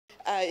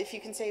if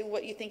you can say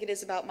what you think it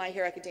is about My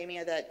Hero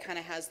Academia that kind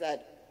of has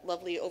that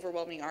lovely,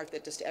 overwhelming arc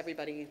that just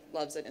everybody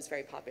loves and is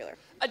very popular.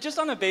 Just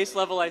on a base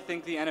level, I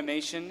think the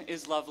animation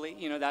is lovely.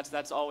 You know,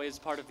 that's always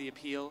part of the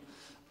appeal.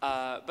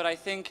 But I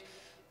think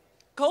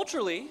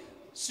culturally,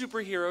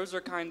 superheroes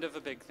are kind of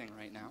a big thing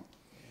right now.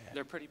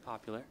 They're pretty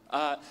popular.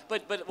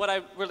 But what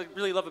I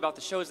really love about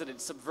the show is that it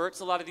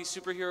subverts a lot of these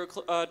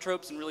superhero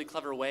tropes in really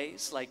clever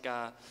ways. Like,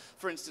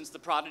 for instance, the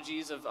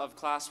prodigies of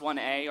Class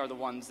 1A are the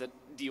ones that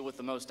deal with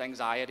the most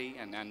anxiety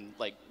and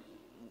like,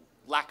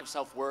 lack of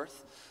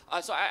self-worth.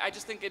 So I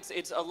just think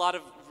it's a lot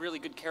of really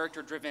good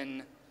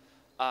character-driven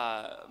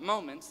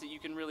moments that you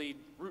can really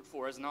root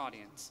for as an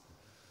audience.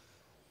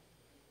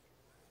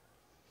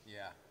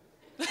 Yeah.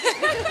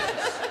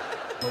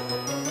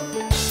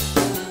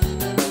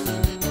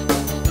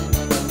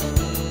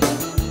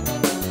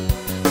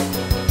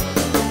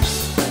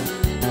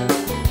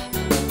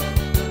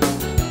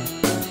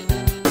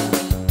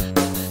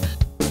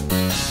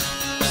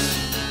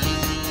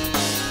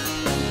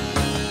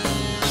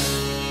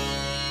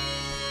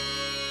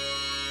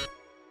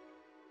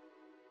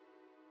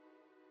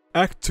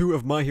 Act 2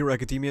 of My Hero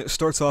Academia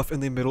starts off in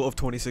the middle of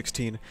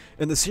 2016,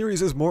 and the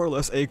series is more or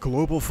less a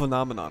global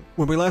phenomenon.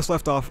 When we last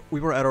left off,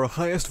 we were at our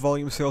highest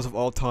volume sales of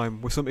all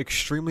time, with some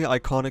extremely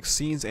iconic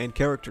scenes and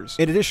characters.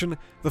 In addition,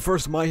 the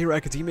first My Hero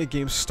Academia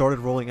games started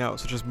rolling out,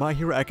 such as My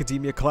Hero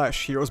Academia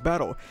Clash Heroes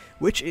Battle,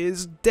 which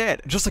is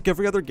dead, just like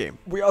every other game.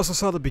 We also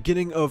saw the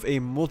beginning of a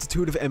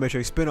multitude of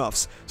MHA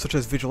spin-offs, such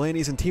as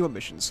Vigilantes and team-up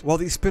missions. While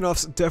these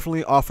spin-offs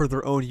definitely offer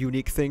their own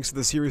unique things to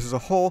the series as a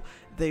whole,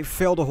 they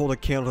fail to hold a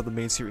candle to the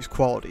main series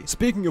quality.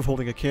 Speaking of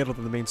holding a candle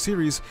to the main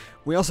series,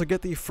 we also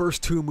get the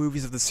first 2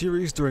 movies of the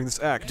series during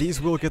this act. These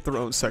will get their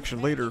own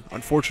section later,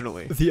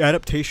 unfortunately. The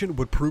adaptation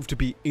would prove to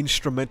be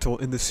instrumental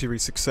in the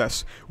series'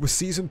 success, with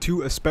Season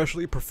 2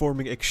 especially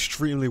performing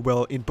extremely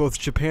well in both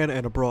Japan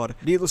and abroad.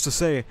 Needless to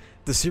say,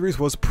 the series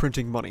was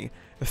printing money.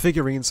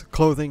 Figurines,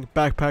 clothing,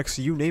 backpacks,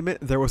 you name it,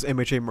 there was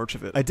MHA merch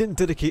of it. I didn't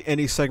dedicate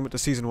any segment to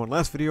Season 1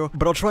 last video,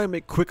 but I'll try and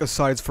make quick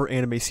asides for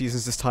anime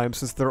seasons this time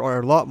since there are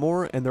a lot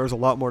more and there's a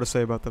lot more to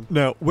say about them.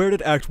 Now, where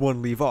did Act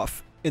 1 leave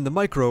off? In the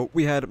micro,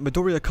 we had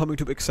Midoriya coming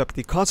to accept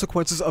the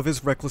consequences of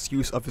his reckless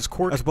use of his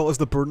quirk, as well as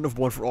the burden of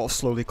One for All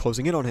slowly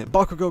closing in on him.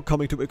 Bakugo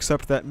coming to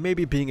accept that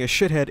maybe being a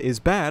shithead is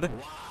bad,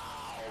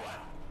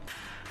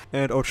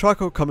 and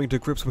Ochako coming to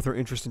grips with her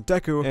interest in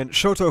Deku, and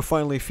Shoto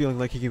finally feeling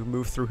like he can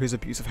move through his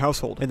abusive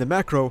household. In the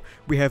macro,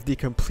 we have the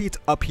complete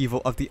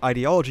upheaval of the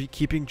ideology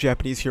keeping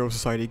Japanese hero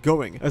society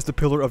going, as the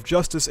pillar of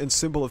justice and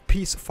symbol of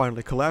peace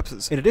finally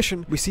collapses. In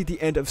addition, we see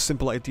the end of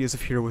simple ideas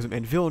of heroism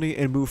and villainy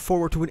and move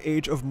forward to an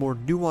age of more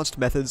nuanced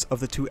methods of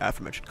the 2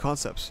 aforementioned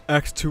concepts.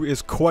 Act 2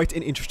 is quite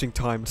an interesting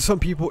time. To some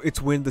people, it's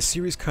when the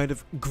series kind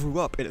of grew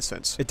up in a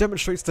sense. It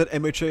demonstrates that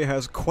MHA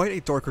has quite a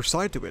darker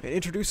side to it, and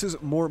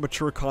introduces more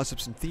mature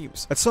concepts and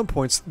themes. At some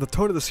points, the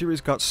tone of the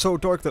series got so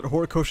dark that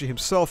Horikoshi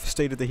himself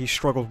stated that he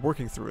struggled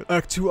working through it.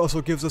 Act 2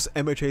 also gives us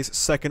MHA's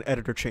second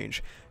editor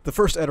change. The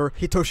first editor,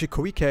 Hitoshi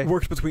Koike,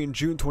 worked between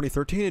June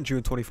 2013 and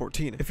June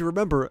 2014. If you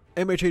remember,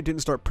 MHA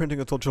didn't start printing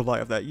until July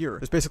of that year.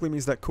 This basically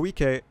means that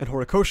Koike and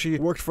Horikoshi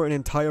worked for an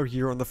entire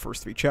year on the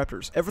first 3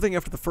 chapters. Everything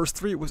after the first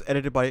 3 was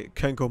edited by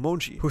Kengo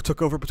Monji, who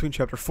took over between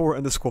chapter 4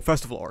 and the School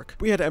Festival arc.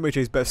 We had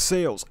MHA's best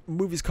sales,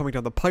 movies coming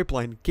down the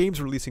pipeline,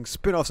 games releasing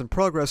spin-offs in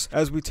progress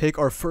as we take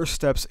our first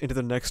steps into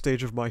the next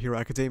stage of My Hero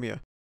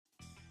Academia.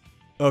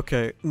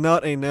 Okay,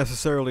 not a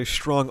necessarily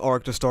strong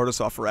arc to start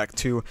us off for Act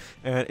 2,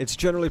 and it's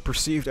generally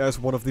perceived as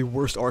one of the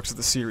worst arcs of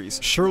the series.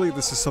 Surely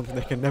this is something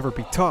that can never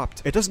be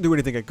topped. It doesn't do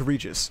anything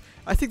egregious.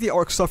 I think the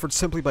arc suffered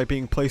simply by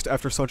being placed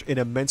after such an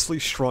immensely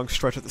strong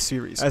stretch of the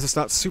series, as it's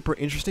not super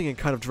interesting and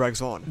kind of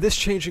drags on. This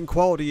change in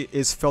quality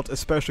is felt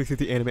especially through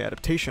the anime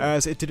adaptation,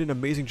 as it did an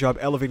amazing job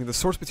elevating the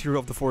source material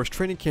of the Forest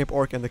Training Camp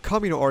arc and the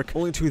Kamino arc,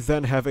 only to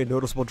then have a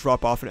noticeable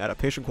drop-off in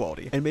adaptation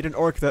quality, and made an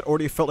arc that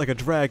already felt like a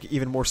drag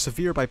even more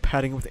severe by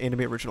padding with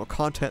anime original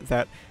content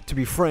that, to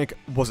be frank,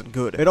 wasn't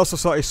good. It also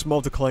saw a small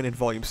decline in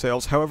volume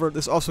sales, however,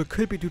 this also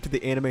could be due to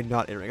the anime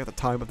not airing at the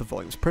time of the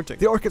volume's printing.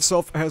 The arc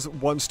itself has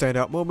one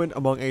standout moment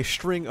among a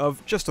string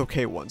of just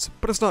okay ones,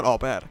 but it's not all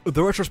bad.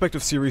 The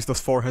retrospective series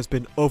thus far has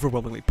been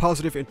overwhelmingly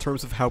positive in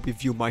terms of how we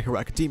view My Hero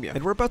Academia,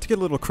 and we're about to get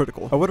a little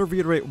critical. I want to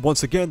reiterate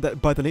once again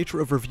that by the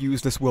nature of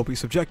reviews, this will be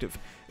subjective.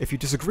 If you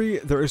disagree,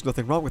 there is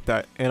nothing wrong with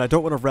that, and I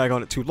don't want to rag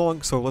on it too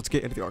long, so let's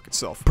get into the arc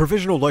itself.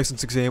 Provisional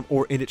License Exam,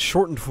 or in its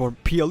shortened form,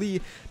 PLE,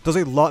 does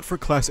a lot for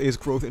Class A's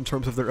growth in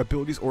terms of their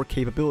abilities or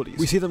capabilities.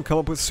 We see them come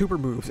up with super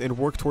moves and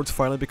work towards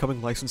finally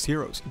becoming licensed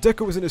heroes.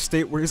 Deku is in a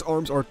state where his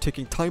arms are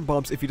ticking time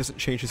bombs if he doesn't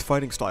change his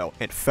fighting style,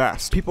 and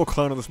fast. People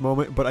clown on this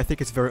moment, but I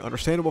think it's very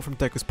understandable from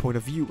Deku's point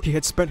of view. He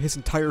had spent his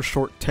entire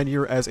short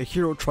tenure as a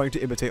hero trying to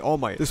imitate All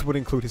Might. This would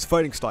include his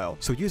fighting style,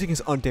 so using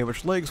his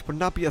undamaged legs would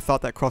not be a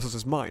thought that crosses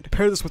his mind.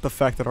 Pair this with the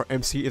fact that our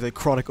MC is a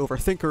chronic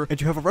overthinker, and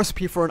you have a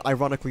recipe for an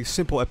ironically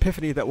simple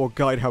epiphany that will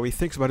guide how he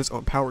thinks about his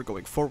own power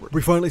going forward.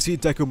 We finally see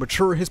Deku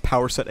mature his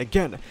power set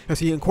again, as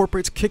he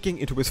incorporates kicking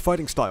into his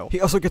fighting style.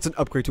 He also gets an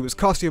upgrade to his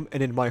costume,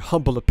 and in my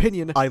humble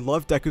opinion, I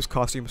love Deku's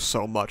costume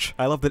so much.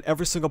 I love that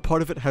every single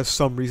part of it has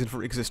some reason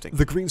for existing.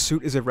 The green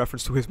suit is a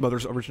reference to his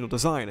mother's original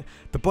design.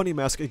 The bunny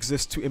mask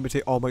exists to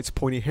imitate All Might's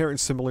pointy hair, and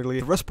similarly,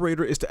 the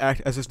respirator is to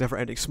act as his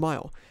never-ending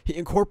smile. He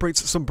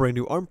incorporates some brand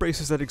new arm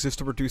braces that exist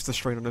to reduce the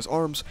strain on his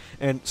arms,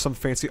 and some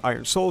fancy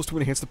iron soles to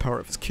enhance the power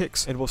of his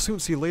kicks. And we'll soon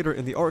see later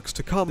in the arcs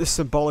to come, this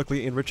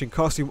symbolically enriching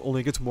costume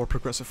only gets more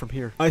progressive from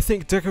here. I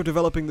think Deku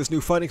developing this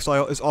new fighting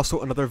style is also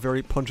another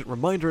very pungent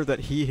reminder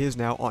that he is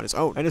now on his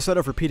own. And instead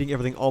of repeating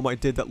everything All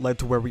Might did that led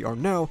to where we are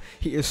now,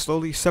 he is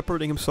slowly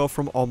separating himself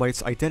from All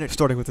Might's identity,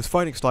 starting with his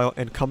fighting style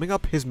and coming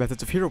up his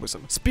methods of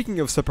heroism. Speaking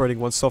of separating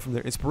oneself from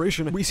their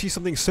inspiration, we see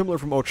something similar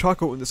from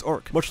Ochako in this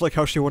arc. Much like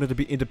how she wanted to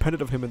be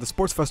independent of him in the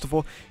sports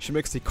festival, she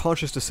makes the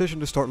conscious decision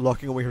to start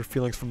locking away her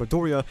feelings from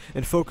Midoriya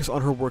and focus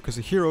on her work as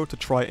a hero to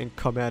try and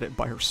come at it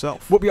by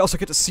herself. What we also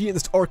get to see in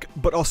this arc,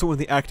 but also in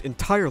the act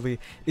entirely,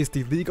 is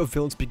the League of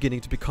Villains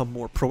beginning to become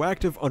more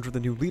proactive under the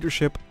new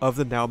leadership of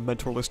the now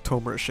mentorless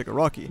Tomura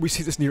Shigaraki. We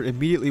see this near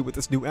immediately with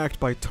this new act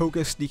by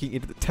Toga sneaking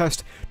into the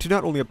test to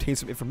not only obtain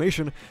some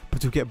information,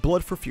 but to get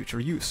blood for future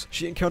use.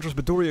 She encounters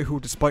Midoriya, who,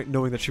 despite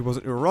knowing that she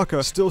wasn't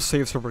Uraraka, still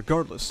saves her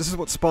regardless. This is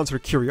what spawns her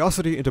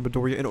curiosity into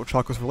Midoriya and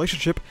Ochako's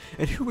relationship,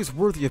 and who is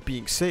worthy of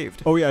being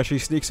saved. Oh yeah, she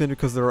sneaks in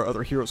because there are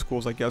other hero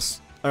schools, I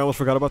guess. I almost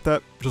forgot about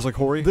that, just like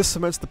Hori. This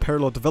cements the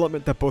parallel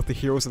development that both the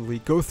heroes and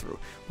League go through,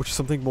 which is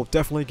something we'll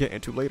definitely get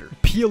into later.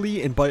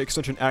 PLE, and by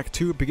extension Act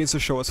 2, begins to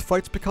show us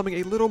fights becoming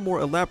a little more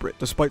elaborate,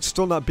 despite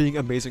still not being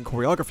amazing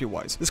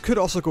choreography-wise. This could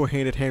also go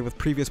hand in hand with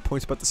previous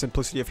points about the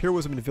simplicity of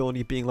heroism and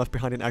villainy being left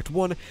behind in Act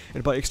 1,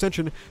 and by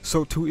extension,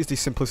 so too is the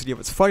simplicity of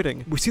its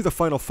fighting. We see the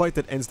final fight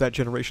that ends that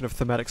generation of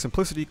thematic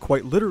simplicity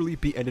quite literally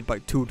be ended by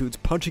two dudes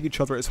punching each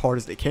other as hard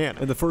as they can,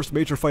 and the first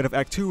major fight of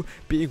Act 2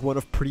 being one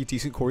of pretty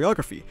decent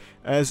choreography,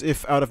 as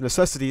if out of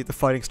necessity, the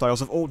fighting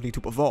styles of old need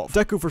to evolve.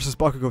 Deku vs.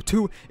 Bakugo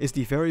 2 is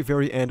the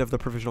very end of the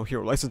Provisional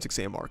Hero License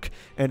Exam arc,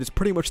 and it's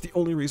pretty much the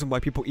only reason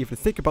why people even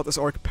think about this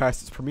arc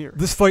past its premiere.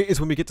 This fight is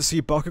when we get to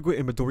see Bakugo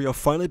and Midoriya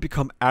finally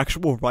become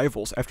actual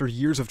rivals after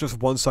years of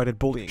just one-sided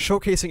bullying,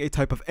 showcasing a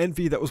type of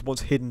envy that was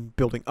once hidden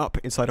building up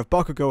inside of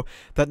Bakugo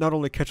that not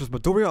only catches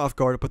Midoriya off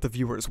guard, but the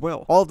viewer as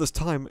well. All this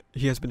time,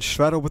 he has been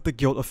straddled with the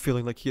guilt of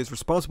feeling like he is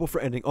responsible for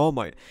ending All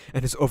Might,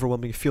 and his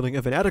overwhelming feeling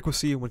of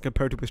inadequacy when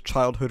compared to his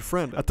childhood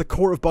friend. At the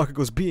core of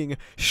Bakugo's being,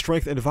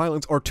 strength and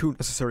violence are two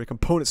necessary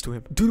components to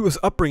him. Due to his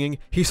upbringing,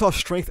 he saw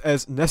strength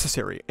as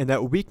necessary, and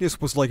that weakness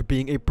was like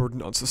being a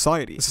burden on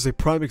society. This is a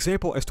prime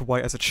example as to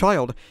why, as a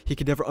child, he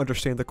could never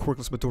understand the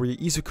quirkless Midoriya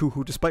Izuku,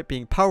 who, despite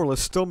being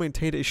powerless, still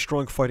maintained a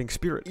strong fighting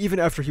spirit. Even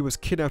after he was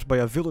kidnapped by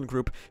a villain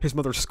group, his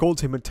mother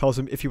scolds him and tells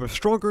him if he was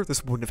stronger,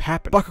 this wouldn't have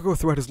happened. Bakugo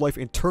throughout his life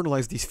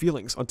internalized these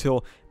feelings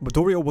until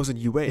Midoriya was in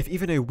UA. If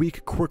even a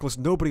weak, quirkless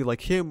nobody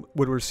like him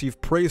would receive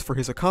praise for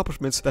his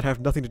accomplishments that have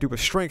nothing to do with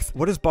strength,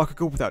 what is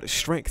Bakugo without his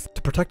strength?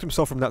 To protect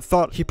himself from that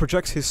thought, he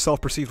projects his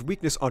self-perceived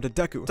weakness onto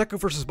Deku. Deku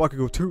vs.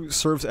 Bakugo 2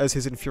 serves as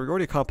his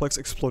inferiority complex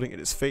exploding in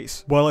his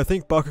face. While I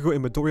think Bakugo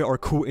and Midoriya are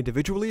cool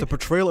individually, the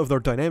portrayal of their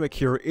dynamic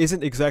here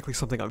isn't exactly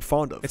something I'm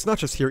fond of. It's not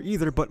just here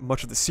either, but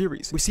much of the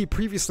series. We see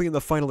previously in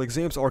the final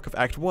exams arc of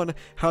Act 1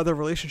 how their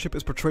relationship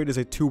is portrayed as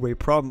a two-way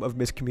problem of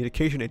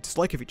miscommunication and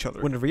dislike of each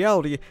other, when in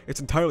reality, it's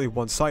entirely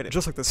one-sided,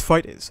 just like this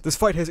fight is. This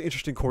fight has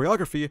interesting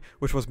choreography,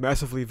 which was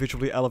massively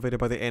visually elevated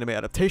by the anime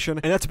adaptation,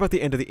 and that's about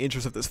the end of the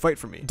interest of this fight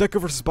for me. Deku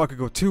vs.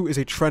 Bakugo 2 is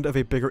a trend of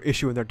a bigger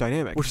issue in their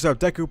dynamic, which is how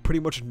Deku pretty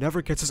much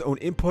never gets his own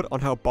input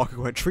on how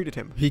Bakugo had treated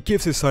him. He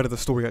gives his side of the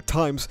story at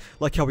times,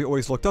 like how he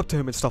always looked up to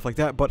him and stuff like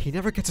that, but he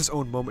never gets his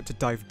own moment to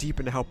dive deep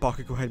into how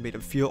Bakugo had made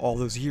him feel all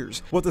those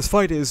years. What this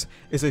fight is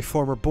a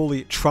former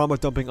bully trauma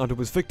dumping onto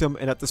his victim,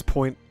 and at this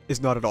point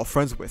is not at all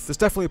friends with. This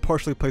definitely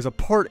partially plays a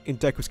part in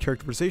Deku's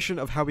characterization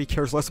of how he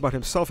cares less about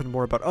himself and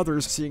more about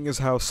others, seeing as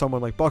how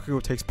someone like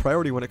Bakugo takes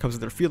priority when it comes to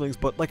their feelings,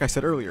 but like I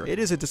said earlier, it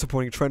is a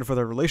disappointing trend for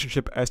their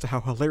relationship as to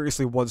how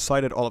hilariously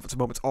one-sided all of its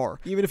moments are.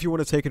 Even if you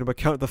want to take into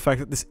account the fact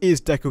that this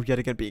is Deku yet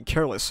again being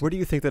careless, where do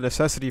you think the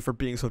necessity for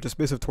being so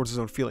dismissive towards his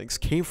own feelings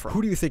came from?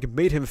 Who do you think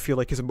made him feel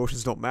like his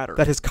emotions don't matter?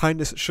 That his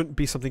kindness shouldn't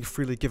be something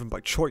freely given by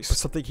choice, but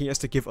something he has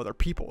to give other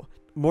people?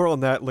 More on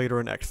that later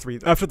in Act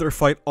 3. After their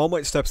fight, All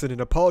Might steps in and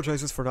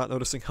apologizes for not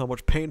noticing how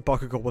much pain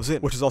Bakugo was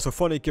in, which is also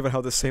funny given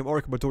how this same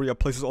arc Midoriya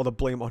places all the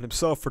blame on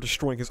himself for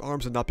destroying his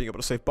arms and not being able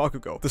to save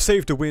Bakugo. The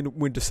save to win,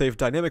 win to save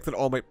dynamic that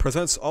All Might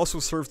presents also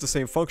serves the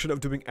same function of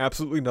doing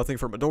absolutely nothing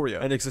for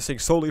Midoriya, and existing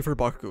solely for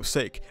Bakugo's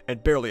sake,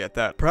 and barely at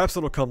that. Perhaps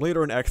it'll come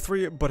later in Act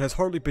 3, but has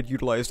hardly been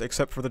utilized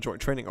except for the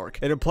joint training arc.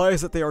 It implies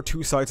that they are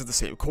two sides of the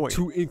same coin,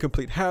 two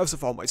incomplete halves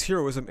of All Might's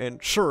heroism,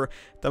 and sure,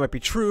 that might be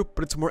true,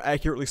 but it's more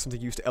accurately something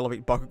used to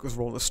elevate Bakugo's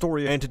role in the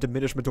story and to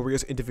diminish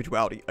Midoriya's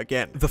individuality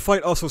again. The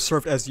fight also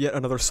served as yet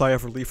another sigh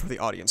of relief for the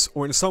audience,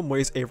 or in some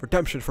ways a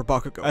redemption for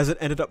Bakugo, as it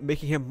ended up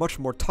making him much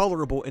more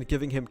tolerable and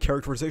giving him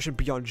characterization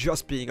beyond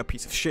just being a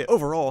piece of shit.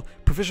 Overall,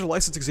 Provisional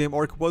License Exam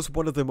arc was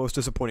one of the most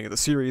disappointing of the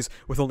series,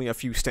 with only a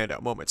few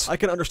standout moments. I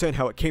can understand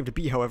how it came to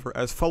be, however,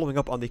 as following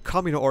up on the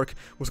Kamino arc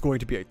was going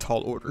to be a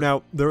tall order.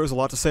 Now, there is a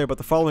lot to say about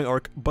the following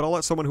arc, but I'll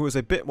let someone who is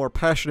a bit more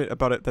passionate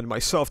about it than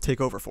myself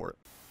take over for it.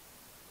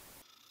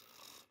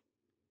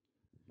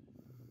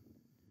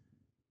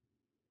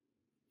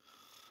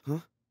 Huh?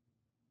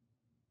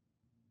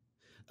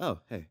 Oh,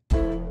 hey.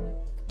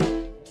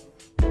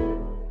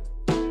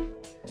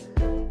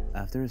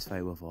 After his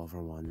fight with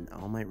Overhaul,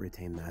 All Might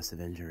retained massive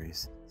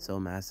injuries, so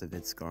massive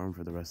it'd scar him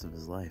for the rest of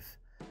his life.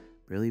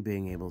 Barely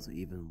being able to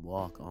even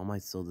walk, All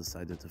Might still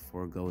decided to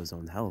forego his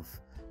own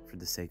health for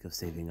the sake of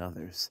saving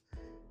others.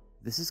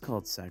 This is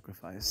called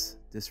sacrifice,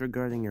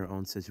 disregarding your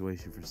own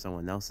situation for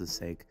someone else's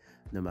sake,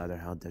 no matter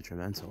how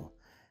detrimental.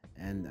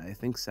 And I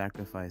think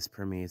sacrifice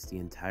permeates the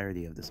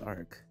entirety of this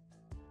arc.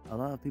 A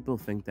lot of people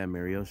think that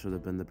Mirio should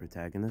have been the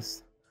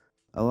protagonist.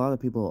 A lot of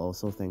people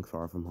also think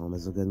Far From Home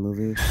is a good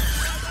movie.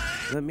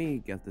 Let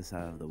me get this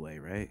out of the way,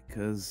 right?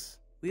 Cause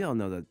we all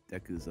know that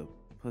Deku's a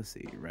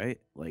pussy, right?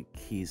 Like,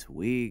 he's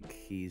weak,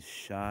 he's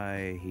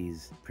shy,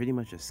 he's pretty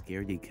much a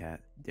scaredy cat.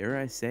 Dare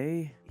I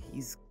say,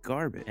 he's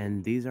garbage.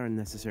 And these aren't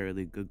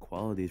necessarily good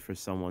qualities for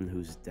someone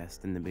who's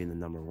destined to be the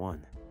 #1.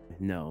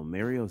 No,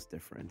 Mario's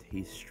different.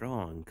 He's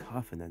strong,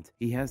 confident.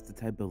 He has the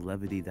type of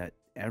levity that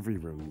every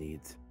room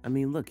needs. I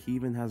mean, look, he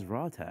even has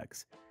raw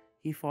attacks.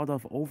 He fought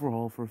off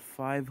Overhaul for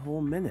 5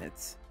 whole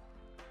minutes.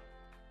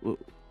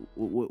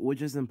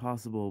 Which is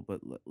impossible, but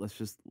let's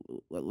just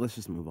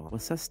move on.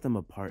 What sets them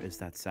apart is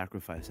that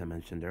sacrifice I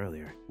mentioned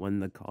earlier. When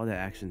the call to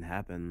action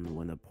happened,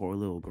 when a poor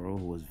little girl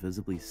who was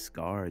visibly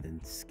scarred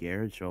and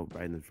scared showed up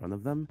right in front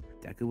of them,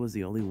 Deku was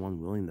the only one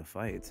willing to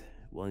fight,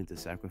 willing to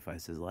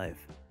sacrifice his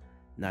life.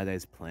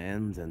 Nidai's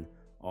plans and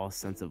all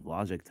sense of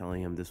logic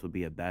telling him this would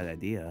be a bad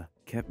idea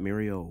kept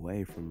Mirio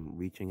away from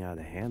reaching out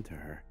a hand to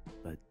her,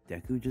 but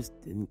Deku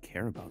just didn't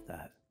care about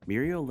that.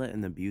 Mirio let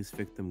an abuse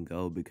victim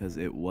go because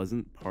it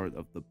wasn't part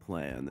of the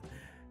plan.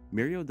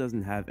 Mirio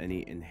doesn't have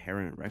any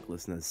inherent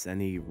recklessness,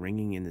 any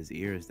ringing in his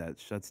ears that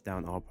shuts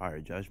down all prior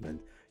judgment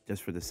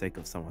just for the sake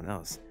of someone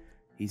else.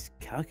 He's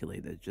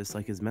calculated, just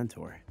like his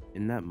mentor.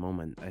 In that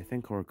moment, I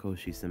think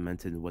Horikoshi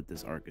cemented what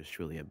this arc is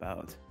truly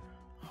about.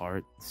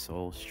 Heart,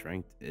 soul,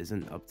 strength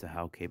isn't up to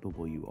how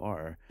capable you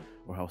are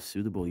or how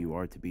suitable you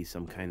are to be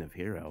some kind of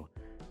hero.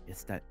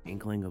 It's that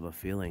inkling of a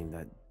feeling,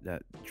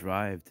 that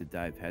drive to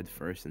dive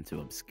headfirst into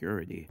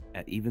obscurity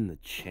at even the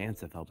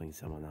chance of helping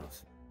someone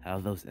else. How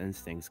those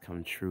instincts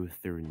come true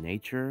through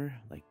nature,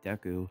 like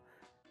Deku,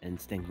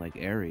 instinct like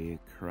Eri,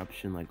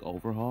 corruption like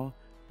Overhaul,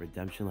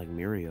 redemption like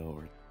Mirio,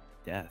 or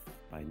death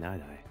by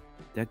Nidai.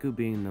 Deku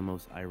being the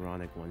most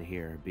ironic one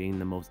here, being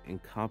the most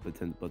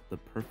incompetent but the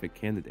perfect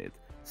candidate.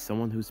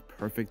 Someone who's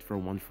perfect for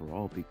one for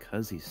all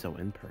because he's so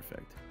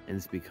imperfect. And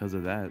it's because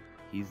of that,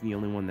 he's the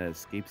only one that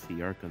escapes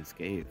the arc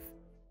unscathed.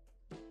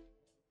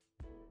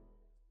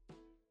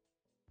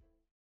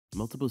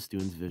 Multiple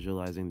students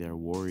visualizing their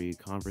worry,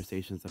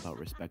 conversations about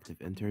respective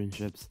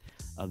internships,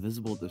 a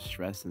visible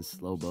distress and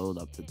slow build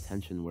up to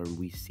tension where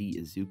we see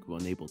Izuku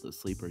unable to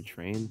sleep or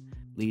train,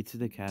 lead to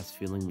the cast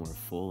feeling more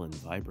full and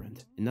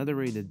vibrant. Another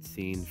rated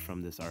scene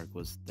from this arc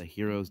was the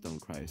Heroes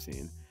Don't Cry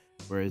scene,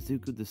 where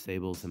Izuku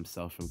disables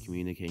himself from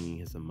communicating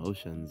his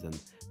emotions and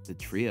the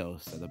trio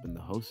set up in the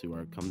Hosu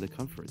arc come to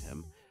comfort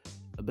him.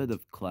 A bit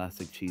of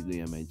classic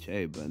cheesy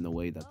MHA, but in a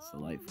way that's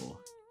delightful.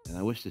 And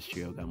I wish this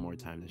trio got more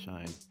time to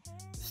shine.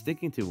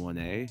 Sticking to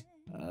 1A,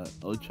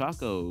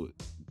 Ochako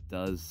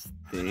does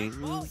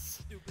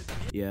things.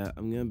 Yeah,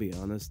 I'm gonna be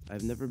honest,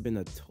 I've never been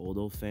a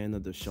total fan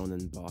of the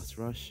shonen boss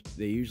rush.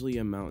 They usually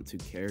amount to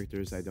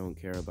characters I don't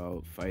care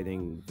about,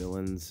 fighting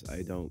villains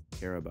I don't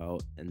care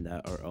about, and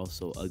that are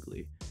also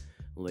ugly.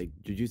 Like,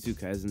 Jujutsu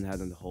Kaisen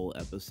had a whole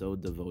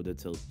episode devoted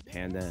to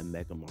Panda and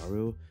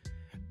Mekamaru.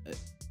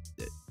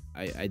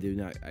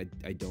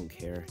 I don't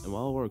care. And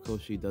while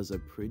Horikoshi does a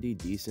pretty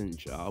decent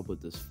job with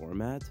this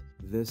format,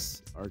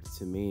 this arc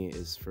to me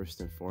is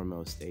first and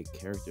foremost a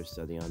character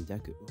study on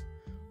Deku.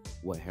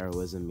 What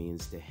heroism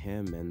means to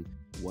him and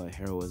what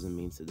heroism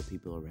means to the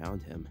people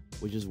around him,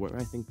 which is where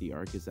I think the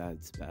arc is at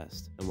its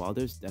best. And while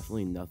there's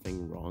definitely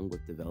nothing wrong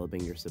with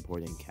developing your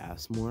supporting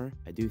cast more,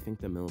 I do think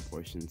the middle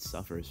portion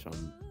suffers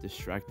from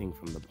distracting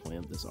from the point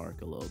of this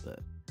arc a little bit.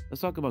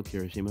 Let's talk about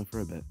Kirishima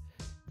for a bit.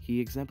 He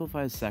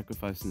exemplifies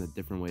sacrifice in a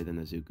different way than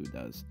Izuku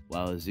does.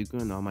 While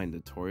Izuku and All Might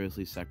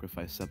notoriously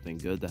sacrifice something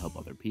good to help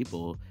other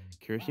people,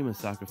 Kirishima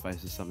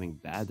sacrifices something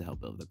bad to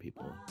help other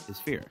people, his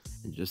fear.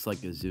 And just like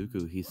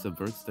Izuku, he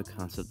subverts the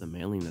concept of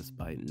manliness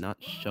by not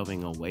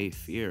shoving away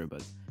fear,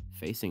 but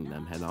facing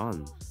them head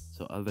on,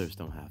 so others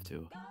don't have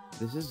to.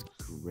 This is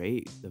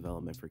great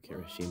development for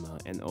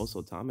Kirishima, and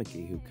also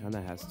Tamaki, who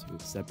kinda has to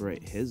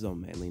separate his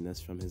own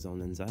manliness from his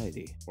own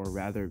anxiety, or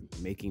rather,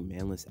 making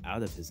manliness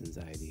out of his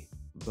anxiety.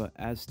 But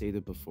as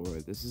stated before,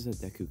 this is a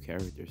Deku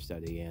character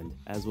study, and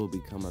as will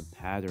become a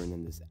pattern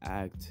in this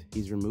act,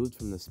 he's removed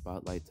from the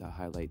spotlight to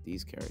highlight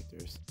these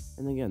characters.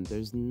 And again,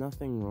 there's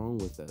nothing wrong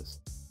with this.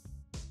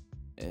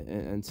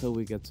 Until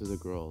we get to the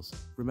girls.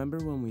 Remember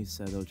when we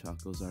said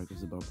Ochako's arc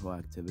is about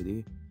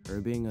proactivity? Her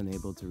being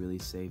unable to really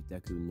save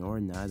Deku nor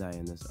Nadai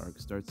in this arc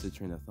starts the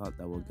train of thought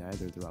that will guide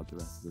her throughout the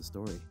rest of the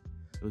story.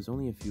 It was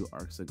only a few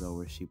arcs ago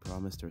where she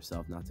promised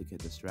herself not to get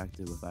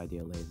distracted with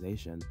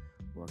idealization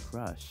or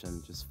crush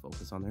and just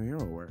focus on her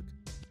hero work.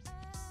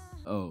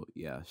 Oh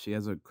yeah, she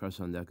has a crush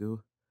on Deku?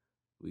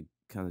 We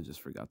kinda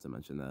just forgot to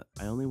mention that.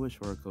 I only wish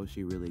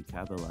Horikoshi really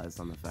capitalized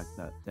on the fact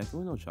that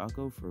Deku and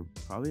Ochako, for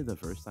probably the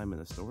first time in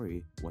the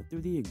story, went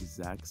through the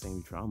exact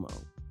same trauma.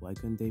 Why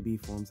couldn't they be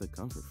forms of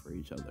comfort for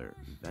each other,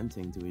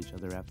 venting to each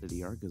other after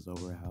the arc is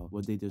over how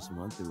what they just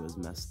went through was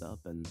messed up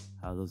and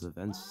how those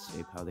events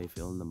shape how they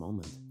feel in the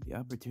moment. The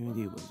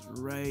opportunity was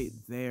right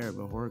there,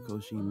 but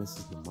Horikoshi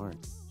misses the mark.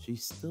 She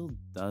still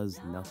does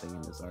nothing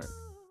in this arc.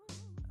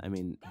 I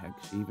mean, heck,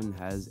 she even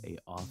has a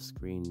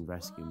off-screen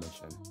rescue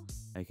mission.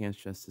 I can't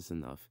stress this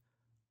enough.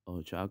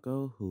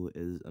 Ochako, who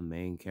is a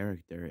main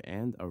character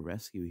and a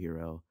rescue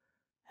hero,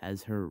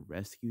 has her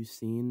rescue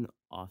scene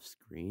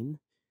off-screen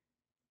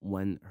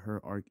when her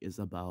arc is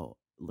about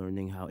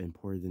learning how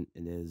important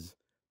it is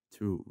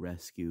to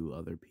rescue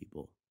other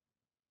people.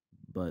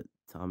 But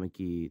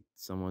Tamaki,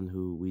 someone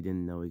who we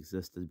didn't know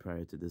existed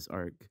prior to this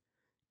arc,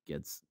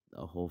 gets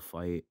a whole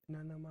fight.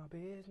 None of my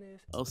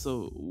business.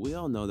 Also, we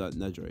all know that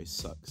Nedre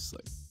sucks,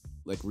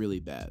 like really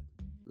bad,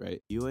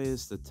 right? UA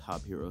is the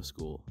top hero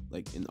school,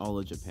 like in all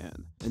of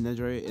Japan. And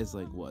Nedre is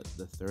like what,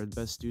 the third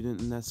best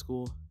student in that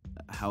school?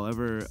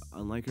 However,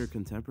 unlike her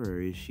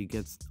contemporaries, she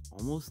gets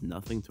almost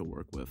nothing to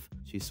work with.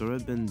 She's sort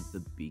of been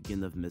the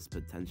beacon of missed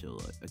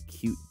potential, a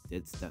cute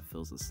ditz that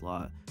fills a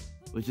slot,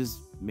 which is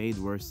made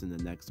worse in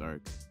the next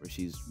arc, where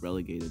she's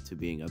relegated to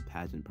being a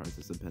pageant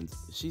participant.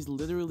 She's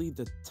literally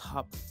the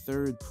top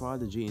third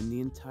prodigy in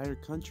the entire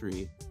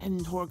country,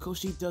 and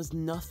Horikoshi does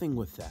nothing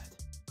with that.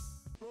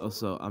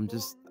 Also, I'm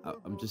just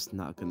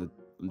not gonna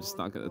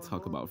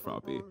talk about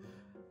Froppy.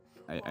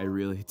 I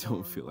really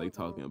don't feel like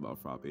talking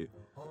about Froppy.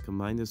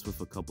 Combine this with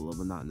a couple of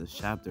monotonous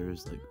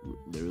chapters, like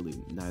literally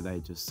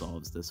Nadai just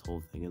solves this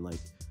whole thing in like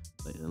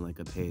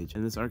a page,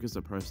 and this arc is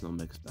a personal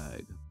mixed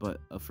bag, but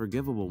a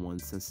forgivable one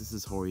since this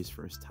is Hori's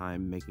first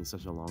time making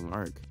such a long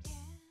arc.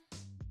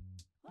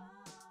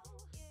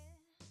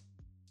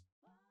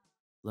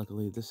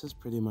 Luckily, this is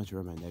pretty much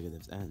where my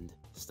negatives end.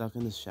 Stuck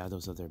in the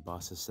shadows of their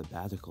boss's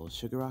sabbatical,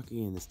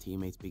 Shigaraki and his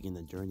teammates begin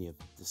the journey of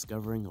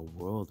discovering a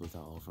world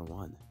without All For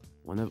One.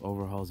 One of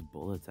Overhaul's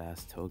bullets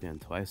asked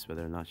Togen twice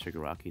whether or not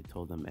Shigaraki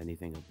told them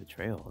anything of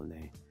betrayal, and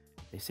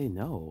they say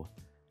no,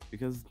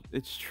 because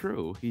it's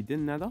true, he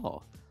didn't at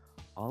all.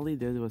 All he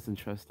did was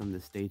entrust them to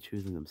stay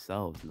true to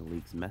themselves in the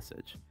League's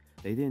message.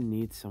 They didn't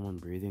need someone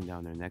breathing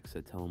down their necks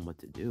to tell them what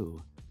to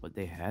do. What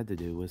they had to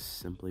do was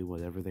simply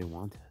whatever they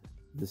wanted.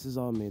 This is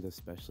all made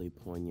especially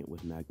poignant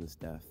with Magna's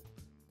death.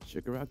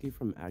 Shigaraki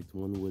from Act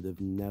 1 would have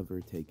never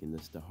taken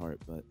this to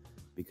heart, but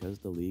because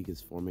the League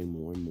is forming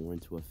more and more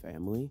into a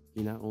family,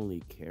 he not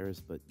only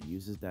cares but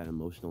uses that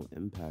emotional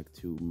impact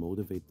to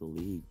motivate the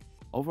League.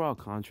 Overall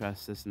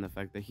contrasts this in the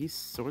fact that he's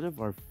sort of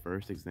our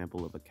first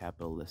example of a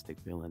capitalistic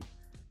villain,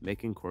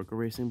 making Corko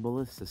racing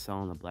bullets to sell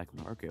on the black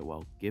market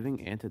while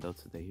giving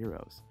antidotes to the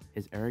heroes.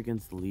 His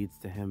arrogance leads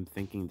to him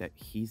thinking that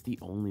he's the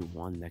only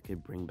one that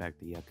could bring back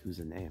the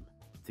Yakuza name,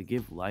 to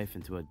give life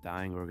into a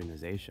dying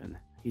organization.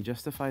 He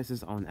justifies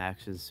his own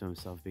actions to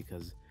himself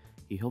because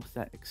he hopes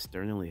that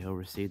externally he'll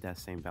receive that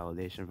same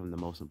validation from the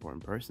most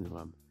important person to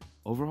him.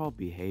 Overhaul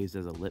behaves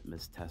as a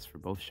litmus test for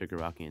both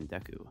Shigaraki and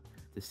Deku,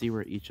 to see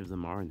where each of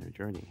them are in their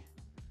journey.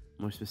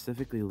 More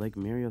specifically, like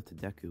Mirio to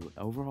Deku,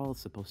 Overhaul is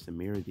supposed to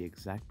mirror the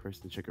exact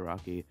person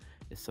Shigaraki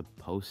is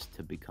supposed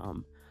to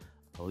become.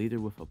 A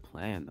leader with a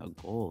plan, a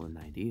goal, an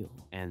ideal,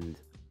 and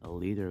a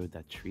leader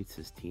that treats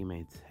his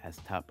teammates as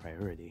top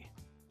priority.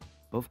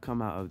 Both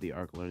come out of the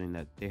arc learning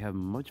that they have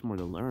much more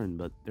to learn,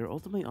 but they're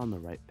ultimately on the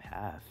right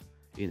path,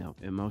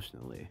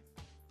 emotionally.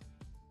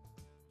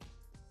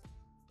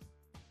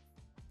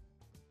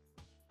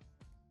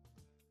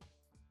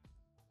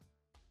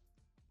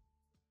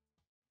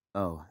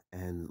 Oh,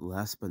 and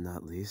last but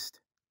not least,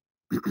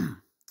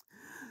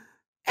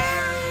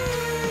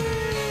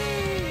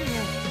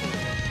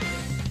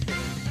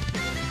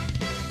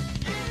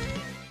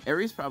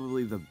 Eri's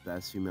probably the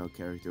best female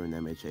character in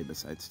MHA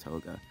besides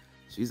Toga.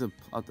 She's a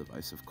plot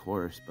device, of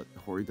course, but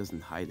Hori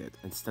doesn't hide it.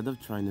 Instead of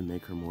trying to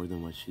make her more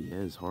than what she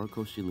is,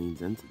 Horikoshi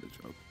leans into the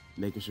trope,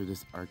 making sure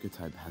this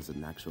archetype has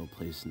an actual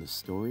place in the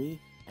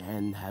story,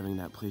 and having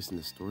that place in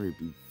the story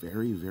be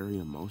very, very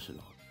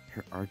emotional.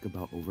 Her arc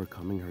about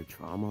overcoming her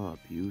trauma,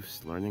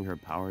 abuse, learning her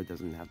power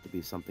doesn't have to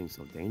be something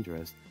so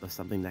dangerous, but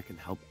something that can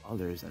help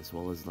others, as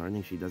well as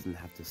learning she doesn't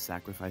have to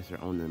sacrifice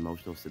her own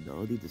emotional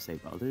stability to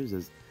save others,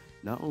 is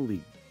not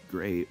only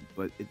great,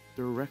 but it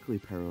directly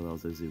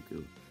parallels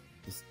Izuku.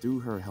 It's through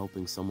her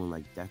helping someone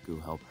like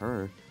Deku help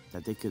her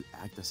that they could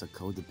act as a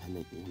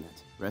codependent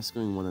unit,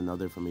 rescuing one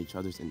another from each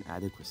other's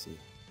inadequacy.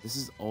 This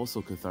is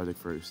also cathartic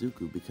for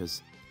Izuku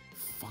because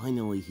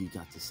finally he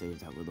got to save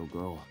that little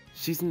girl.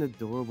 She's an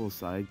adorable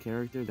side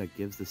character that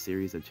gives the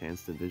series a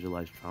chance to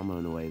visualize trauma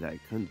in a way that it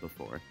couldn't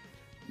before.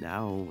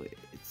 Now,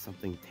 it's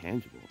something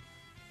tangible.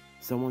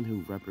 Someone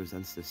who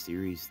represents the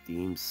series'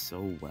 themes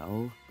so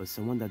well, but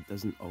someone that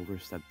doesn't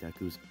overstep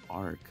Deku's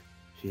arc.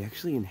 She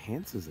actually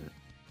enhances it.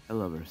 I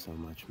love her so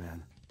much,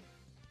 man.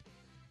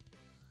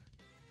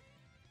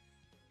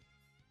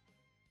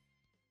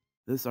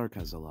 This arc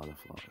has a lot of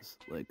flaws,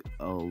 like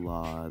a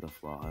lot of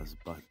flaws,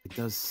 but it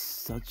does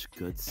such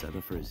good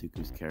setup for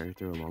Izuku's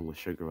character along with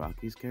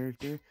Shigaraki's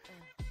character,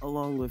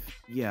 along with,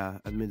 yeah,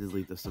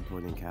 admittedly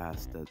disappointing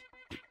cast that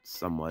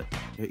somewhat,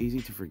 they're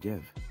easy to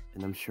forgive,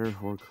 and I'm sure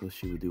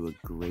Horikoshi would do a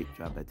great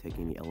job at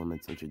taking the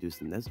elements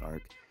introduced in this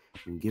arc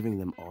and giving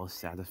them all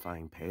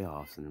satisfying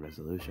payoffs and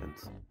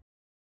resolutions.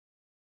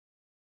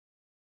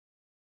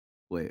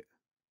 Wait,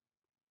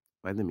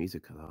 why'd the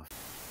music cut off?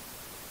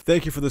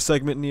 Thank you for this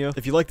segment, Nia.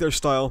 If you like their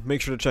style,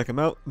 make sure to check them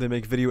out. They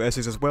make video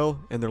essays as well,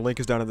 and their link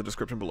is down in the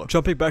description below.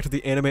 Jumping back to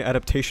the anime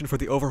adaptation for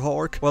the Overhaul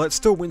arc, while it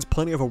still wins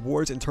plenty of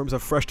awards in terms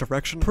of fresh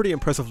direction, pretty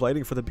impressive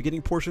lighting for the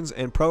beginning portions,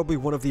 and probably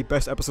one of the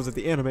best episodes of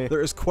the anime,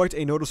 there is quite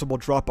a noticeable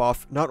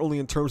drop-off, not only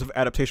in terms of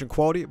adaptation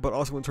quality, but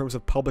also in terms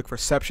of public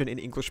reception in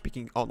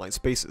English-speaking online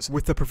spaces.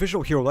 With the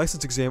Provisional Hero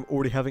License exam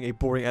already having a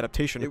boring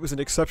adaptation, it was an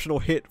exceptional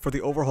hit for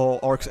the Overhaul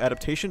arc's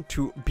adaptation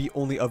to be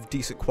only of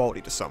decent quality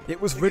to some. It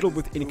was riddled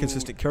with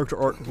inconsistent character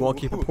art,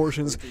 wonky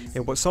proportions,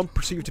 and what some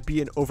perceived to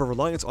be an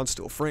over-reliance on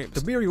still frames.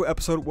 The Mirio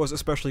episode was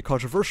especially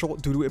controversial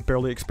due to it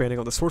barely expanding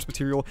on the source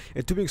material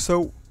and doing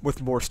so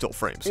with more still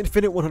frames.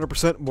 Infinite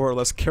 100% more or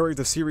less carried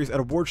the series at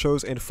award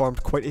shows and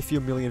farmed quite a few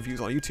million views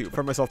on YouTube.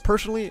 For myself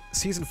personally,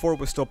 Season 4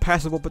 was still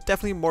passable, but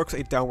definitely marks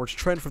a downwards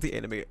trend for the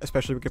anime,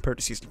 especially when compared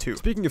to Season 2.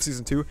 Speaking of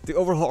Season 2, the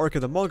Overhaul arc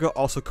of the manga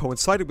also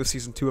coincided with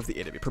Season 2 of the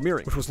anime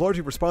premiering, which was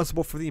largely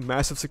responsible for the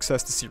massive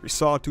success the series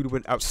saw due to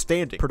an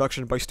outstanding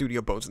production by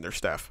Studio Bones and their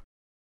staff.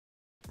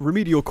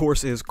 Remedial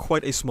Course is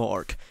quite a small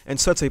arc, and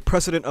sets a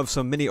precedent of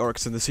some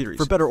mini-arcs in the series,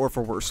 for better or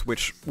for worse,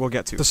 which we'll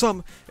get to. To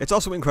some, it's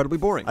also incredibly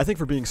boring. I think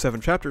for being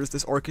 7 chapters,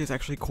 this arc is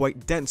actually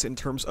quite dense in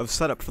terms of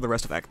setup for the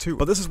rest of Act 2.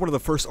 But this is one of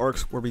the first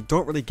arcs where we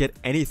don't really get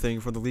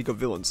anything from the League of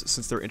Villains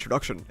since their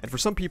introduction, and for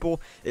some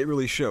people, it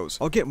really shows.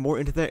 I'll get more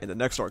into that in the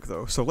next arc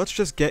though, so let's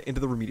just get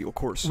into the Remedial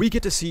Course. We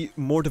get to see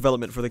more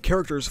development for the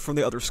characters from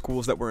the other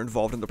schools that were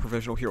involved in the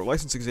Provisional Hero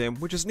License exam,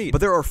 which is neat.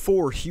 But there are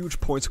 4 huge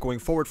points going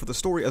forward for the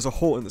story as a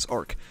whole in this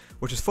arc,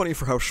 which is funny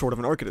for how short of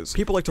an arc it is.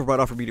 People like to write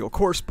off Remedial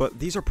Course, but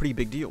these are pretty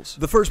big deals.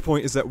 The first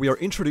point is that we are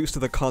introduced to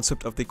the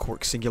concept of the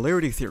quark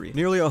singularity theory.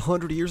 Nearly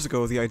 100 years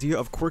ago, the idea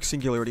of quark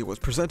singularity was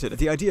presented.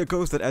 The idea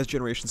goes that as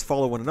generations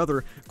follow one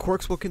another,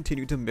 quarks will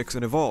continue to mix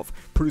and evolve,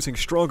 producing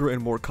stronger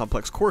and more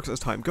complex quarks as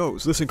time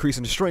goes. This increase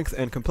in strength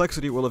and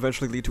complexity will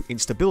eventually lead to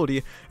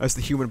instability, as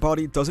the human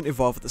body doesn't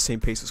evolve at the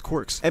same pace as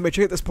quarks.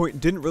 MHA at this point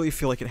didn't really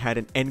feel like it had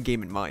an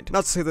endgame in mind.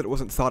 Not to say that it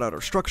wasn't thought out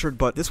or structured,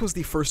 but this was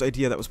the first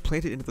idea that was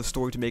planted into the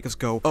story to make us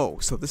go, oh,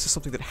 so this is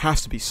something that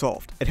has to be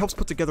solved. It helps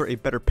put together a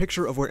better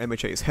picture of where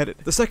MHA is headed.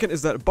 The second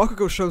is that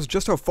Bakugo shows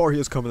just how far he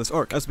has come in this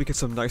arc, as we get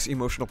some nice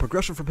emotional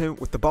progression from him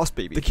with the boss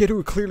baby. The kid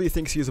who clearly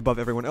thinks he is above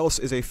everyone else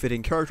is a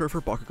fitting character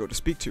for Bakugo to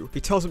speak to. He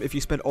tells him if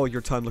you spend all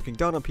your time looking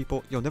down on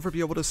people, you'll never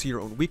be able to see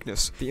your own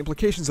weakness. The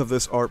implications of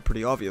this are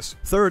pretty obvious.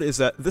 Third is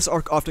that this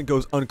arc often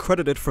goes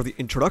uncredited for the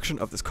introduction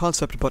of this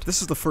concept, but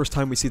this is the first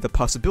time we see the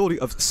possibility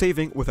of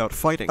saving without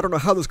fighting. I don't know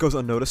how this goes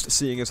unnoticed,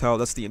 seeing as how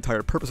that's the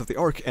entire purpose of the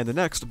arc and the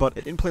next, but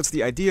it implants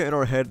the idea in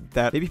our head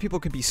that maybe people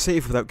can be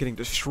saved without getting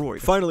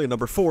destroyed. Finally,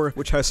 number 4,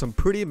 which has some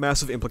pretty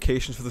massive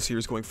implications for the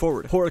series going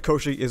forward.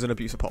 Horikoshi is an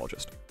abuse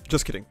apologist.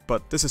 Just kidding,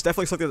 but this is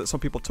definitely something that some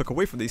people took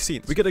away from these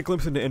scenes. We get a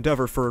glimpse into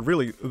Endeavor for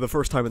really the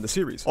first time in the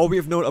series. All we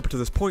have known up to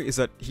this point is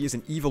that he is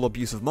an evil,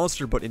 abusive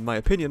monster, but in my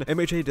opinion,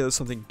 MHA does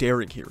something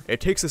daring here.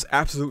 It takes this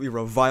absolutely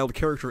reviled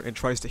character and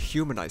tries to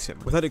humanize him,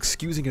 without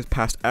excusing his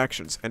past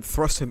actions, and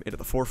thrusts him into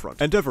the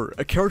forefront. Endeavor,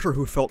 a character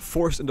who felt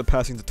forced into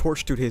passing the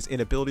torch due to his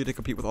inability to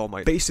compete with All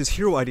Might, based his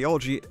hero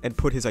ideology and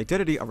put his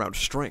identity around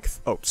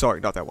strength. Oh,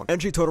 sorry, not that one.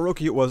 Enji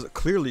Todoroki was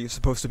clearly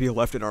supposed to be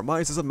left in our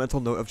minds as a mental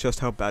note of just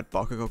how bad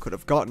Bakugo could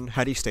have gotten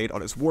had he stayed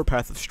on his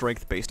warpath of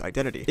strength-based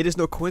identity. It is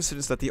no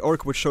coincidence that the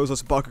arc which shows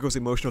us Bakugo's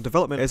emotional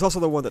development is also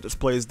the one that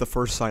displays the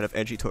first sign of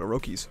Enji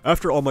Todoroki's.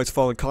 After All Might's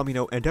fall in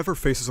Kamino, Endeavor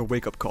faces a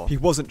wake-up call. He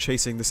wasn't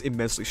chasing this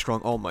immensely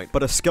strong All Might,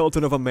 but a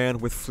skeleton of a man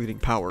with fleeting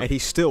power, and he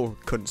still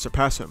couldn't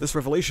surpass him. This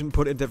revelation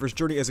put Endeavor's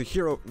journey as a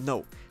hero,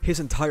 no, his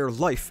entire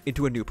life,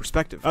 into a new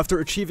perspective. After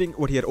achieving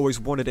what he had always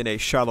wanted in a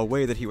shallow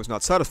way that he was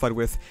not satisfied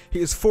with, he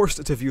is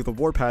forced to view the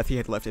warpath he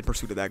had left in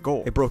pursuit of that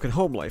goal. A broken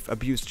home life,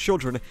 abused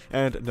children,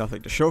 and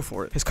nothing to show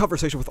for it. His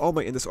conversation with All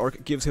Might in this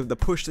arc gives him the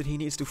push that he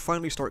needs to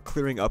finally start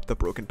clearing up the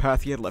broken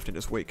path he had left in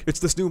his wake. It's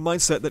this new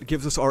mindset that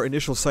gives us our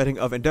initial sighting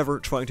of Endeavor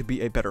trying to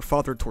be a better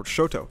father towards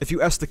Shoto. If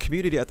you ask the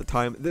community at the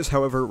time, this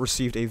however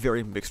received a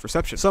very mixed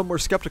reception. Some were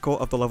skeptical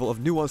of the level of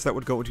nuance that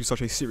would go into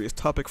such a serious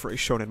topic for a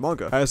shonen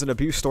manga, as an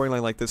abuse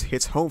storyline like this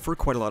hits home for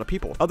quite a lot of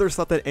people. Others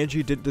thought that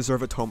Enji didn't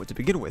deserve atonement to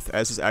begin with,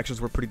 as his actions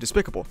were pretty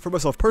despicable. For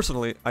myself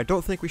personally, I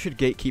don't think we should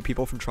gatekeep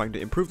people from trying to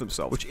improve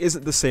themselves, which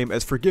isn't the same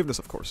as forgiveness,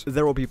 of course.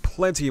 There will be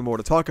plenty more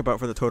to talk about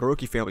for the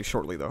Todoroki family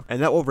shortly though,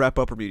 and that will wrap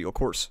up Remedial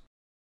Course.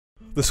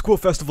 The School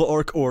Festival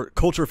arc, or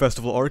Culture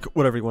Festival arc,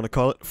 whatever you want to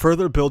call it,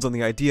 further builds on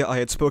the idea I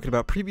had spoken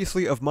about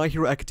previously of My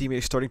Hero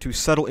Academia starting to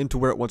settle into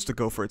where it wants to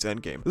go for its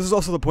endgame. This is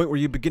also the point where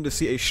you begin to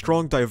see a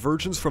strong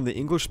divergence from the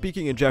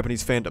English-speaking and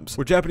Japanese fandoms,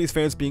 with Japanese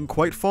fans being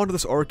quite fond of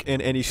this arc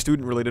and any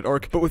student-related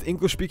arc, but with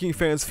English-speaking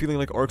fans feeling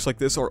like arcs like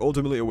this are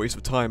ultimately a waste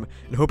of time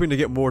and hoping to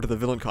get more to the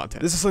villain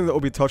content. This is something that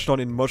will be touched on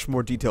in much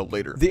more detail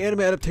later. The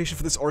anime adaptation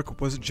for this arc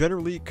was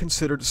generally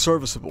considered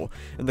serviceable,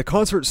 and the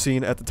concert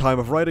scene at the time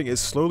of writing is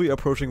slowly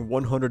approaching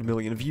 100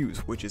 million views,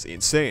 which is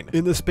insane.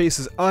 In the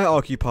spaces I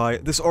occupy,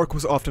 this arc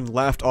was often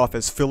laughed off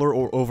as filler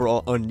or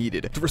overall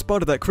unneeded. To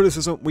respond to that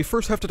criticism, we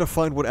first have to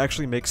define what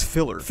actually makes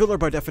filler. Filler,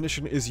 by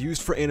definition, is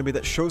used for anime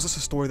that shows us a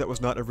story that was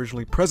not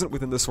originally present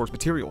within the source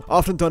material,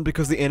 often done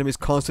because the anime's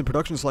constant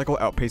production cycle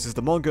outpaces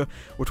the manga,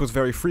 which was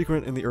very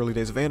frequent in the early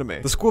days of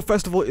anime. The School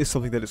Festival is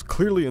something that is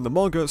clearly in the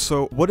manga,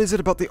 so what is it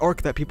about the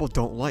arc that people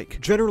don't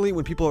like? Generally,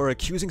 when people are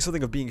accusing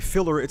something of being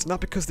filler, it's not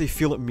because they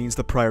feel it means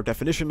the prior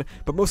definition,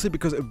 but mostly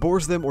because it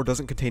bores them or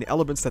doesn't contain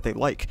elements that they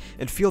like,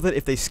 and feel that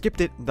if they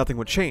skipped it, nothing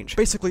would change.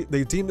 Basically,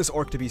 they deem this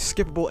arc to be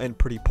skippable and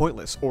pretty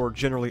pointless, or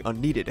generally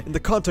unneeded. In the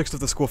context of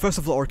the School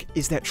Festival arc,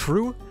 is that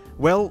true?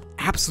 Well,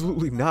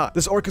 absolutely not.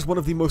 This arc is one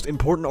of the most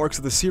important arcs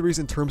of the series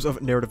in terms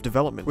of narrative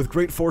development, with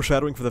great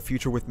foreshadowing for the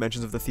future with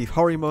mentions of the thief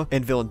Harima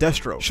and villain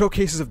Destro,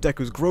 showcases of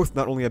Deku's growth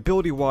not only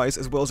ability-wise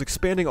as well as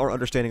expanding our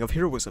understanding of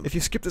heroism. If you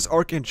skip this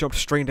arc and jump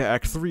straight into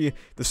Act 3,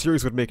 the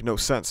series would make no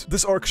sense.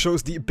 This arc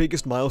shows the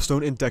biggest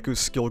milestone in Deku's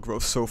skill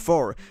growth so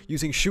far,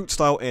 using Shoot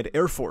Style and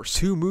Air Force,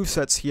 two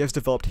movesets he has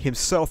developed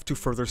himself to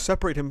further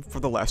separate him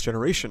from the last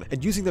generation,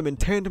 and using them in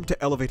tandem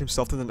to elevate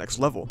himself to the next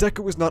level.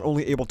 Deku is not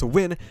only able to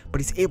win, but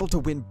he's able to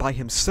win by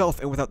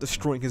himself and without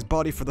destroying his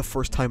body for the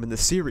first time in the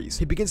series.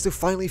 He begins to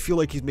finally feel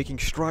like he's making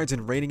strides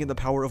in reigning in the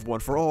power of One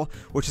for All,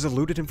 which has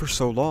eluded him for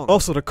so long.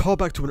 Also, to call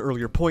back to an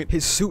earlier point,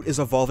 his suit is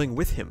evolving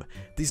with him.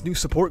 These new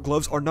support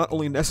gloves are not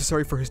only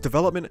necessary for his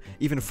development,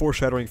 even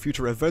foreshadowing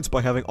future events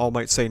by having All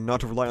Might say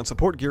not to rely on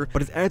support gear,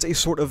 but it adds a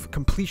sort of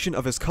completion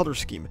of his color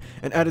scheme,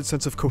 an added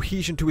sense of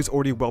cohesion to his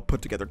already well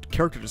put together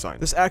character design.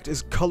 This act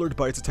is colored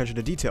by its attention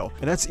to detail,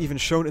 and that's even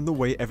shown in the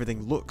way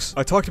everything looks.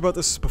 I talked about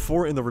this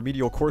before in the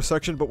Remedial Course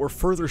section, but we're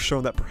further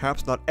shown that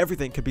perhaps not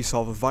everything can be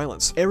solved with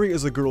violence. Eri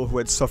is a girl who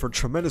had suffered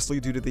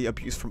tremendously due to the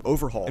abuse from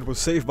Overhaul, and was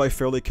saved by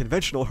fairly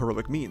conventional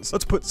heroic means.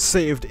 Let's put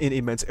saved in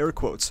immense air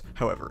quotes,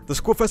 however. The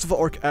School Festival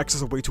arc acts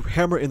as a way to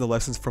hammer in the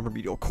lessons from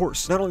Remedial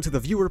Course, not only to the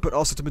viewer, but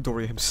also to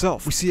Midoriya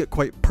himself. We see it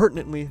quite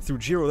pertinently through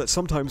Jiro that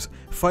sometimes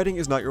fighting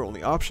is not your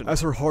only option, as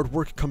her hard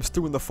work comes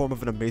through in the form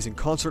of an amazing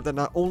concert that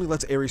not only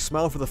lets Eri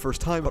smile for the first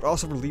time, but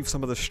also relieve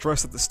some of the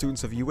stress that the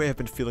students of UA have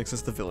been feeling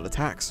since the villain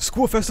attacks.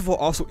 School Festival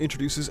also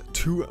introduces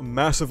two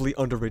massively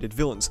underrated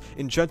villains,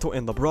 in Gentle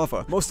and La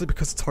Brava, mostly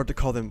because it's hard to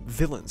call them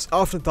villains.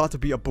 Often thought to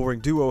be a boring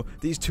duo,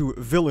 these two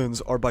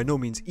villains are by no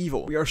means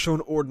evil. We are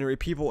shown ordinary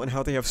people and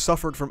how they have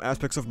suffered from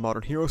aspects of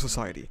modern hero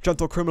society.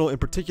 Gentle Criminal in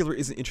particular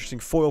is an interesting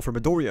foil for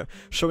Midoriya,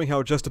 showing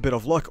how just a bit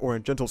of luck, or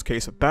in Gentle's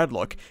case, bad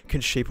luck,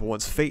 can shape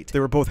one's fate. They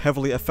were both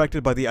heavily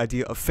affected by the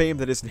idea of fame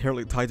that is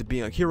inherently tied to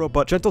being a hero,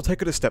 but Gentle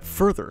take it a step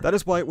further. That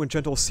is why when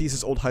Gentle sees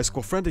his old high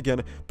school friend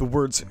again, the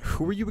words,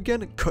 "Who are you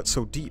again?" cut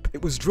so deep.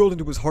 It was drilled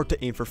into his heart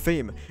to aim for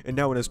fame, and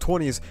now in his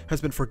 20s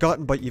has been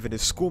forgotten by even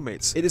his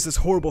schoolmates. It is this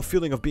horrible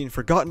feeling of being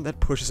forgotten that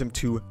pushes him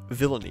to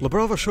villainy. La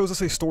Brava shows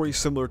us a story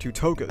similar to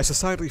Toga's, a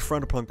societally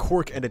frowned upon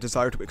quirk and a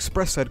desire to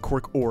express said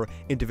quirk or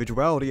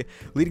individuality,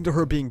 leading to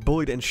her being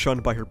bullied and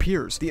shunned by her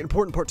peers. The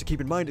important part to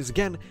keep in mind is,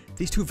 again,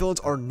 these two villains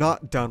are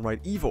not downright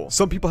evil.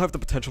 Some people have the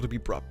potential to be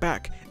brought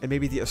back, and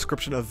maybe the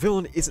ascription of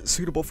villain isn't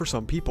suitable for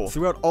some people.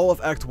 Throughout all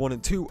of Act 1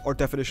 and 2, our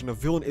definition of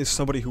villain is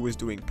somebody who is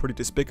doing pretty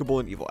despicable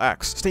and evil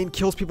acts. Stain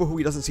kills people who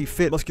he doesn't see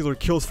fit, Muscular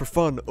kills for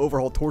fun,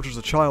 Overhaul tortures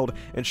a child,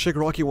 and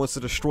Shigaraki wants to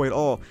destroy it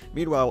all.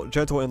 Meanwhile,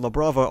 Gentle and La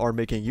Brava are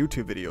making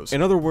YouTube videos.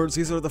 In other words,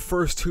 these are the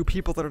first two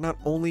people that are not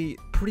only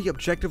pretty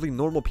objectively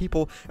normal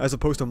people, as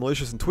opposed to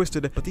malicious and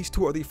twisted, but these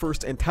two are the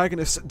first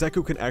antagonists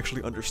Deku can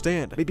actually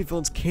understand. Maybe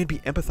villains can be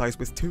empathized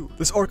with too.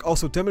 This arc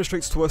also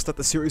demonstrates to us that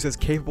the series is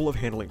capable of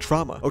handling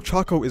trauma.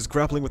 Ochako is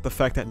grappling with the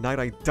fact that Night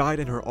Eye died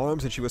in her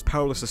arms and she was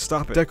powerless to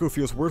stop it. Deku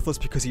feels worthless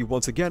because he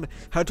once again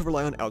had to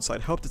rely on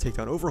outside help to take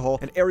down Overhaul,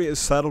 and Eri is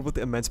saddled with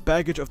the immense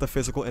baggage of the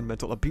physical and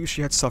mental abuse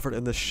she had suffered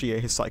in the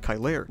Shie Hisaikai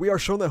lair. We are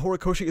shown that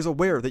Horikoshi is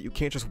aware that you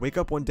can't just wake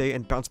up one day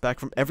and bounce back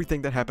from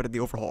everything that happened in the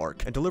Overhaul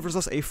arc, and delivers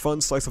us a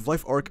fun slice of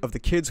life arc of the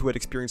kids who had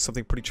experienced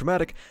something pretty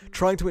traumatic,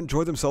 trying to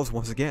enjoy themselves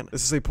once again.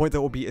 This is a point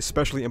that will be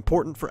especially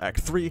important for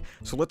Act 3,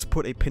 so let's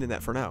put a pin in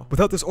that for now.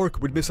 Without this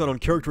arc, we'd miss out on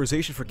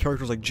characterization for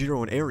characters like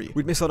Jiro and Eri.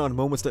 We'd miss out on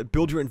moments that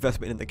build your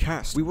investment in the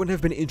cast. We wouldn't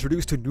have been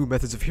introduced to new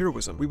methods of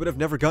heroism. We would have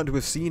never gotten to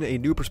have seen a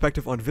new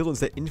perspective on villains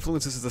that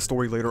influences the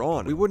story later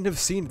on. We wouldn't have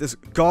seen this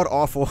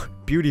god-awful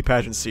beauty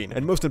pageant scene,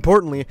 and most most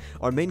importantly,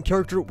 our main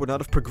character would not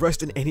have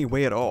progressed in any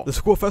way at all. The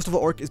school festival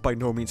arc is by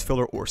no means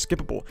filler or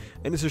skippable,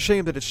 and it's a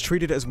shame that it's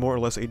treated as more or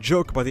less a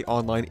joke by the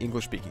online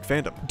English-speaking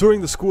fandom. During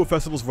the school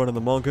festival's run in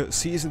the manga,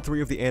 Season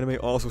 3 of the anime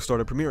also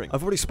started premiering.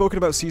 I've already spoken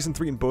about Season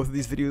 3 in both of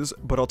these videos,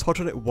 but I'll touch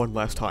on it one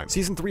last time.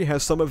 Season 3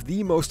 has some of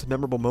the most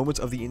memorable moments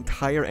of the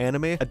entire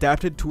anime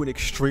adapted to an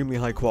extremely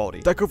high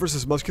quality. Deku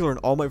vs. Muscular and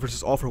All Might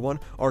vs. All for One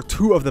are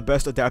two of the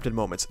best adapted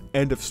moments.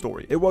 End of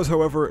story. It was,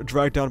 however,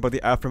 dragged down by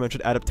the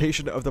aforementioned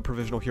adaptation of the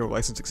Provisional Hero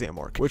License Exam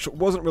arc, which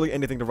wasn't really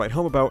anything to write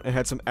home about and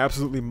had some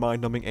absolutely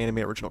mind-numbing anime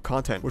original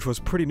content, which was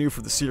pretty new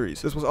for the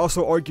series. This was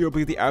also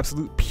arguably the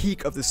absolute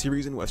peak of the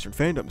series in Western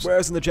fandoms,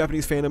 whereas in the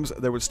Japanese fandoms,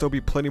 there would still be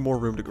plenty more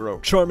room to grow.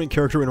 Charming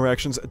character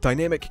interactions,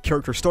 dynamic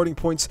character starting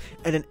points,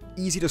 and an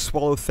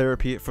easy-to-swallow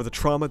therapy for the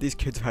trauma these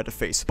kids have had to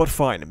face. But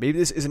fine, maybe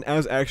this isn't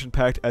as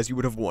action-packed as you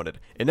would have wanted.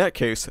 In that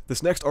case,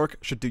 this next arc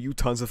should do you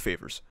tons of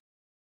favors.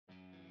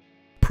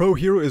 Pro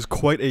Hero is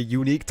quite a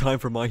unique time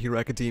for My Hero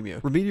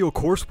Academia. Remedial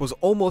Course was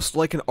almost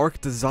like an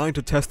arc designed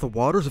to test the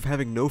waters of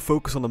having no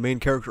focus on the main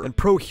character, and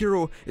Pro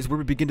Hero is where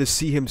we begin to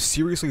see him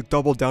seriously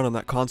double down on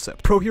that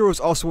concept. Pro Hero is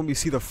also when we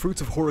see the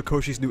fruits of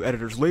Horikoshi's new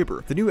editor's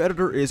labor. The new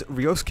editor is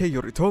Ryosuke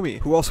Yoritomi,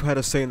 who also had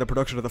a say in the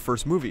production of the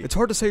first movie. It's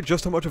hard to say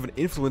just how much of an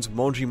influence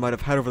Monji might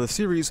have had over the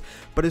series,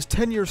 but his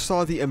tenure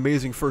saw the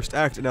amazing first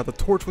act, and now the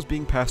torch was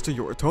being passed to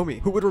Yoritomi,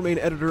 who would remain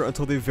editor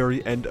until the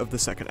very end of the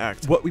second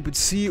act. What we would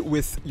see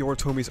with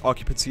Yoritomi's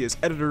occupancy as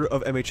editor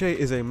of MHA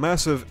is a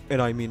massive,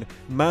 and I mean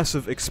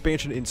massive,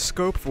 expansion in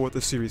scope for what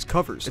the series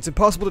covers. It's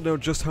impossible to know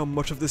just how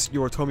much of this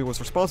Yoritomi was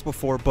responsible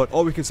for, but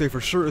all we can say for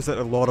sure is that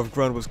a lot of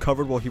ground was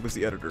covered while he was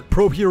the editor.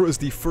 Pro Hero is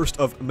the first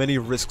of many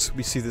risks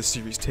we see this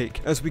series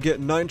take, as we get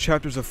 9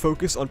 chapters of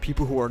focus on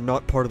people who are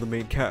not part of the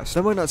main cast.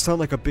 That might not sound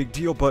like a big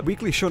deal, but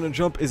Weekly Shonen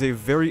Jump is a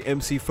very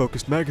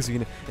MC-focused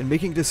magazine, and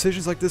making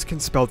decisions like this can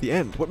spell the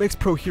end. What makes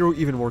Pro Hero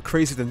even more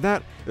crazy than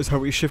that is how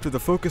we shifted the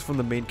focus from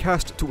the main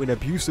cast to an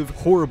abusive,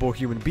 horrible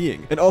human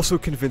being, and also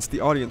convinced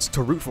the audience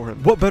to root for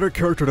him. What better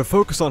character to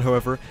focus on,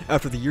 however,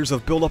 after the years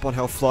of build-up on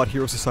how flawed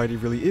Hero Society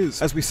really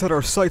is, as we set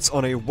our sights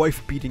on a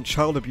wife-beating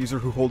child abuser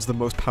who holds the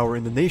most power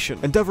in the nation.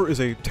 Endeavor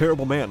is a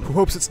terrible man who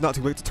hopes it's not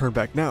too late to turn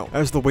back now,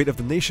 as the weight of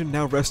the nation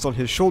now rests on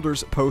his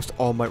shoulders post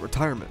All Might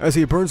retirement. As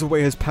he burns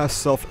away his past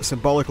self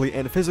symbolically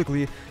and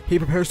physically, he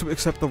prepares to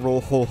accept the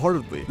role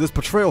wholeheartedly. This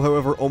portrayal,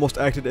 however, almost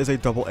acted as a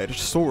double-edged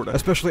sword,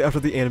 especially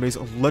after the anime's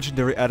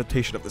legendary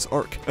adaptation of this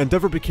arc.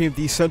 Endeavor became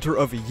the center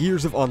of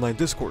years of online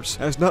discourse,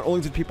 as not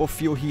only did people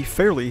feel he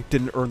fairly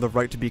didn't earn the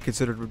right to be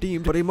considered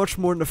redeemed, but a much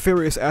more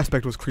nefarious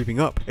aspect was creeping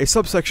up. A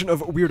subsection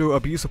of weirdo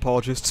abuse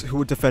apologists who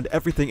would defend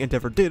everything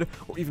Endeavor did,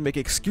 or even make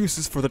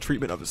excuses for the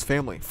treatment of his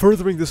family.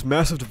 Furthering this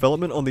massive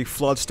development on the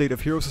flawed state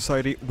of Hero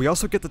Society, we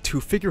also get the 2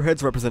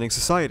 figureheads representing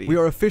society. We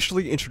are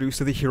officially introduced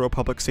to the Hero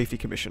Public Safety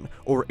Commission,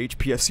 or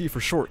HPSC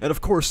for short, and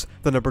of course,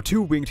 the number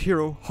 2 winged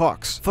hero,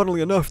 Hawks.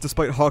 Funnily enough,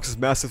 despite Hawks'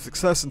 massive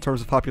success in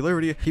terms of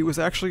popularity, he was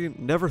actually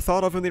never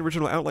thought of in the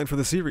original outline for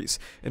the series,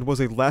 and was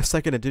a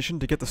last-second addition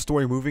to get the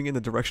story moving in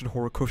the direction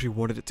Horikoshi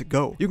wanted it to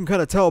go. You can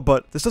kinda tell,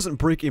 but this doesn't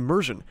break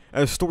immersion,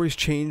 as stories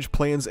change,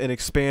 plans, and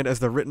expand as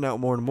they're written out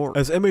more and more.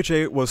 As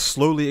MHA was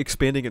slowly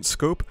expanding in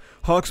scope,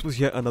 Hawks was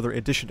yet another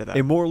addition to that.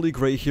 A morally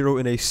gray hero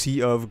in a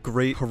sea of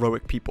great,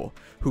 heroic people,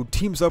 who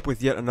teams up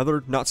with yet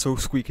another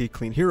not-so-squeaky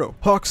clean hero.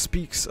 Hawks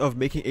speaks of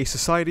making a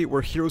society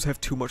where heroes have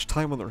too much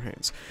time on their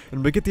hands,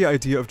 and we get the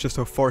idea of just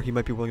how far he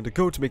might be willing to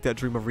go to make that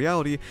dream a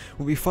reality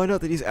when we find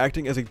out that he's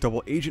acting as a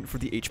double agent for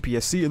the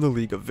HPSC in the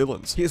League of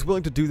Villains. He is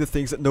willing to do the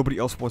things that nobody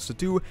else wants to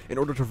do in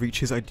order to reach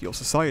his ideal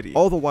society,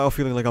 all the while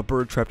feeling like a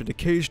bird trapped in a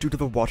cage due to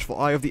the watchful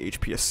eye of the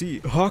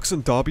HPSC. Hawks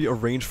and Dobby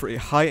arrange for a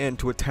high end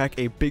to attack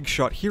a big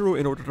shot hero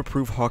in order to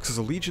prove Hawks'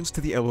 allegiance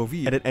to the LOV,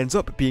 and it ends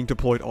up being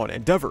deployed on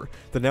Endeavor,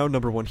 the now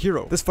number 1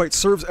 hero. This fight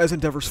serves as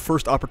Endeavor's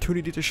first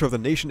opportunity to show the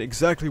nation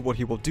exactly what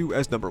he will do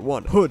as number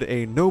 1. Hood,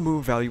 a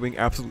no-move valuing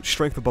absolute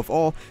strength above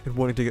all and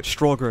wanting to get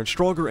stronger and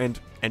stronger, and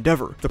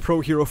Endeavor. The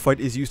pro-hero fight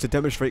is used to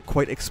demonstrate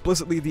quite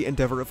explicitly the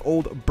Endeavor of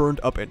old,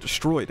 burned up and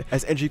destroyed,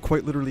 as Enji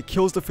quite literally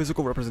kills the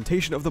physical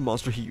representation of the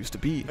monster he used to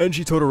be.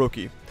 Enji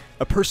Todoroki,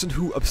 a person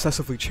who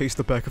obsessively chased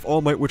the back of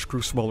All Might, which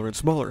grew smaller and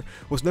smaller,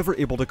 was never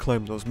able to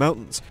climb those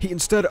mountains. He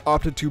instead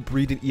opted to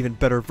breed an even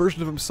better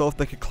version of himself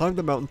that could climb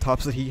the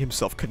mountaintops that he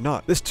himself could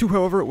not. This too,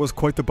 however, was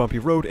quite the bumpy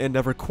road and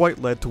never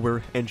quite led to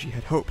where Enji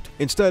had hoped.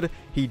 Instead,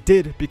 he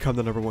did become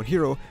the number 1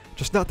 hero,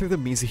 just not through the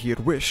means that he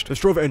had wished. This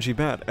drove Enji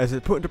mad, as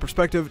it put into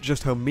perspective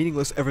just how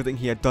meaningless everything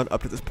he had done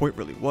up to this point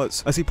really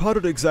was. As he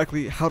pondered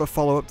exactly how to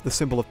follow up the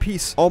symbol of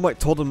peace, All Might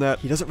told him that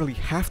he doesn't really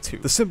have to.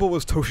 The symbol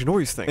was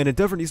Toshinori's thing, and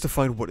Endeavor needs to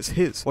find what is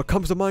his. What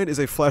comes to mind is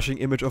a flashing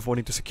image of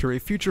wanting to secure a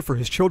future for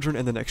his children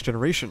and the next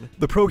generation.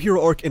 The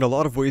pro-hero arc in a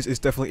lot of ways is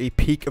definitely a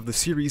peak of the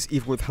series,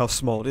 even with how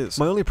small it is.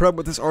 My only problem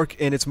with this arc,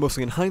 and it's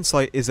mostly in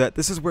hindsight, is that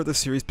this is where the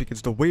series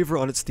begins to waver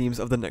on its themes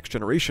of the next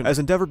generation, as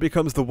Endeavor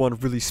becomes the one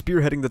really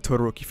spearheading the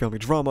Todoroki family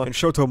drama, and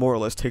Shoto more or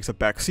less takes a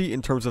backseat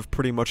in terms of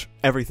pretty much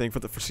everything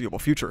for the foreseeable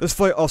future. This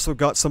fight also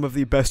got some of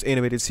the best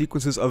animated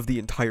sequences of the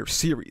entire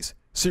series.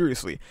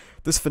 Seriously,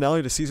 this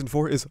finale to Season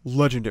 4 is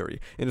legendary,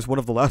 and is one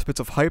of the last bits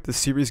of hype the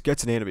series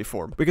gets in anime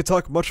form. We could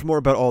talk much more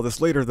about all this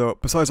later though.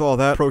 Besides all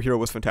that, Pro Hero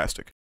was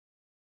fantastic.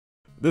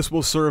 This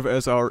will serve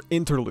as our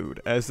interlude,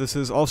 as this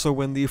is also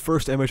when the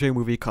first MHA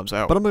movie comes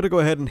out. But I'm going to go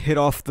ahead and hit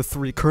off the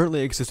 3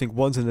 currently existing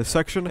ones in this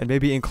section, and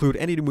maybe include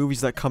any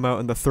movies that come out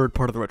in the third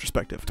part of the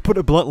retrospective. To put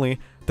it bluntly,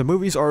 the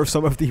movies are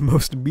some of the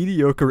most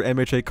mediocre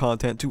MHA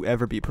content to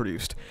ever be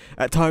produced,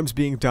 at times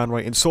being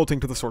downright insulting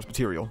to the source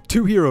material.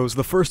 Two Heroes,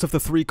 the first of the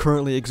 3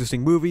 currently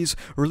existing movies,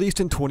 released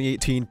in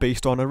 2018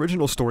 based on an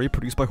original story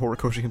produced by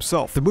Horikoshi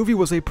himself. The movie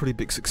was a pretty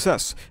big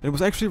success, and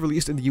was actually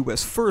released in the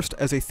US first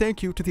as a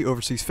thank you to the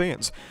overseas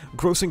fans,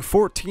 grossing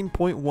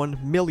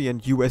 14.1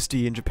 million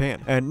USD in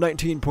Japan, and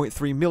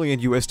 19.3 million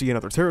USD in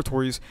other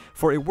territories,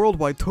 for a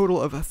worldwide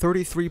total of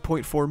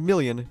 33.4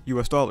 million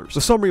US dollars.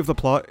 The summary of the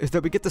plot is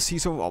that we get to see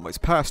some of All Might's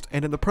past,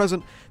 and in the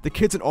present, the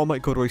kids in All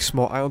Might go to a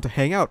small island to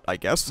hang out, I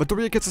guess.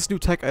 Midoriya gets this new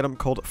tech item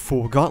called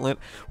Full Gauntlet,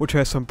 which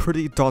has some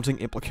pretty daunting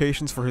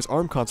implications for his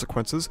arm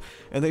consequences,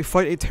 and they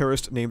fight a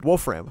terrorist named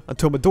Wolfram,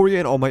 until Midoriya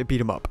and All Might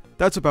beat him up.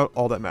 That's about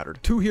all that mattered.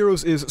 Two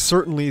Heroes is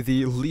certainly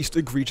the least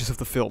egregious of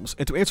the films,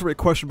 and to answer a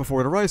question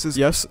before it arises,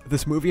 yes,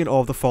 this movie and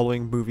all of the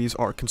following movies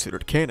are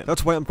considered canon.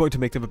 That's why I'm going to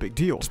make them a big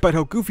deal. Despite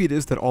how goofy it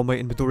is that All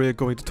Might and Midoriya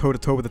going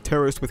toe-to-toe with a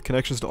terrorist with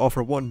connections to All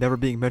for One never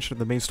being mentioned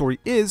in the main story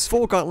is,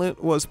 Full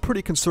Gauntlet was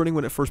pretty concerning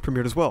when it first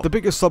premiered as well. The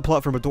biggest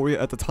subplot for Midoriya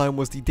at the time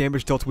was the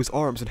damage dealt to his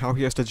arms and how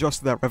he has to adjust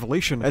to that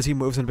revelation as he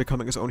moves into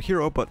becoming his own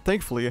hero, but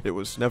thankfully, it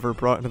was never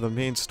brought into the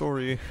main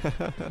story.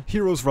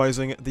 Heroes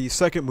Rising, the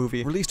second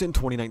movie, released in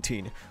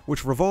 2019,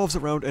 which revolves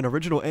around an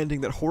original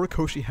ending that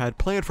Horikoshi had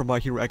planned for My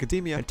Hero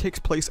Academia and takes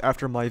place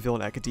after My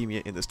Villain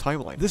Academia in this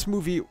timeline. This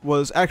movie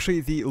was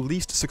actually the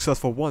least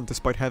successful one,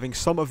 despite having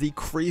some of the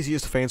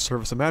craziest fan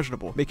service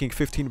imaginable, making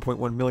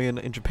 15.1 million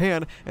in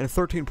Japan and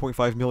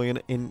 13.5 million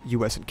in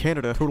US and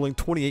Canada, totaling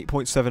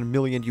 28.7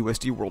 million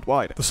USD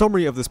worldwide. The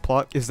summary of this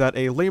plot is that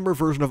a lamer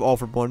version of All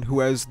for One, who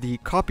has the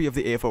copy of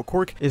the AFO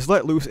quirk, is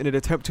let loose in an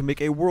attempt to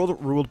make a world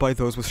ruled by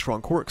those with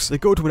strong quirks. They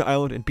go to an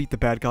island and beat the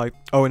bad guy.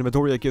 Oh, and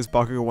Midoriya gives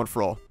Bakugo one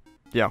for all.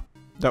 Yeah.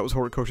 That was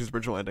Horikoshi's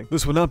original ending.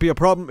 This would not be a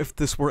problem if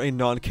this were a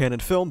non-canon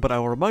film, but I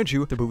will remind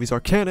you, the movies are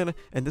canon,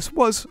 and this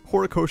was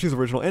Horikoshi's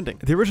original ending.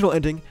 The original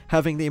ending,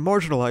 having the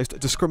marginalized,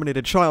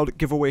 discriminated child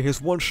give away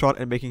his one shot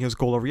at making his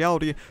goal a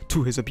reality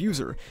to his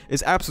abuser,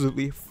 is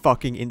absolutely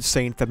fucking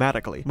insane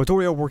thematically.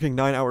 Midoriya working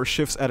 9-hour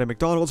shifts at a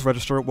McDonald's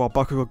register while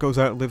Bakugo goes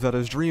out and lives out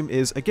his dream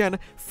is, again,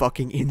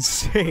 fucking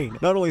insane.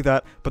 Not only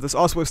that, but this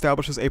also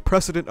establishes a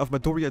precedent of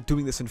Midoriya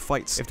doing this in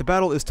fights. If the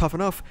battle is tough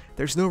enough,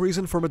 there's no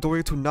reason for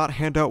Midoriya to not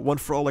hand out one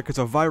for all like it's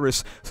a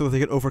virus so that they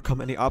can overcome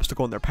any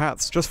obstacle in their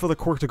paths, just for the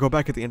quirk to go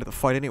back at the end of the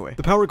fight anyway.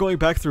 The power going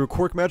back through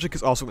quirk magic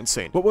is also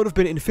insane. What would have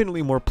been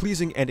infinitely more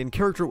pleasing and in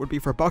character would be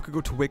for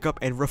Bakugo to wake up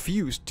and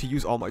refuse to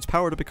use All Might's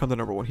power to become the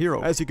 #1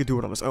 hero, as he could do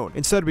it on his own.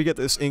 Instead, we get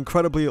this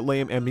incredibly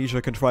lame amnesia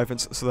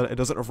contrivance so that it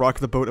doesn't rock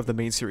the boat of the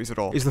main series at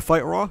all. Is the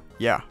fight raw?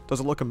 Yeah. Does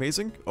it look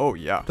amazing? Oh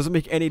yeah. Does it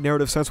make any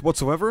narrative sense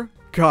whatsoever?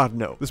 God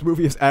no. This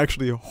movie is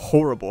actually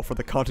horrible for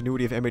the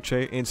continuity of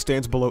MHA and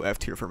stands below F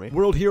tier for me.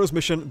 World Heroes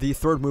Mission, the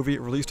third movie,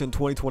 released in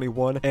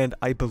 2021, and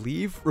I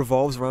believe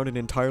revolves around an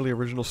entirely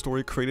original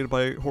story created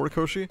by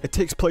Horikoshi. It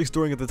takes place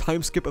during the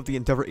time skip of the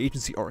Endeavor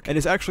Agency arc, and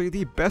is actually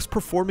the best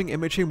performing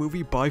MHA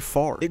movie by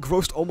far. It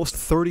grossed almost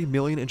 30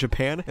 million in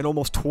Japan and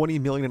almost 20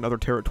 million in other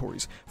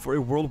territories, for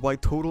a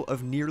worldwide total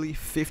of nearly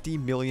 50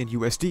 million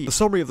USD. The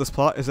summary of this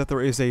plot is that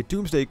there is a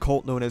doomsday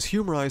cult known as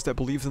Humorize that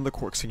believes in the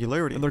quirk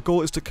singularity, and their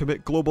goal is to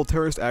commit global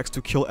terrorist acts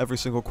to kill every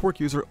single quirk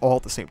user all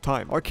at the same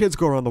time. Our kids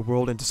go around the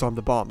world and disarm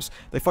the bombs.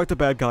 They fight the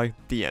bad guy,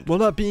 the end. While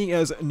not being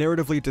as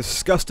narratively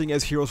disgusting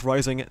as Heroes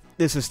Rising,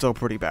 this is still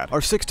pretty bad.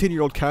 Our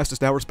 16-year-old cast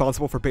is now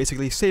responsible for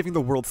basically saving the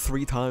world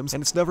 3 times,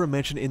 and it's never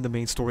mentioned in the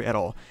main story at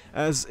all,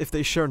 as if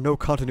they share no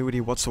continuity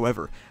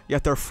whatsoever,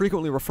 yet they're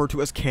frequently referred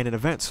to as canon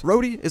events.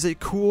 Rhodey is a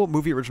cool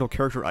movie original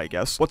character, I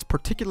guess. What's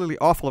particularly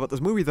awful about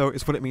this movie, though,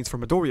 is what it means for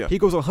Midoriya. He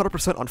goes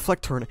 100% on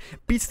Fleck Turn,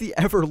 beats the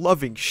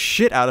ever-loving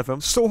shit out of him,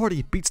 so hard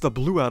he beats the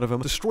blue out of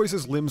him, destroys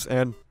his limbs,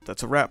 and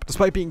that's a wrap.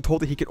 Despite being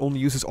told that he can only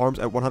use his arms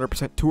at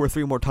 100% 2 or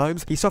 3 more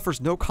times, he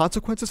suffers no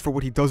consequences for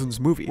what he does in this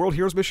movie. World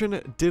Heroes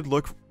Mission did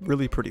look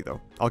really pretty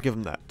though. I'll give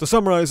him that. To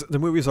summarize, the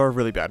movies are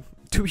really bad.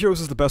 Two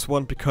Heroes is the best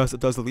one because it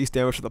does the least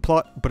damage to the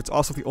plot, but it's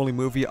also the only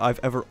movie I've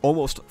ever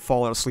almost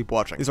fallen asleep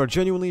watching. These are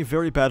genuinely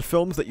very bad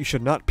films that you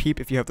should not peep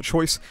if you have the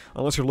choice,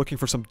 unless you're looking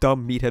for some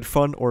dumb meathead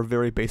fun or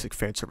very basic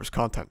fanservice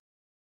content.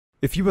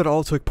 If you at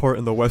all took part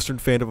in the Western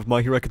fandom of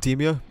My Hero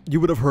Academia, you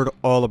would have heard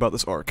all about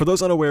this arc. For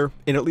those unaware,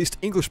 in at least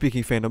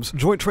English-speaking fandoms,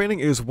 Joint Training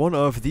is one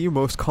of the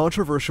most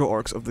controversial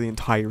arcs of the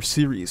entire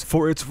series,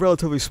 for its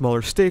relatively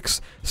smaller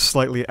stakes,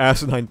 slightly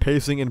asinine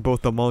pacing in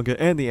both the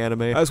manga and the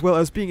anime, as well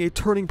as being a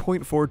turning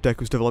point for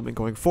Deku's development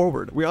going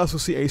forward. We also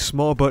see a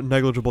small but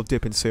negligible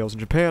dip in sales in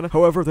Japan,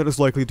 however that is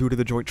likely due to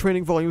the Joint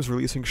Training volumes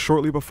releasing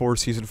shortly before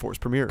Season 4's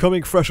premiere.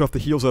 Coming fresh off the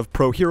heels of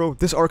Pro Hero,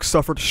 this arc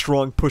suffered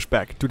strong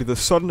pushback due to the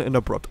sudden and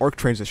abrupt arc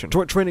transition.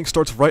 Joint Training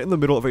starts right in the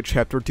middle of a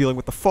chapter dealing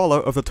with the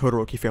fallout of the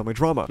Todoroki family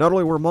drama. Not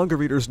only were manga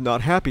readers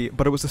not happy,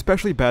 but it was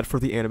especially bad for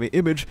the anime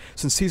image,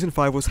 since Season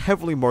 5 was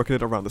heavily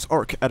marketed around this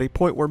arc, at a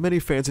point where many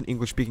fans in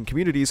English-speaking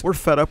communities were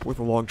fed up with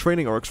long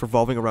training arcs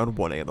revolving around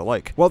 1A and the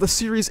like. While the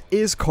series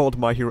is called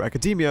My Hero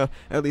Academia,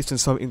 at least in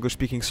some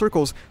English-speaking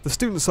circles, the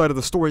student side of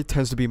the story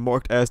tends to be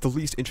marked as the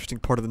least interesting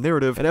part of the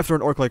narrative, and after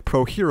an arc like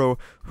Pro Hero,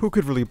 who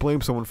could really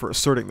blame someone for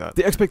asserting that?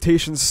 The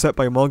expectations set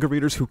by manga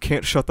readers who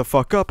can't shut the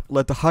fuck up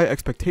led to high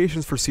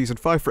expectations for Season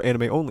 5 for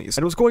anime onlys,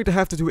 and was going to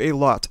have to do a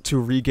lot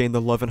to regain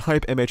the love and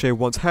hype MHA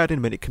once had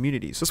in many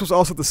communities. This was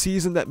also the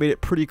season that made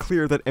it pretty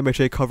clear that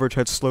MHA coverage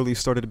had slowly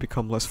started to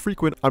become less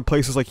frequent on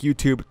places like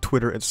YouTube,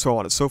 Twitter, and so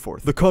on and so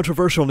forth. The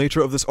controversial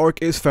nature of this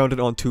arc is founded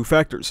on two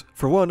factors.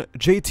 For one,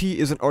 JT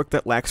is an arc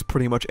that lacks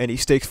pretty much any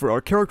stakes for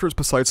our characters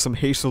besides some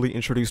hastily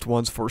introduced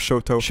ones for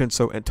Shoto,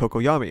 Shinso, and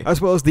Tokoyami, as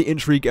well as the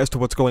intrigue as to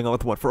what's going on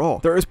with One for All.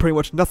 There is pretty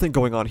much nothing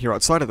going on here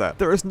outside of that.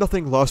 There is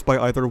nothing lost by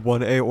either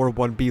 1A or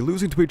 1B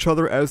losing to each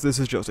other, as this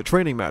is just a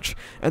training match,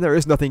 and there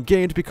is nothing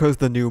gained because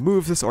the new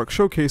moves this arc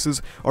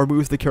showcases are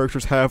moves the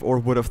characters have or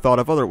would have thought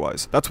of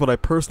otherwise. That's what I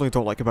personally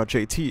don't like about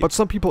JT, but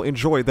some people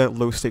enjoy that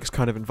low stakes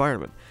kind of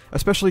environment,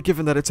 especially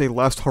given that it's a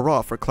last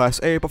hurrah for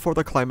Class A before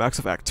the climax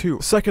of Act 2.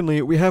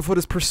 Secondly, we have what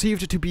is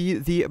perceived to be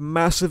the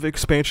massive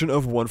expansion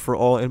of One for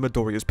All and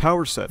Midoriya's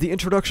power set. The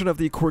introduction of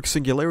the quirk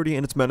Singularity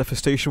and its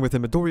manifestation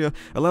within Midoriya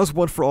allows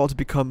One for All to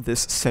become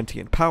this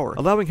sentient power,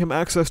 allowing him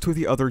access to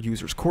the other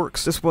users'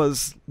 quirks. This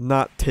was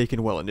not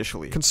taken well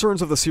initially.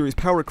 Concerns of the series'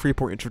 power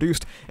creep were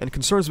introduced, and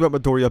concerns about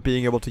Midoriya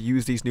being able to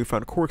use these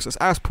newfound quirks as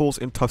ass pulls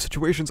in tough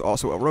situations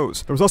also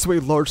arose. There was also a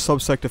large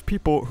subsect of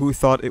people who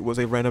thought it was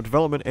a random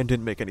development and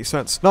didn't make any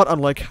sense. Not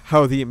unlike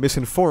how the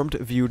misinformed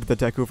viewed the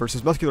Deku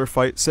versus Muscular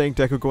fight, saying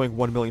Deku going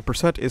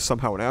 1,000,000% is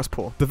somehow an ass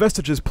pull. The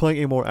Vestiges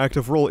playing a more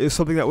active role is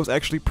something that was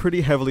actually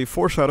pretty heavily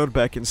foreshadowed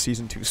back in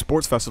Season 2's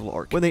Sports Festival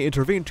arc, when they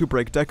intervened to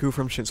break Deku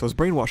from Shinso's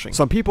brainwashing.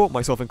 Some people,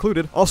 myself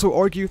included, also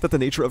argue that the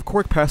nature of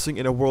quirk passing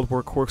in a world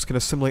where quirks can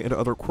assimilate into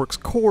other quirks'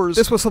 cores,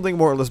 this was something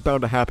more or less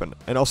bound to happen,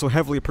 and also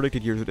heavily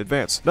predicted years in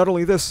advance. Not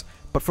only this,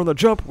 but from the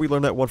jump, we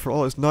learned that One for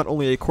All is not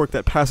only a quirk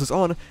that passes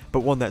on,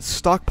 but one that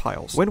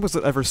stockpiles. When was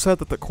it ever said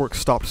that the quirk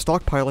stopped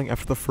stockpiling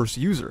after the first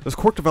user? This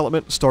quirk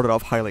development started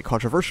off highly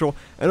controversial,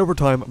 and over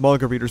time,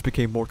 manga readers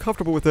became more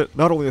comfortable with it,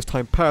 not only as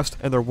time passed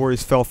and their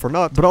worries fell for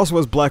naught, but also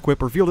as Black Whip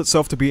revealed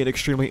itself to be an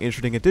extremely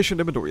interesting addition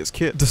to Midoriya's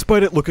kit.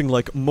 Despite it looking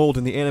like mold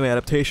in the anime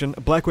adaptation,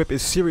 Black Whip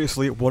is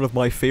seriously one of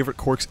my favorite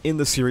quirks in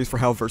the series for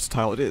how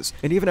versatile it is.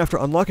 And even after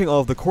unlocking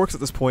all of the quirks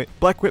at this point,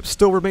 Black Whip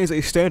still remains a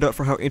standout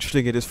for how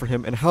interesting it is for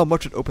him and how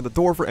much it opened the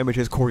door for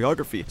MHA's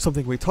choreography,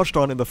 something we touched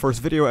on in the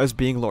first video as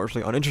being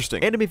largely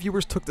uninteresting. Anime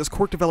viewers took this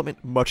quirk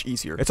development much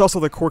easier. It's also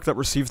the quirk that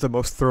receives the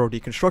most thorough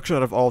deconstruction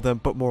out of all of them,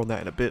 but more on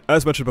that in a bit.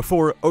 As mentioned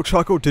before,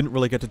 Ochako didn't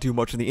really get to do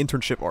much in the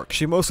internship arc.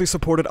 She mostly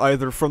supported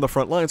either from the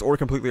front lines or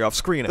completely off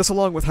screen. This,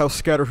 along with how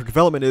scattered her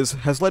development is,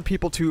 has led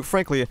people to,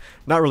 frankly,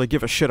 not really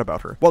give a shit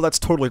about her. While that's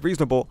totally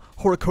reasonable,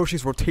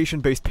 Horikoshi's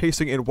rotation-based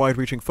pacing and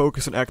wide-reaching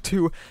focus in Act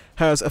 2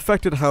 has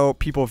affected how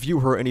people view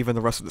her and even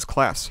the rest of this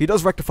class. He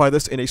does rectify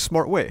this in a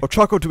smart way.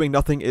 Ochako doing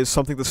nothing is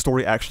something the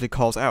story actually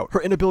calls out.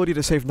 Her inability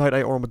to save Night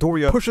Eye or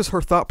Midoriya pushes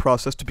her thought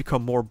process to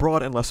become more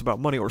broad and less about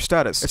money or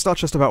status. It's not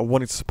just about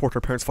wanting to support her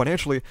parents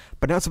financially,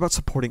 but now it's about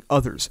supporting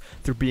others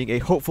through being a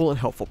hopeful and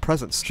helpful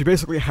presence. She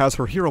basically has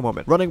her hero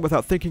moment, running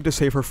without thinking to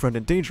save her friend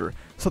in danger,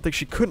 something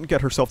she couldn't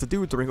get herself to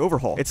do during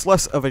Overhaul. It's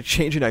less of a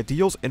change in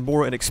ideals and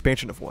more an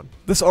expansion of one.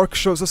 This arc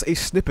shows us a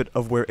snippet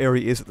of where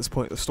Eri is at this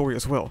point in the story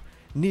as well.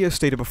 Nia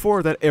stated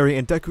before that Eri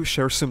and Deku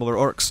share similar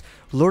arcs,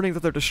 learning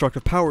that their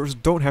destructive powers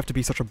don't have to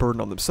be such a burden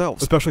on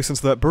themselves, especially since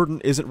that burden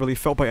isn't really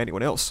felt by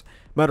anyone else.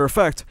 Matter of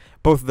fact,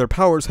 both of their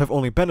powers have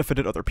only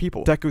benefited other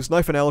people. Deku's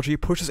knife analogy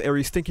pushes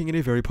Eri's thinking in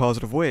a very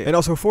positive way, and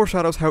also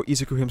foreshadows how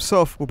Izuku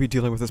himself will be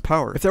dealing with his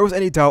power. If there was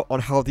any doubt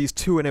on how these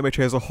two and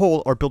MHA as a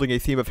whole are building a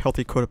theme of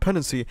healthy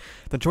codependency,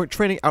 then Joint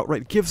Training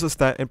outright gives us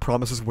that and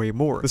promises way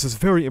more. This is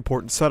very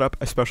important setup,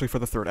 especially for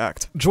the third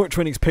act. Joint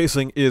Training's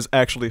pacing is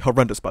actually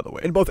horrendous, by the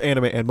way, in both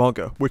anime and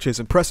manga, which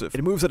is impressive.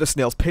 It moves at a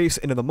snail's pace,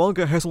 and in the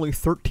manga has only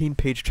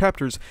 13-page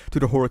chapters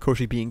due to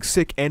Horikoshi being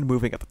sick and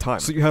moving at the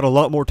time. So you had a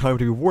lot more time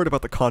to be worried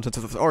about the contents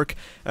of this arc,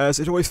 as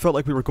it always felt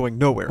like we were going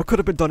nowhere. What could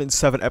have been done in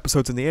 7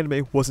 episodes in the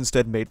anime was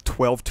instead made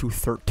 12 to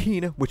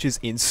 13, which is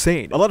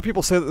insane. A lot of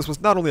people say that this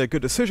was not only a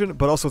good decision,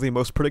 but also the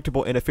most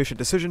predictable and efficient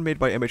decision made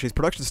by MHA's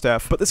production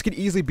staff, but this can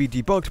easily be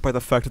debunked by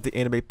the fact that the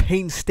anime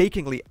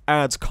painstakingly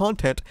adds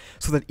content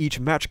so that each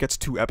match gets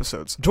 2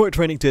 episodes. Joint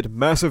Training did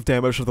massive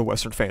damage to the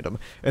Western fandom,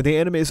 and the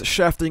anime's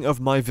shafting of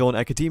My Villain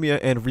Academia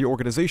and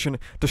reorganization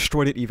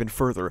destroyed it even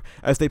further,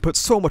 as they put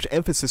so much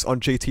emphasis on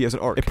JT as an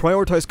arc. It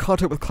prioritized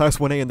content with Class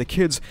 1A and the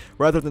kids,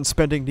 rather than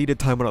spending needed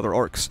time on other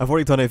arcs. I've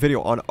already done a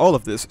video on all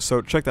of this,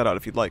 so check that out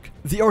if you'd like.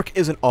 The arc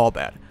isn't all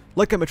bad.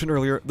 Like I mentioned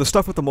earlier, the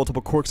stuff with the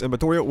multiple quirks and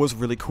Midoriya was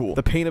really cool.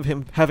 The pain of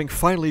him having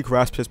finally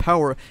grasped his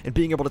power and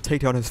being able to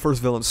take down his first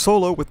villain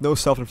solo with no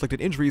self-inflicted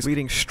injuries,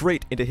 leading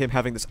straight into him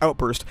having this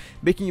outburst,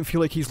 making him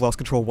feel like he's lost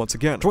control once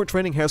again. Joint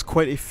Training has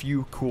quite a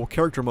few cool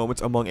character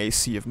moments among a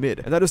sea of mid,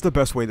 and that is the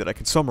best way that I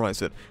can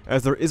summarize it,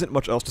 as there isn't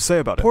much else to say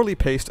about it. Poorly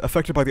paced,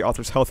 affected by the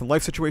author's health and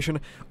life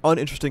situation,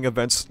 uninteresting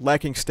events,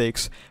 lacking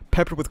stakes,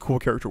 peppered with cool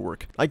character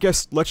work. I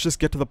guess let's just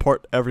get to the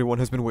part everyone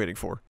has been waiting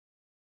for.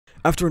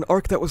 After an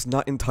arc that was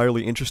not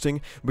entirely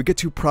interesting, we get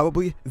to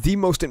probably the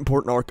most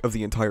important arc of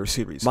the entire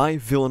series. My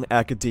Villain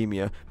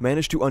Academia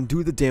managed to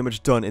undo the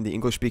damage done in the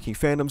English-speaking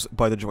fandoms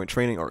by the Joint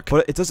Training arc,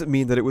 but it doesn't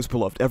mean that it was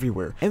beloved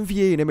everywhere.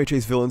 MVA and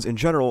MHA's villains in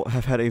general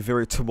have had a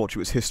very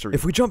tumultuous history.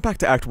 If we jump back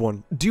to Act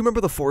 1, do you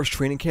remember the Forest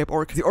Training Camp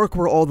arc? The arc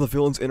where all the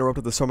villains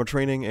interrupted the summer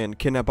training and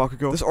kidnapped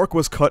Bakugo? This arc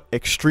was cut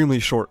extremely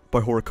short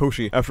by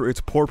Horikoshi after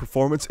its poor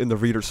performance in the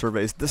reader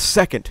surveys the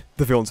second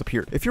the villains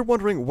appeared. If you're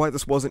wondering why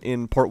this wasn't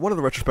in part 1 of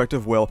the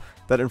retrospective, well,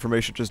 that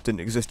information just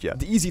didn't exist yet.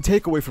 The easy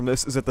takeaway from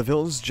this is that the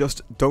villains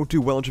just don't do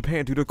well in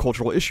Japan due to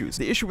cultural issues.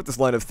 The issue with this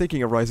line of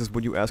thinking arises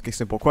when you ask a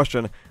simple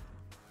question: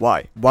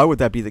 why? Why would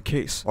that be the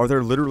case? Are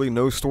there literally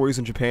no stories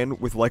in Japan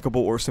with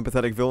likable or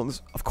sympathetic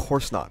villains? Of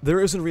course not. There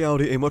is in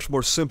reality a much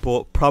more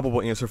simple,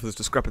 probable answer for this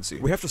discrepancy.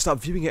 We have to stop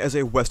viewing it as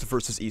a West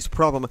versus East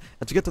problem,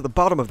 and to get to the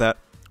bottom of that,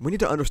 we need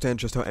to understand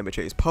just how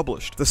MHA is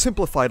published. The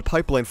simplified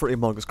pipeline for a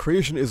manga's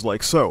creation is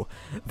like so.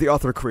 The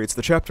author creates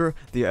the chapter,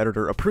 the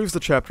editor approves the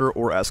chapter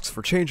or asks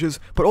for changes,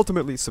 but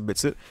ultimately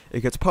submits it,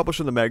 it gets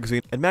published in the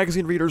magazine, and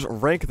magazine readers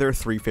rank their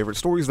 3 favorite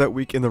stories that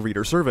week in the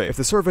reader survey. If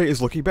the survey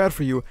is looking bad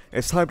for you,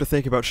 it's time to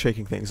think about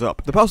shaking things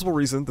up. The possible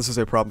reason this is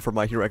a problem for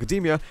My Hero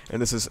Academia, and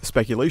this is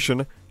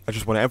speculation, I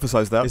just want to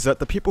emphasize that, is that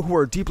the people who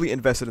are deeply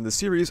invested in the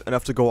series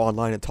enough to go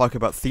online and talk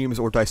about themes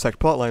or dissect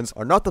plotlines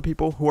are not the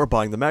people who are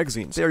buying the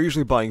magazines. They are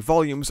usually buying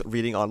volumes,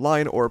 reading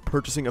online, or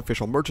purchasing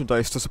official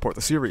merchandise to support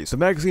the series. The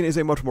magazine is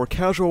a much more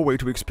casual way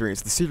to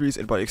experience the series,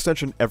 and by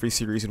extension, every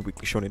series in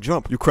Weekly Shonen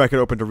Jump. You crack it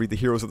open to read the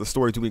heroes of the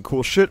story doing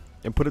cool shit,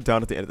 and put it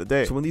down at the end of the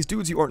day. So when these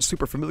dudes you aren't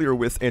super familiar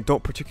with and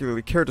don't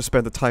particularly care to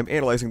spend the time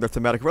analyzing their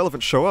thematic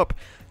relevance show up,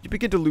 you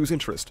begin to lose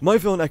interest. My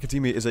Villain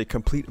Academia is a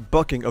complete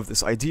bucking of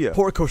this idea.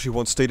 Horikoshi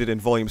once stated in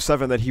Volume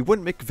 7 that he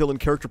wouldn't make villain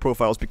character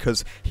profiles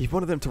because he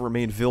wanted them to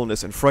remain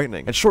villainous and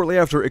frightening, and shortly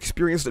after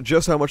experienced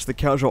just how much the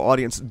casual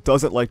audience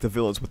doesn't like the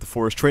villains with the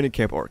Forest Training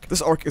Camp arc.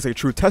 This arc is a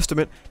true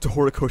testament to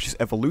Horikoshi's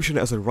evolution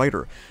as a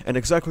writer, and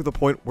exactly the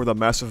point where the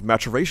massive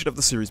maturation of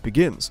the series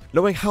begins.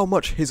 Knowing how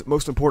much his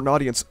most important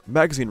audience,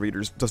 magazine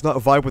readers, does not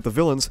vibe with the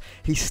villains,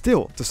 he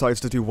still decides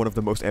to do one of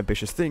the most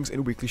ambitious things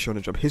in Weekly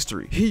Shonen Jump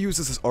history. He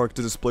uses this arc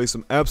to display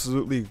some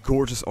absolutely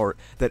gorgeous art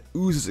that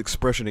oozes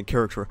expression and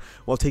character,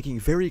 while taking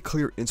very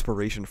clear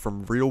inspiration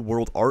from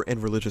real-world art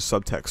and religious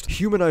subtext. He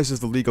humanizes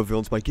the League of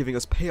Villains by giving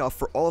us payoff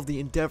for all of the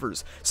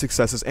endeavors,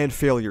 successes, and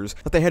failures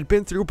that they had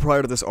been through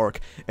prior to this arc,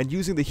 and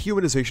using the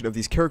humanization of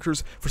these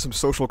characters for some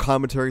social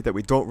commentary that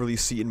we don't really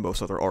see in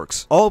most other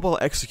arcs. All while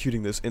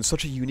executing this in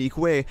such a unique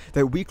way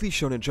that Weekly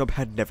Shonen Jump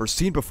had never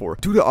seen before,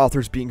 due to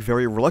authors being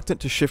very reluctant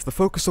to shift the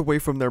focus away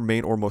from their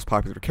main or most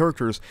popular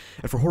characters,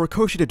 and for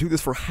Horikoshi to do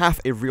this for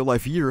half a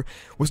real-life year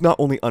was not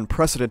only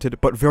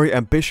unprecedented, but very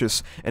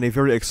ambitious, and a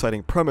very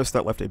exciting premise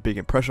that left a big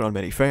impression on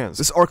many fans.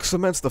 This arc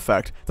cements the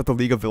fact that the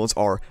League of Villains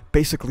are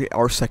basically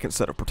our second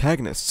set of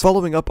protagonists.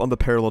 Following up on the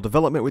parallel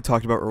development we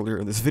talked about earlier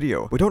in this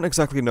video, we don't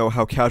exactly know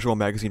how casual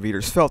magazine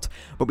readers felt,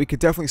 but we could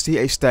definitely see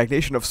a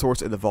stagnation of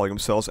sorts in the volume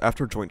sales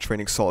after Joint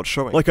Training's solid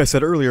showing. Like I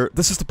said earlier,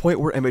 this is the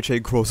point where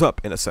MHA grows up,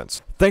 in a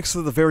sense. Thanks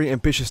to the very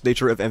ambitious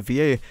nature of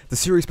MVA, the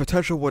series'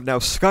 potential would now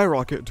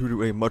skyrocket due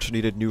to a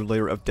much-needed new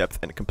layer of depth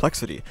and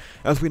complexity,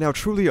 as we now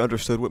truly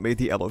understood what made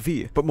the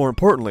LOV, but more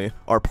importantly,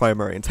 our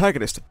primary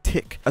antagonist,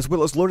 tick, as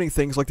well as learning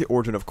things like the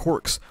origin of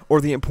quirks, or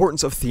the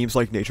importance of themes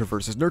like nature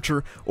versus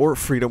nurture, or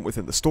freedom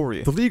within the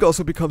story. The League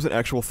also becomes an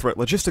actual threat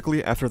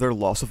logistically after their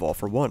loss of All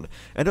for One,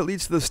 and it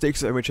leads to the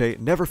stakes of MHA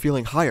never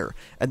feeling higher,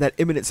 and that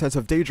imminent sense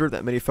of danger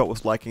that many felt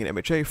was lacking in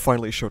MHA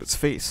finally showed its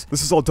face.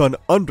 This is all done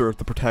under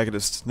the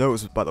protagonist's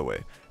nose, by the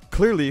way.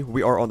 Clearly,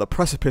 we are on the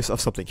precipice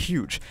of something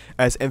huge,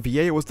 as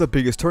MVA was the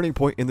biggest turning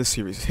point in the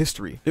series'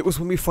 history. It was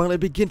when we finally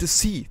begin to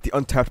see the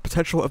untapped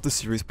potential of the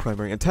series'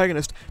 primary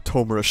antagonist,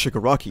 Tomura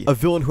Shigaraki, a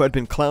villain who had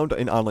been clowned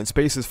in online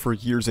spaces for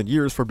years and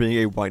years for being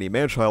a whiny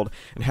manchild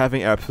and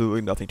having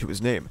absolutely nothing to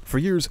his name. For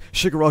years,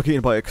 Shigaraki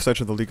and by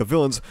extension the League of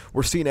Villains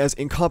were seen as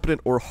incompetent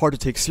or hard to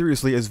take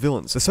seriously as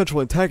villains. The central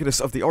antagonists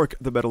of the arc,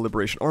 the Metal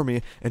Liberation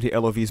Army, and the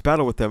LOV's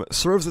battle with them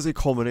serves as a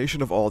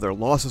culmination of all their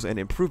losses and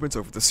improvements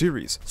over the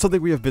series,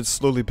 something we have been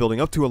slowly building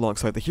up to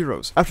alongside the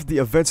heroes. After the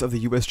events of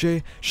the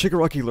USJ,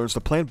 Shigaraki learns to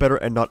plan better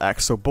and not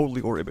act so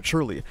boldly or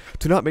immaturely,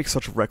 to not make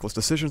such reckless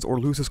decisions or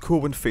lose his cool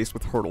when faced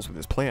with hurdles with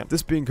his plan.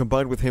 This being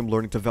combined with him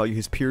learning to value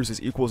his peers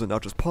as equals and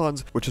not just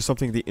pawns, which is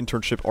something the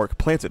internship arc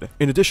planted.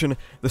 In addition,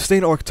 the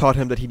Stain arc taught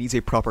him that he needs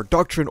a proper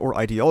doctrine or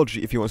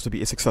ideology if he wants to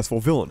be a successful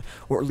villain,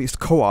 or at least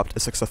co-opt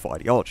a successful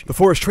ideology. The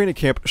Forest Training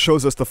Camp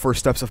shows us the first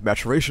steps of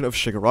maturation of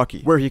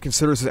Shigaraki, where he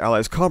considers his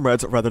allies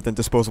comrades rather than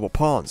disposable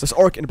pawns. This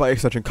arc, and by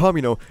extension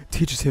Kamino,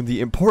 teaches him the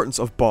importance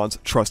of bonds,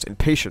 trust, and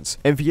patience.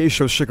 MVA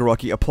shows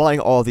Shigaraki applying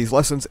all of these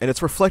lessons, and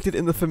it's reflected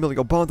in the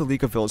familial bond the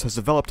League of Villains has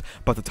developed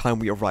by the time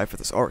we arrive at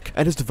this arc.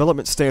 And his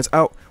development stands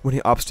out when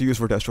he opts to use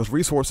Verdestro's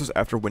resources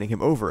after winning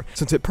him over,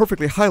 since it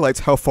perfectly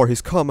highlights how far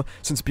he's come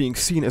since being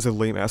seen as a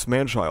lame-ass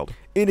manchild.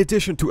 In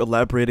addition to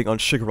elaborating on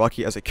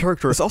Shigaraki as a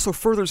character, this also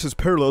furthers his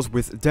parallels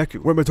with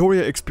Deku, where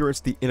Midoriya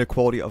experienced the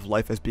inequality of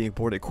life as being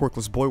born a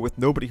quirkless boy with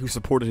nobody who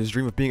supported his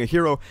dream of being a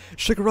hero.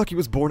 Shigaraki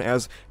was born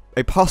as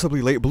a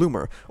possibly late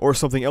bloomer, or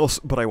something else,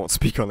 but I won't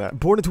speak on that.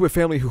 Born into a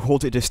family who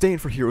holds a disdain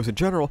for heroes in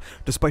general,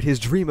 despite his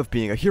dream of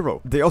being a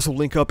hero. They also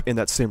link up in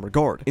that same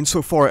regard,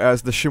 insofar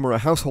as the Shimura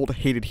household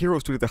hated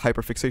heroes due to the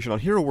hyperfixation on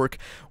hero work,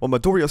 while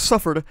Midoriya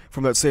suffered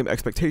from that same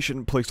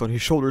expectation placed on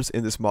his shoulders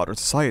in this modern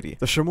society.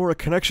 The Shimura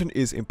connection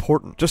is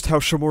important. Just how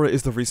Shimura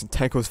is the reason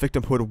Tanko's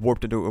victimhood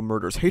warped into a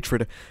murderous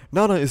hatred,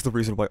 Nana is the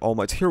reason why All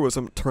Might's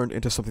heroism turned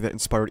into something that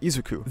inspired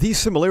Izuku. These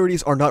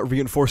similarities are not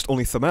reinforced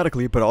only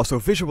thematically, but also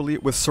visually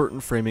with certain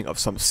framing of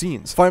some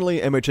scenes. Finally,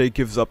 MHA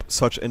gives up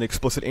such an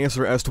explicit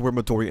answer as to where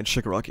Midoriya and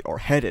Shigaraki are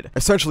headed,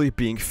 essentially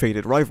being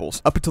fated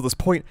rivals. Up until this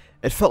point,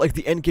 it felt like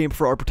the endgame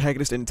for our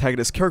protagonist and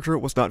antagonist character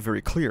was not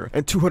very clear,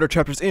 and 200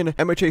 chapters in,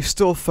 MHA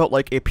still felt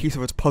like a piece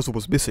of its puzzle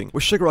was missing.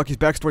 With Shigaraki's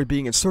backstory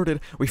being inserted,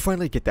 we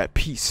finally get that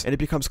piece, and it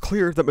becomes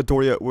clear that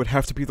Midoriya would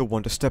have to be the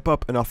one to step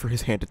up and offer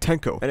his hand to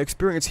Tenko, an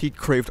experience he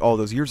craved all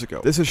those years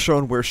ago. This is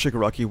shown where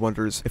Shigaraki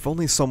wonders if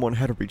only someone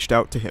had reached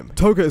out to him.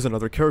 Toga is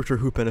another character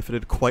who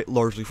benefited quite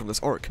largely from this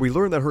arc. We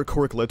learn that her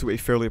quirk led to a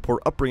fairly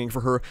poor upbringing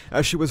for her,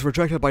 as she was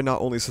rejected by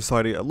not only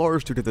society at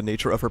large due to the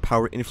nature of her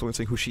power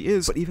influencing who she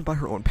is, but even by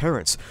her own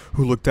parents,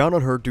 who looked down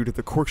on her due to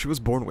the quirk she was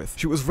born with.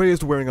 She was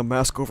raised wearing a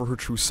mask over her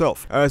true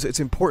self, as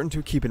it's important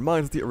to keep in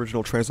mind that the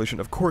original translation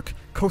of quirk,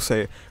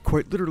 kosei,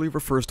 quite literally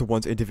refers to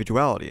one's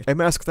individuality, a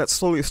mask that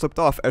slowly slipped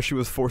off as she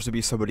was forced to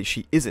be somebody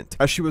she isn't,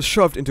 as she was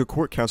shoved into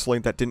quirk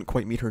counseling that didn't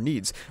quite meet her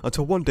needs,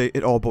 until one day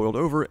it all boiled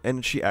over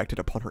and she acted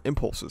upon her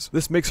impulses.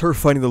 This makes her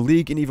finding the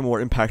League an even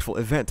more impactful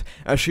event,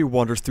 as she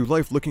wanders through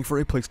life looking for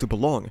a place to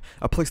belong,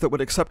 a place that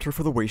would accept her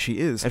for the way she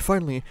is, and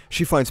finally,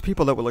 she finds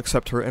people that will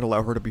accept her and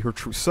allow her to be her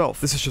true self.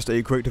 This is just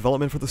a great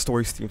development for the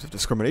story's themes of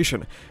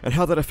discrimination, and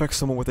how that affects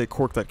someone with a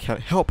quirk that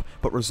can't help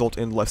but result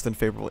in less than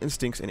favorable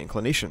instincts and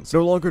inclinations.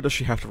 No longer does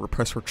she have to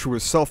repress her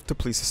truest self to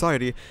please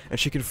society, and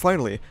she can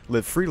finally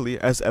live freely,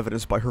 as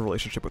evidenced by her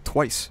relationship with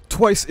Twice.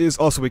 Twice is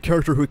also a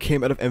character who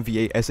came out of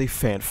MVA as a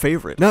fan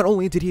favorite. Not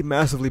only did he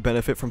massively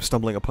benefit from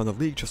stumbling upon the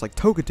League just like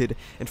Toga did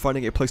and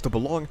finding a place to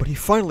belong, but he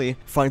finally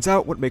finds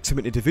out what makes him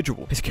an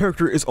individual. His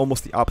character is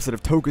almost the opposite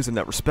of Toga's in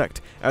that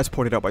respect, as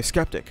pointed out by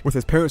Skeptic. With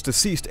his parents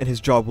deceased and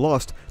his job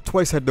lost,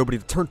 Twice had nobody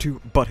to turn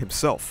to but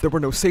himself. There were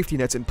no safety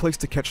nets in place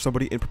to catch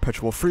somebody in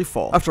perpetual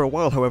freefall. After a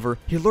while, however,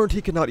 he learned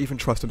he could not even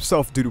trust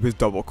himself due to his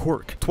double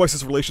quirk.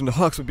 Twice's relation to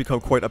Hawks would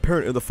become quite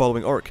apparent in the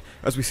following arc,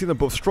 as we see them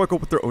both struggle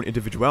with their own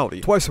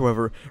individuality. Twice,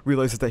 however,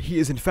 realizes that he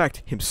is in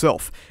fact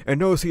himself, and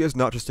knows he is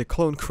not just a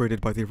clone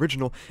created by the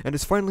original, and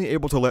is finally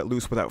able to let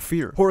loose without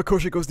fear.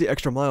 Horikoshi goes the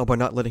extra mile by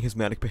not letting his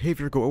manic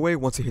behavior go away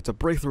once he hits a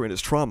breakthrough in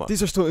his trauma.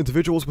 These are still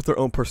individuals with their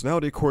own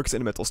personality, quirks,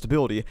 and mental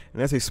stability,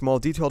 and that's a small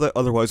detail that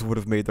otherwise would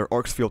have made their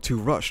arcs feel too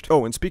rushed.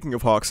 Oh, and speaking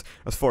of Hawks,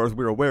 as far as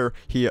we're aware,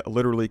 he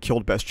literally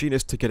killed Best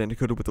Jeanist to get into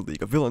good with the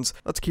League of Villains.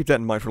 Let's keep that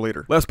in mind for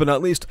later. Last but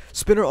not least,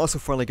 Spinner also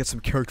finally gets some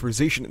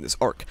characterization in this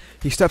arc.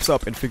 He steps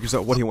up and figures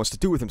out what he wants to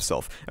do with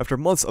himself, after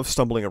months of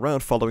stumbling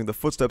around following the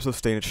footsteps of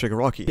Stain and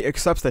Shigaraki. He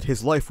accepts that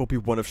his life will be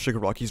one of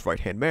Shigaraki's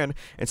right-hand man,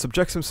 and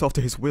subjects himself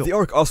to his will. The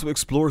arc also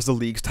explores the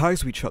League's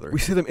ties to each other. We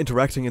see them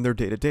interacting in their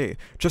day-to-day,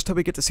 just how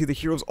we get to see the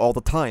heroes all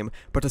the time,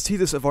 but to see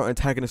this of our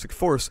antagonistic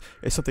force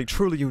is something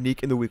truly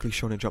unique in the Weekly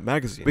Shonen Jump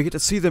magazine. We get to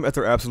see them at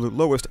their absolute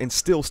lowest and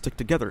still stick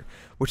together,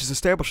 which is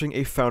establishing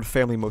a found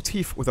family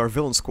motif with our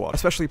villain squad,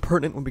 especially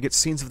pertinent when we get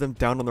scenes of them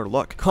down on their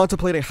luck,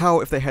 contemplating how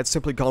if they had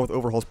simply gone with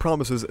Overhaul's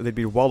promises, they'd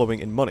be wallowing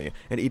in money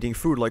and eating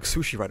food like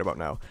sushi right about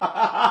now.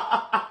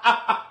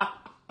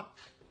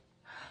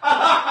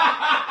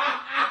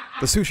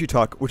 The sushi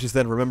talk, which is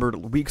then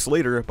remembered weeks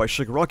later by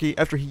Shigaraki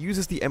after he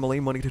uses the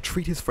MLA money to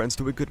treat his friends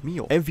to a good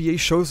meal. MVA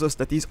shows us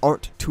that these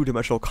aren't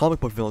two-dimensional comic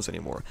book villains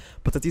anymore,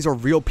 but that these are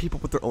real people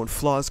with their own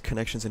flaws,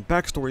 connections, and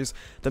backstories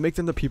that make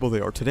them the people they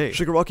are today.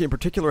 Shigaraki in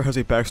particular has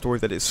a backstory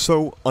that is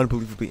so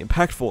unbelievably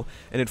impactful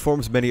and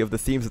informs many of the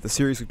themes of the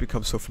series we've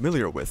become so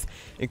familiar with,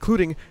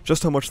 including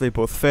just how much they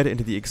both fed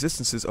into the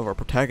existences of our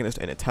protagonist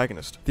and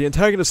antagonist. The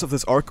antagonists of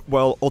this arc,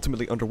 while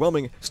ultimately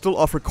underwhelming, still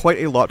offer quite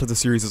a lot to the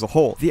series as a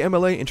whole. The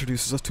MLA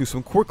introduces us to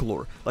some quirk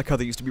lore, like how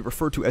they used to be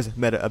referred to as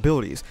meta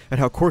abilities, and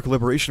how quirk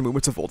liberation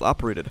movements of old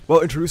operated,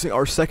 while introducing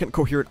our second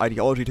coherent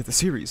ideology to the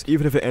series,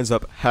 even if it ends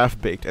up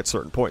half-baked at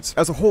certain points.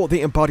 As a whole, they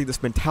embody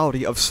this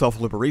mentality of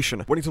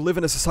self-liberation, wanting to live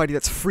in a society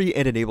that's free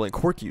and enabling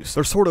quirk use.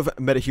 They're sort of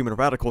meta-human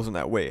radicals in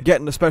that way.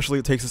 Getten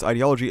especially takes this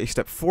ideology a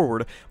step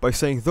forward by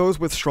saying those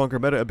with stronger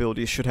meta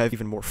abilities should have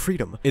even more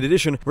freedom. In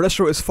addition,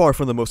 Redestro is far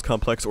from the most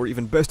complex or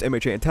even best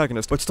MHA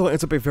antagonist, but still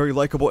ends up a very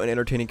likable and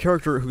entertaining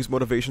character whose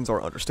motivations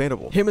are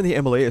understandable. Him and the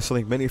MLA is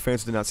something many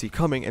fans did not see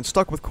coming and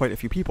stuck with quite a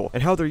few people,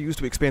 and how they're used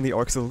to expand the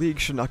arcs of the League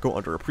should not go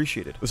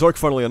underappreciated. This arc,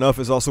 funnily enough,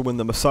 is also when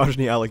the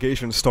misogyny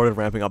allegations started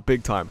ramping up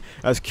big time,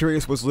 as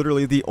Curious was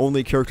literally the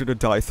only character to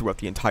die throughout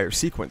the entire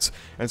sequence,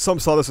 and some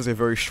saw this as a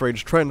very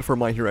strange trend for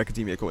My Hero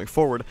Academia going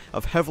forward,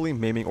 of heavily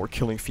maiming or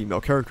killing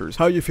female characters.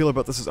 How you feel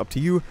about this is up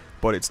to you,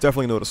 but it's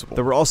definitely noticeable.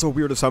 There were also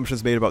weird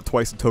assumptions made about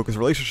Twice and Toka's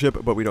relationship,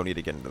 but we don't need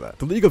to get into that.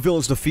 The League of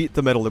Villains defeat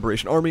the Metal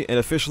Liberation Army and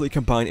officially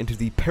combine into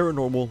the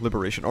Paranormal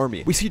Liberation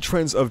Army. We see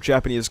trends of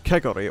Japanese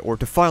kegare, or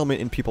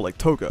defilement, in people like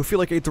Toka, who feel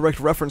like a direct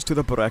reference to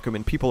the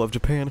Barakuman people of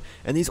Japan,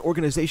 and these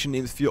organization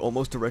names feel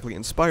almost directly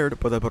inspired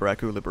by the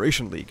Baraku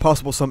Liberation League.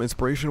 Possible some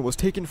inspiration was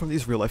taken from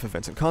these real-life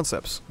events and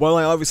concepts. While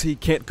I obviously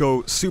can't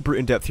go super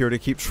in-depth here to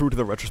keep true to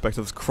the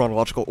Retrospective's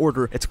chronological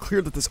order, it's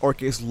clear that this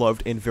arc is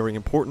loved and very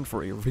important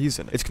for a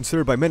reason. It's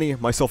considered by many,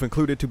 myself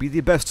included, to be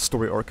the best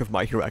story arc of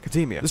My Hero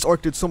Academia. This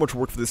arc did so much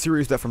work for the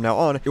series that from now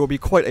on, it will be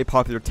quite a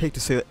popular take to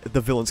say that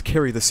the villains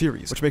carry the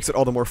series, which makes it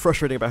all the more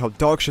frustrating about how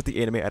dogshit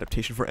the anime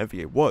adaptation for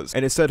MVA was,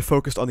 and instead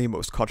focused on the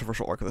most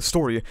controversial arc of the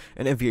story,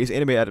 and MVA's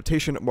anime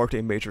adaptation marked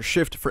a major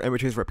shift for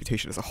MHA's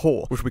reputation as a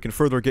whole, which we can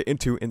further get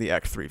into in the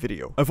Act 3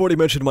 video. I've already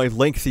mentioned my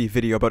lengthy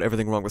video about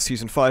everything wrong with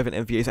Season 5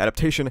 and MVA's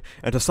adaptation,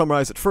 and to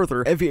summarize it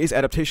further, MVA's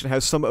adaptation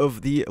has some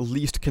of the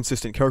least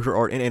consistent character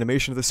art and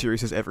animation the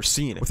series has ever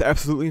seen, with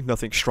absolutely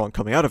nothing strong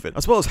coming out of it,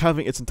 as well as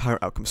having its entire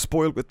outcome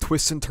spoiled with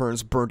twists and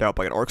turns burned out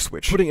by an arc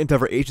switch, putting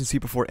Endeavor Agency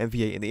before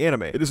MVA in the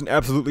anime. It is an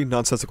absolutely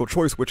nonsensical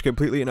choice which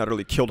completely and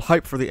utterly killed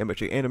hype for the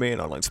MHA anime in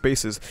online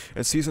spaces,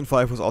 and Season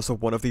 5 was also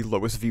one of the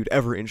lowest viewed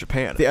ever in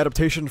Japan. The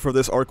adaptation for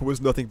this arc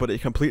was nothing but a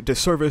complete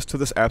disservice to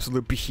this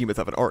absolute behemoth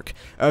of an arc,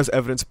 as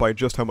evidenced by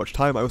just how much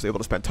time I was able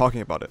to spend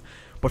talking about it.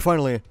 But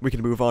finally, we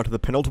can move on to the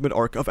penultimate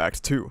arc of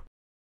Act 2.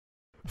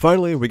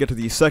 Finally, we get to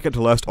the second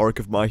to last arc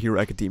of My Hero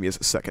Academia's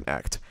second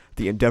act,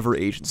 the Endeavor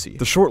Agency.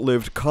 The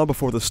short-lived calm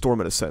before the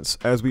storm in a sense,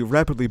 as we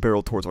rapidly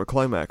barrel towards our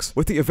climax.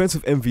 With the events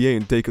of MVA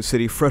in Deku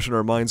City fresh in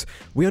our minds,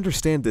 we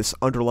understand this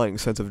underlying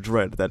sense of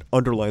dread that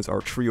underlines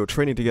our trio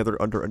training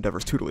together under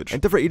Endeavor's tutelage.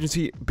 Endeavor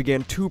Agency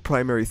began two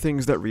primary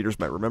things that readers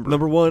might remember.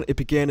 Number one, it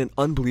began an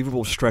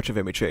unbelievable stretch of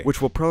MHA, which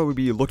will probably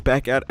be looked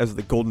back at as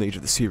the golden age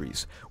of the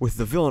series. With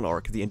the villain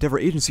arc, the Endeavor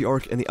Agency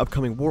arc, and the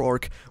upcoming war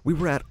arc, we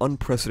were at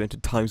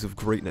unprecedented times of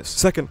greatness.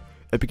 Second,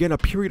 it began a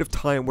period of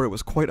time where it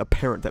was quite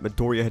apparent that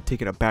Midoriya had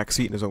taken a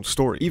backseat in his own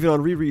story. Even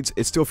on rereads,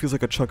 it still feels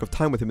like a chunk of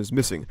time with him is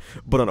missing,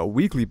 but on a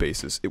weekly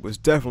basis, it was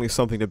definitely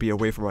something to be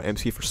away from our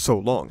MC for so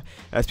long,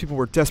 as people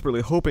were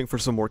desperately hoping for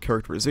some more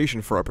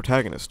characterization for our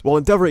protagonist. While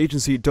Endeavor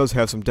Agency does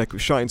have some Deku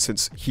shine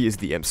since he is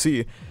the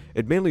MC,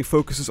 it mainly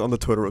focuses on the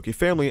Todoroki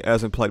family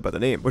as implied by the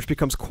name, which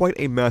becomes quite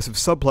a massive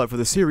subplot for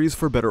the series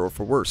for better or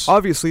for worse.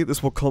 Obviously,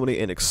 this will culminate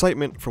in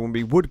excitement for when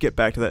we would get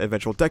back to that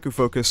eventual Deku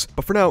focus,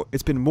 but for now,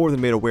 it's been more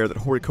than made aware that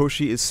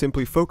Horikoshi is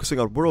simply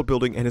focusing on world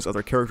building and his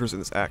other characters in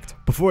this act.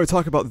 Before I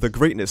talk about the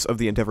greatness of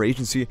the Endeavor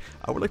Agency,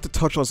 I would like to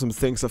touch on some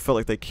things that felt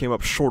like they came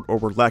up short or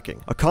were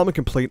lacking. A common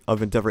complaint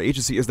of Endeavor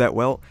Agency is that,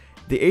 well,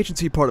 the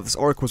agency part of this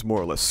arc was more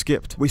or less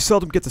skipped. We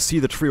seldom get to see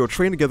the trio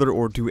train together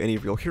or do any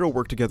real hero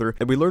work together,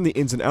 and we learn the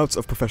ins and outs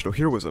of professional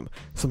heroism,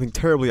 something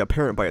terribly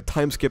apparent by a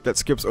time skip that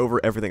skips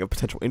over everything of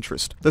potential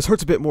interest. This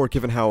hurts a bit more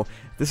given how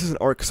this is an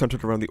arc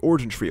centered around the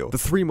origin trio, the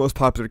three most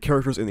popular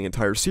characters in the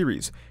entire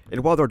series,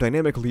 and while their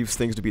dynamic leaves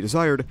things to be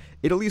desired,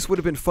 it at least would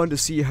have been fun to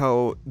see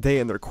how they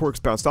and their quirks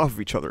bounced off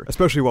of each other,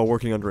 especially while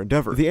working under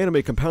Endeavor. The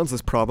anime compounds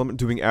this problem,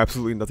 doing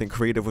absolutely nothing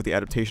creative with the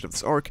adaptation of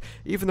this arc,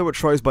 even though it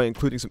tries by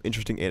including some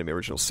interesting anime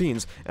original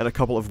scenes, and a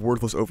couple of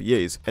wordless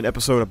OVAs, an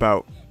episode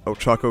about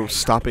Ochako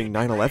stopping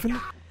 9/11?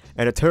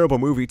 And a terrible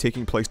movie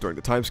taking place during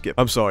the time skip.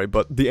 I'm sorry,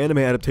 but the anime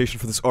adaptation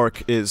for this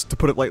arc is, to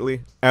put it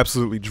lightly,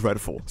 absolutely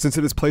dreadful. Since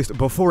it is placed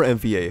before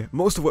MVA,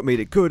 most of what made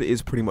it good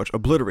is pretty much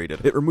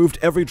obliterated. It removed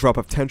every drop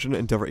of tension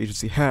Endeavor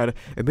Agency had,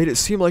 and made it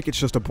seem like it's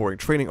just a boring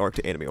training arc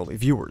to anime-only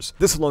viewers.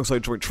 This,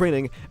 alongside joint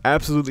training,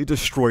 absolutely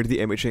destroyed the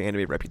MHA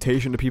anime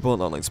reputation to people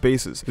in online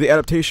spaces. The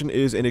adaptation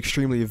is an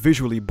extremely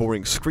visually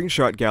boring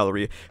screenshot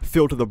gallery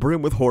filled to the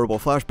brim with horrible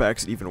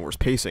flashbacks and even worse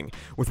pacing,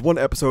 with one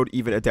episode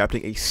even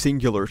adapting a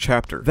singular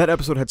chapter. That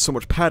episode had so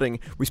much padding,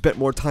 we spent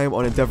more time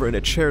on Endeavor in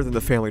a chair than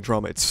the family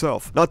drama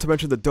itself. Not to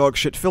mention the dog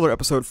shit filler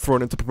episode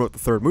thrown in to promote the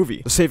third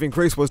movie. The saving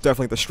grace was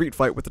definitely the street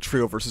fight with the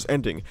trio versus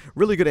ending.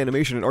 Really good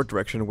animation and art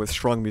direction with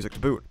strong music to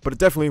boot, but it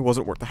definitely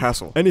wasn't worth the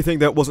hassle. Anything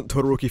that wasn't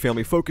Todoroki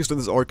family focused in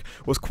this arc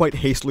was quite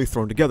hastily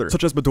thrown together,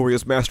 such as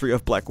Midoriya's mastery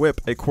of Black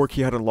Whip, a quirk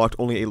he had unlocked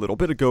only a little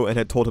bit ago and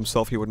had told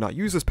himself he would not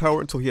use this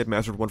power until he had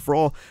mastered One for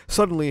All.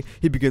 Suddenly,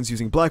 he begins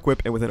using Black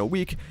Whip and within a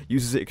week,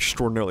 uses it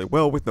extraordinarily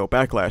well with no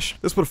backlash.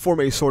 This would form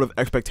a sort of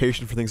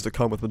expectation for things to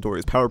come with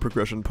Midoriya's power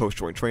progression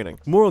post-joint training.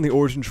 More on the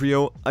origin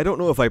trio, I don't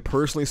know if I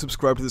personally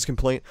subscribe to this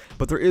complaint,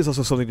 but there is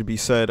also something to be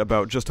said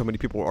about just how many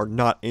people are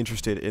not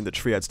interested in the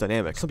triad's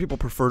dynamic. Some people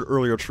preferred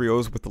earlier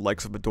trios with the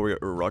likes of Midoriya,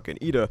 Uraraka,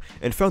 and Ida,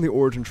 and found the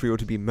origin trio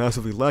to be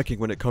massively lacking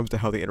when it comes to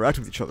how they interact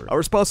with each other. Our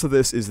response to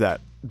this is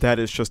that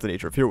is just the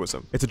nature of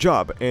heroism. It's a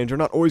job, and you're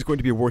not always going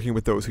to be working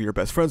with those who you're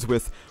best friends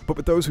with, but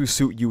with those who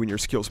suit you and your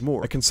skills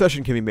more. A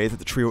concession can be made that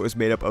the trio is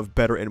made up of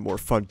better and more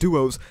fun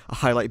duos, a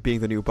highlight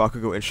being the new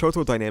Bakugo and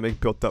Shoto dynamic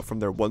built up from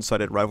their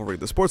one-sided rivalry at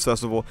the sports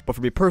festival, but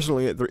for me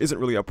personally, there isn't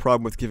really a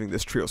problem with giving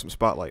this trio some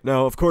spotlight.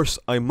 Now, of course,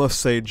 I must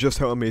say just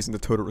how amazing the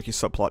Todoroki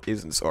subplot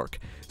is in this arc.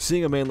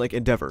 Seeing a man like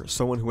Endeavor,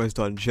 someone who has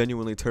done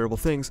genuinely terrible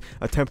things,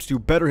 attempt to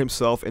better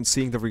himself, and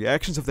seeing the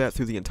reactions of that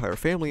through the entire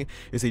family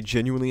is a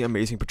genuinely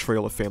amazing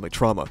portrayal of family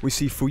trauma. We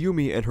see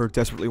Fuyumi and her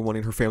desperately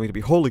wanting her family to be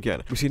whole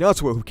again. We see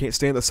Natsuo, who can't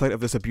stand the sight of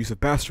this abusive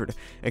bastard,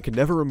 and can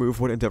never remove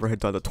what Endeavor had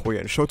done to Toya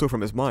and Shoto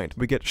from his mind.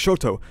 We get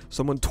Shoto,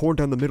 someone torn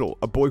down the middle,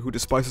 a boy who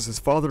despises his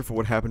father for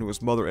what happened to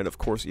his mother and of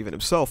course even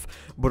himself,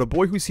 but a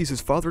boy who sees his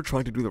father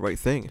trying to do the right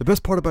thing. The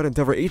best part about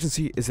Endeavor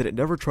Agency is that it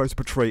never tries to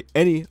portray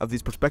any of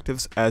these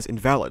perspectives as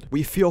invalid.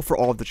 We feel for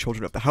all of the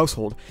children of the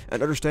household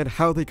and understand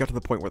how they got to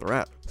the point where they're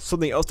at.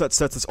 Something else that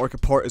sets this arc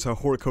apart is how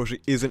Horikoshi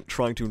isn't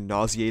trying to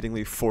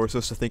nauseatingly force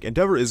us to think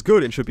Endeavor is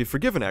good and should be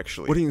forgiven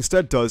actually. What he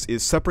instead does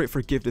is separate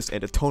forgiveness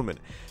and atonement.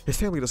 His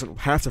family doesn't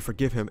have to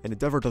forgive him, and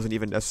Endeavor doesn't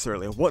even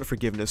necessarily want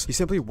forgiveness, he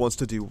simply wants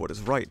to do what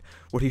is right,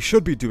 what he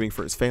should be doing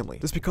for his family.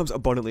 This becomes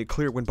abundantly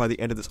clear when by the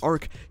end of this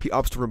arc, he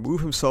opts to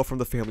remove himself from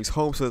the family's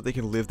home so that they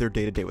can live their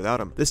day-to-day without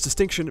him. This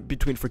distinction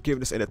between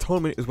forgiveness and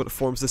atonement is what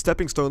forms the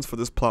stepping stones for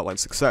this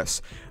plotline's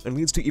success, and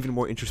leads to even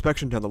more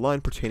introspection down the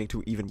line pertaining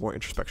to even more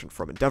introspection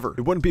from Endeavor.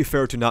 It wouldn't be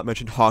fair to not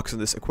mention Hawks in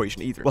this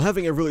equation either. While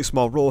having a really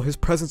small role, his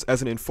presence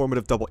as an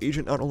informative double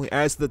agent not only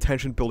adds to the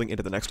tension building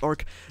into the next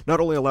arc, not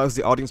only allows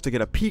the audience to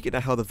get a peek into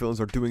how the villains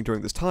are doing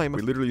during this time,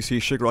 we literally see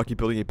Shigaraki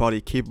building a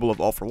body capable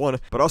of All for One,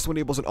 but also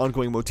enables an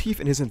ongoing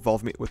motif in his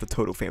involvement with the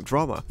Todo fam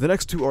drama. The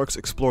next two arcs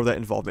explore that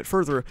involvement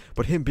further,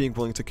 but him being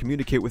willing to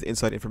communicate with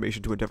inside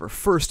information to Endeavor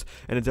first,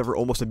 and Endeavor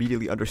almost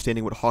immediately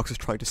understanding what Hawks is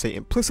trying to say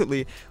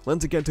implicitly,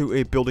 lends again to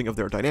a building of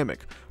their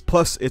dynamic.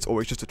 Plus, it's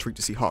always just a treat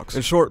to see Hawks.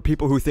 In short,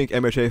 people who think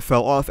MHA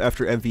fell off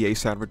after MVA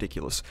sound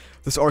ridiculous.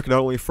 This arc not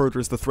only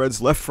furthers the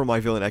threads left from My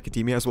Villain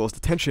Academia as well as the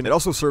tension, it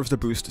also serves to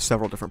boost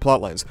several different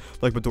plotlines,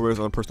 like Midoriya's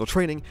own personal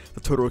training, the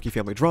Todoroki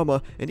family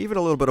drama, and even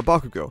a little bit of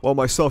Bakugo. While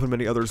myself and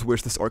many others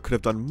wish this arc could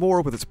have done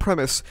more with its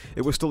premise,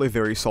 it was still a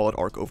very solid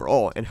arc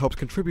overall, and helped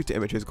contribute to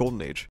MHA's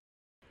golden age.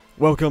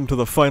 Welcome to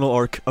the final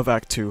arc of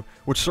Act 2,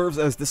 which serves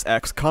as this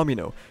act's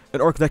Kamino, an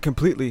arc that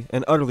completely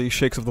and utterly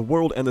shakes up the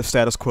world and the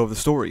status quo of the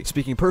story.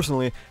 Speaking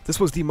personally, this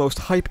was the most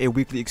hype a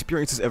weekly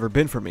experience has ever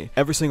been for me.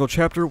 Every single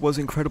chapter was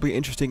incredibly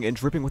interesting and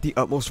dripping with the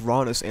utmost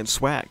rawness and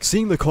swag.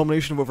 Seeing the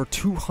culmination of over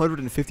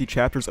 250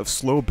 chapters of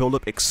slow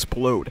build-up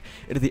explode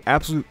into the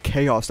absolute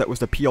chaos that was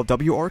the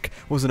PLW arc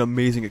was an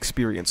amazing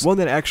experience, one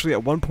that actually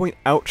at one point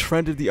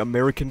out-trended the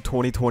American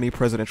 2020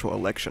 presidential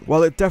election.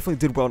 While it definitely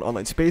did well in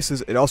online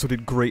spaces, it also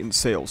did great in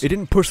sales. It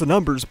didn't push the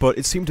numbers, but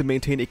it seemed to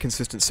maintain a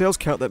consistent sales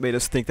count that made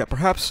us think that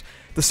perhaps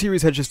the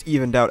series had just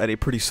evened out at a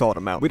pretty solid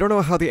amount. We don't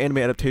know how the anime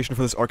adaptation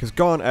for this arc has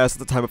gone, as at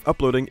the time of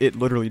uploading, it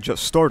literally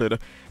just started,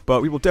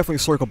 but we will definitely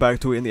circle back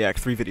to it in the Act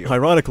 3 video.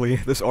 Ironically,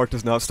 this arc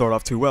does not start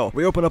off too well.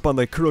 We open up on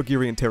the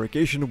Kurogiri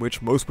interrogation,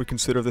 which most would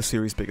consider the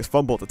series' biggest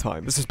fumble at the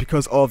time. This is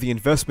because all of the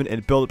investment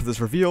and build-up to this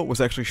reveal was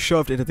actually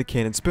shoved into the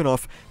canon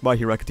spin-off, My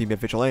Hero Academia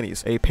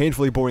Vigilantes, a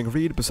painfully boring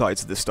read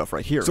besides this stuff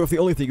right here. So if the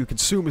only thing you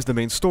consume is the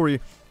main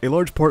story, a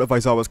large part of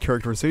Aizawa's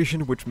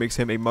characterization, which makes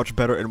him a much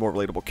better and more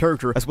relatable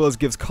character, as well as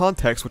gives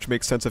context which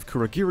makes sense of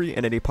Kurogiri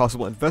and any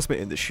possible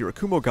investment in this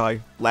Shirakumo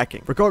guy,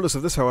 lacking. Regardless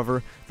of this,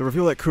 however, the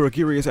reveal that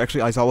Kurogiri is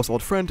actually Aizawa's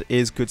old friend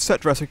is good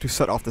set dressing to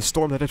set off the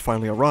storm that had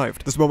finally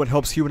arrived. This moment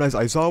helps humanize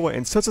Aizawa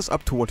and sets us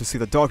up to want to see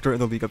the Doctor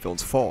and the League of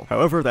Villains fall.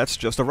 However, that's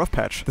just a rough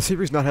patch. The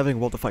series not having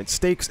well-defined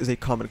stakes is a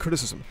common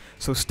criticism,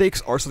 so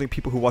stakes are something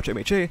people who watch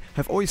MHA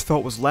have always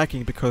felt was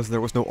lacking because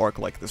there was no arc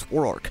like this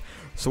war arc.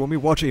 So when we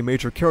watch a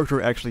major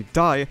character actually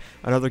die,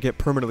 another get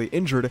permanently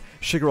injured,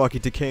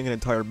 Shigaraki decaying an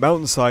entire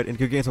mountainside, and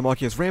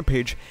Gigantamakia's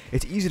rampage, page,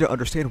 it's easy to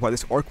understand why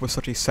this arc was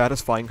such a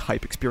satisfying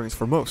hype experience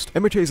for most.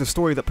 MHA is a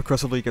story that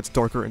progressively gets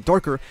darker and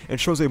darker and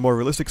shows a more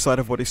realistic side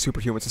of what a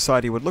superhuman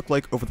society would look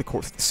like over the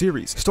course of the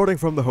series, starting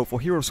from the hopeful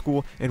hero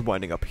school and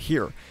winding up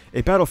here,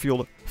 a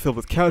battlefield filled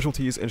with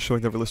casualties and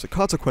showing the realistic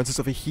consequences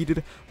of a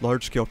heated,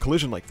 large-scale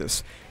collision like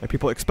this, and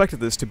people expected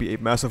this to be a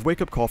massive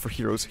wake-up call for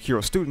heroes,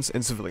 hero students,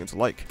 and civilians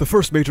alike. The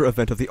first major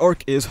event of the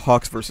arc is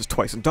Hawks vs.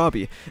 Twice and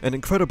Dobby, an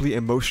incredibly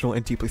emotional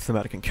and deeply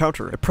thematic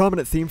encounter. A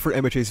prominent theme for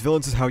MHA's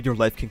villains is how your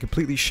life can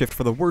completely shift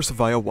for the worse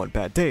via one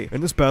bad day,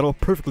 and this battle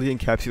perfectly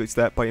encapsulates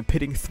that by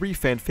pitting three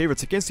fan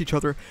favorites against each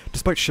other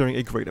despite sharing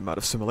a great amount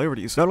of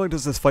similarities. Not only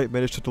does this fight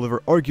manage to deliver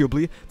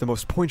arguably the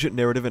most poignant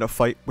narrative in a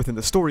fight within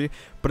the story,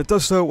 but it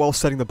does so while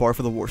setting the bar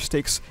for the war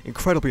stakes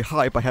incredibly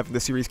high by having the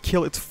series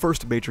kill its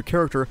first major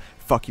character,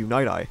 Fuck You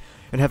Night-Eye,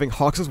 and having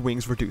Hawks'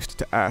 wings reduced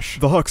to ash.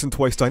 The Hawks and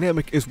Twice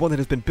dynamic is one that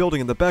has been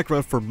building in the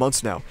background for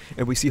months now,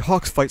 and we see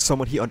Hawks fight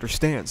someone he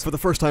understands. For the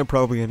first time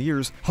probably in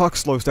years, Hawks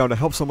slows down to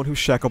help someone who's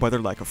shackled by their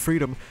lack of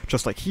freedom,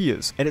 just like he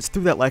is, and it's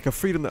through that lack of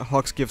freedom that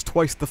Hawks gives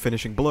Twice the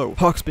finishing blow.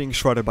 Hawks being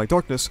shrouded by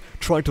darkness,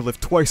 trying to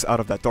lift Twice out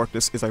of that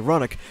darkness is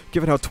ironic,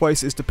 given how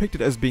Twice is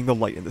depicted as being the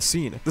light in the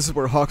scene. This is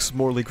where Hawks'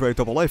 morally gray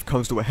double life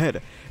comes to a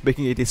head,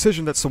 making a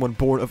decision that someone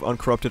born of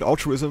uncorrupted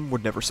altruism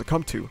would never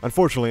succumb to.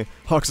 Unfortunately,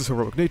 Hawks'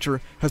 heroic nature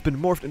has been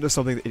morphed into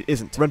something that it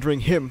isn't,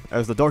 rendering him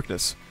as the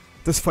darkness.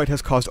 This fight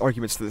has caused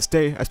arguments to this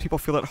day, as people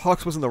feel that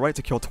Hawks was in the right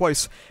to kill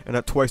Twice, and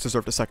that Twice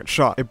deserved a second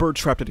shot. A bird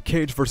trapped in a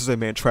cage versus a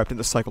man trapped in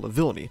the cycle of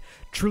villainy.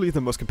 Truly the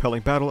most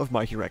compelling battle of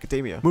My Hero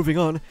Academia. Moving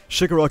on,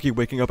 Shigaraki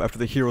waking up after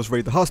the heroes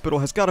raid the hospital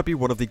has gotta be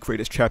one of the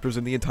greatest chapters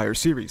in the entire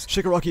series.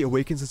 Shigaraki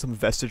awakens in some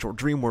vestige or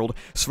dream world,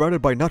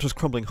 surrounded by not just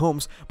crumbling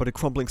homes, but a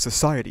crumbling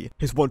society.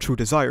 His one true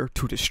desire,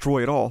 to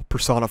destroy it all,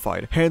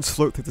 personified. Hands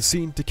float through the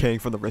scene, decaying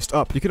from the wrist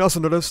up. You can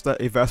also notice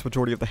that a vast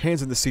majority of the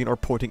hands in the scene are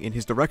pointing in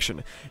his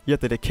direction,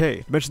 yet they decay.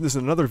 I mentioned this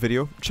in another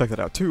video, check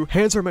that out too.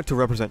 Hands are meant to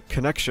represent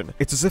connection.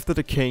 It's as if the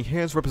decaying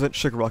hands represent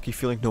Shigaraki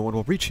feeling no one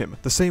will reach him,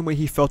 the same way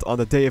he felt on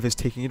the day of his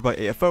taking in by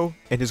AFO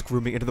and his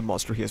grooming into the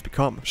monster he has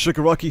become.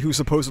 Shigaraki, who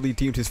supposedly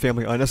deemed his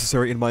family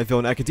unnecessary in My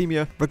Villain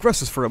Academia,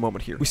 regresses for a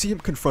moment here. We see him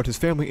confront his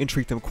family and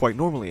treat them quite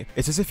normally.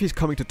 It's as if he's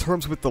coming to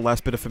terms with the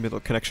last bit of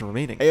familial connection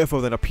remaining.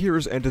 AFO then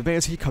appears and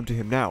demands he come to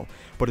him now,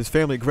 but his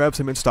family grabs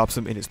him and stops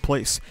him in his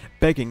place,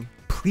 begging,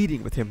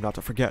 pleading with him not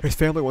to forget. His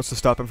family wants to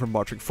stop him from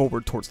marching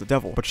forward towards the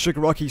devil, but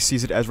Shigaraki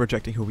sees it as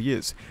rejecting who he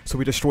is, so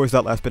he destroys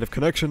that last bit of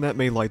connection that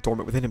may lie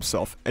dormant within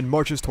himself, and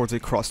marches towards a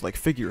cross-like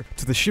figure.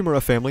 To the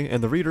Shimura family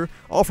and the reader,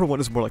 All For One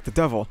is more like the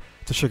devil.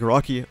 To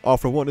Shigaraki, All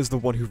For One is the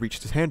one who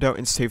reached his hand out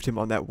and saved him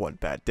on that one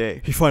bad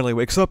day. He finally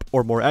wakes up,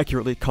 or more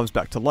accurately, comes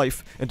back to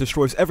life, and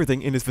destroys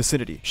everything in his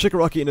vicinity.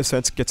 Shigaraki, in a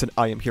sense, gets an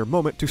I am here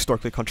moment to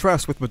starkly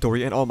contrast with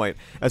Midoriya and All Might,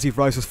 as he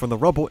rises from the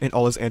rubble in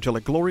all his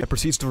angelic glory and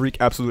proceeds to wreak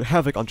absolute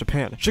havoc on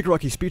Japan.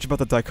 Shigaraki's speech about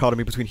the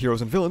dichotomy between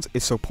heroes and villains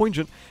is so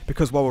poignant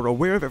because while we're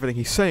aware of everything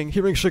he's saying,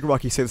 hearing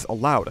Shigaraki say this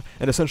aloud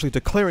and essentially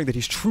declaring that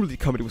he's truly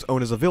coming to his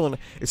own as a villain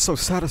is so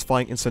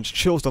satisfying and sends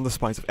chills down the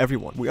spines of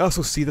everyone. We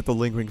also see that the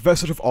lingering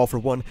vestige of All For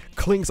One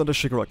clings onto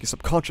Shigaraki's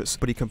subconscious,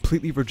 but he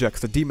completely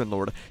rejects the Demon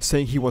Lord,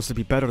 saying he wants to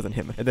be better than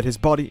him and that his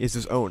body is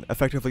his own,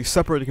 effectively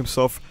separating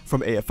himself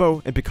from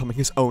AFO and becoming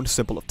his own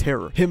symbol of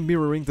terror. Him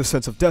mirroring the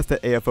sense of death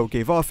that AFO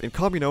gave off in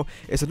Kamino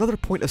is another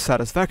point of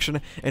satisfaction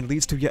and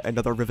leads to yet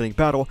another riveting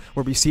battle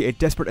where we see a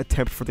desperate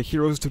attempt for the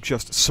heroes to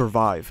just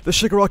survive. The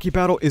Shigaraki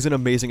battle is an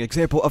amazing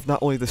example of not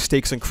only the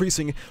stakes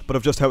increasing, but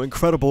of just how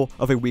incredible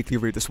of a weekly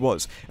read this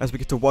was, as we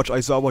get to watch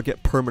Aizawa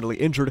get permanently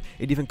injured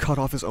and even cut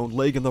off his own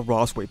leg in the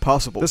rawest way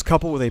possible. This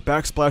coupled with a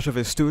backsplash of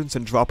his students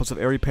and droplets of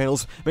airy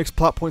panels makes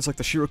plot points like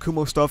the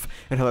Shirakumo stuff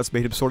and how that's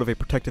made him sort of a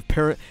protective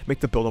parent make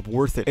the build-up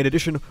worth it. In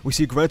addition, we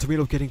see Gran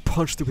Torino getting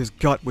punched through his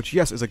gut, which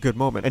yes is a good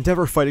moment,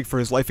 Endeavor fighting for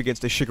his life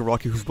against a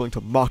Shigaraki who's willing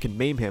to mock and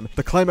maim him,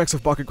 the climax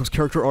of Bakugo's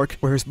character arc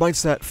where his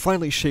mindset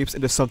finally shapes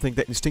into something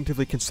that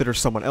instinctively considers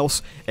someone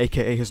else,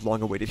 aka his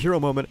long-awaited hero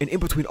moment, and in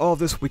between all of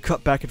this we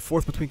cut back and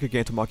forth between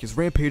Gigantamaki's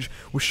rampage,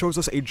 which shows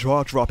us a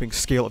jaw-dropping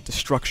scale of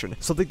destruction,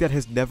 something that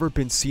has never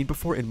been seen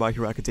before in My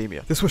Hero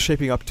Academia. This was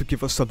shaping up to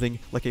give us something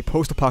like a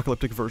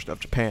post-apocalyptic version of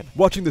Japan.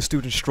 Watching the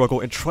students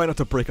struggle and try not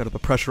to break out of the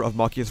pressure of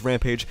Makia's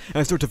rampage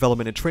as their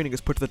development and training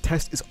is put to the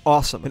test is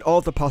awesome, and all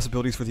of the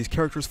possibilities for these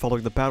characters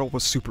following the battle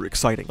was super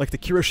exciting, like the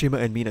Kirishima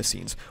and Mina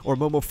scenes, or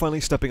Momo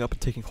finally stepping up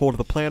and taking hold of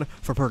the plan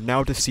from her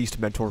now deceased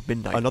mentor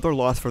Midnight. Another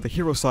loss for the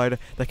hero side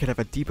that can have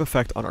a deep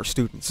effect on our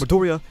students.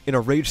 Midoriya, in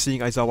a rage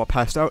seeing Aizawa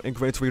passed out and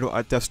Gran Torino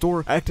at death's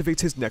door,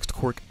 activates his next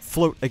quirk,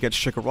 Float, against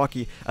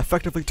Shigaraki,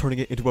 effectively turning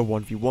it into a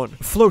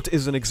 1v1. Float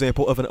is an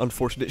example of an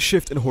unfortunate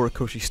shift in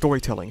Horikoshi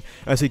storytelling,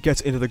 as he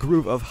gets into the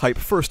groove of hype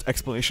first,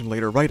 explanation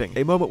later writing.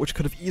 A moment which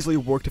could have easily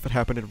worked if it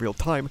happened in real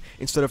time,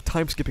 instead of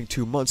time skipping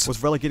 2 months,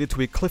 was relegated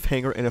to a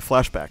cliffhanger and a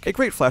flashback. A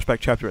great flashback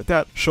chapter at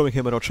that, showing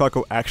him and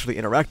Ochako actually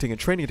interacting and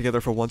training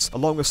together for once,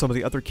 along with some of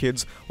the other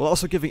kids, while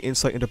also giving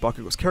insight into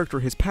Bakugo's Bakugo's character,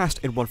 his past,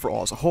 and One for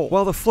All as a whole.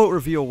 While the float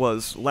reveal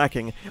was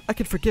lacking, I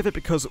can forgive it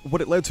because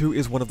what it led to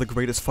is one of the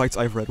greatest fights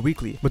I've read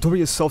weekly.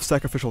 Midoriya's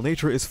self-sacrificial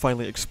nature is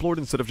finally explored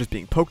instead of just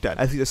being poked at,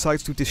 as he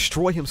decides to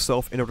destroy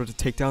himself in order to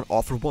take down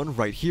All for One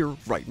right here,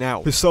 right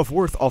now. His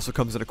self-worth also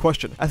comes into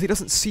question, as he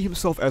doesn't see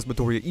himself as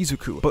Midoriya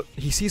Izuku, but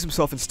he sees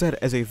himself instead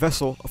as a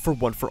vessel for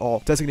One for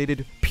All,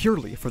 designated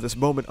purely for this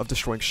moment of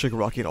destroying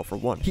Shigaraki and All for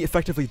One. He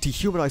effectively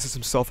dehumanizes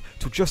himself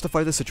to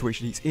justify the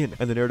situation he's in,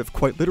 and the narrative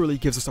quite literally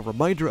gives us a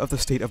reminder of the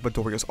state of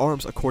Midoriya's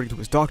arms according to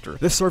his doctor.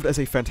 This served as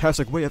a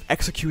fantastic way of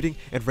executing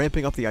and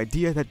ramping up the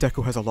idea that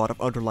Deku has a lot of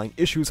underlying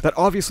issues that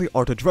obviously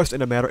aren't addressed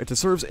in a manner it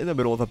deserves in the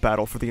middle of a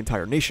battle for the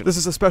entire nation. This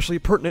is especially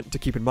pertinent to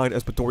keep in mind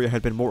as Midoriya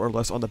had been more or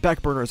less on the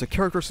back burner as a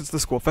character since the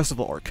School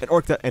Festival arc, an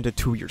arc that ended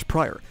 2 years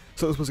prior.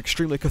 So this was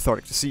extremely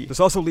cathartic to see. This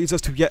also leads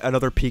us to yet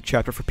another peak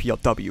chapter for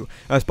PLW,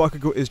 as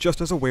Bakugo is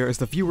just as aware as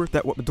the viewer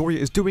that what Midoriya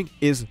is doing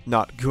is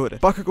not good.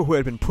 Bakugo, who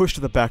had been pushed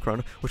to the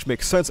background, which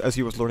makes sense as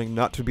he was learning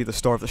not to be the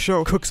star of the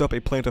show, cooks up a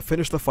plan to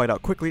finish the fight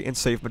out quickly and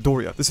save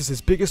Midoriya. This is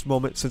his biggest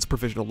moment since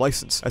Provisional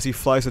License, as he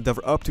flies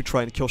Endeavor up to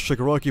try and kill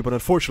Shigaraki, but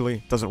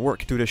unfortunately doesn't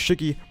work, due to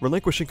Shiki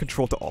relinquishing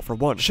control to All for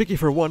One. Shiki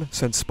for one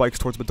sends spikes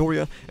towards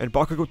Midoriya, and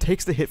Bakugo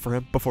takes the hit for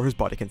him before his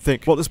body can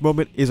think. While this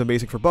moment is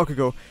amazing for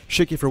Bakugo,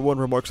 Shiki for one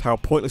remarks how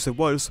pointless it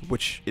was,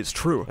 which is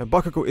true, and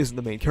Bakugo isn't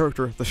the main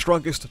character, the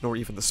strongest, nor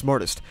even the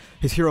smartest.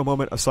 His hero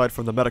moment, aside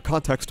from the meta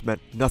context,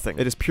 meant nothing.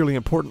 It is purely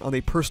important on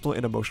a personal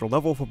and emotional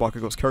level for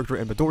Bakugo's character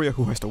and Midoriya,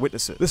 who has to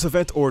witness it. This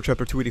event, or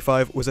Chapter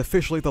 285, was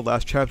officially the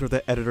last chapter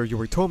that editor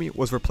Yoritomi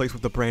was replaced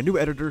with a brand new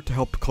editor to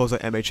help close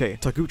out MHA,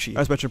 Taguchi.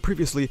 As mentioned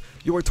previously,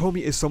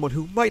 Yoritomi is someone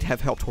who might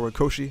have helped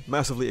Horikoshi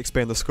massively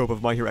expand the scope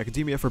of My Hero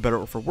Academia for better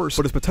or for worse,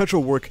 but his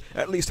potential work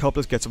at least helped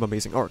us get some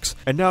amazing arcs.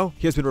 And now,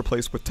 he has been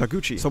replaced with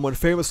Taguchi, someone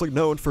famously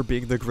known for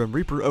being the Grim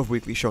Reaper of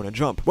Weekly Shonen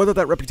Jump. Whether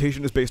that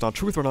reputation is based on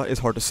truth or not is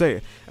hard to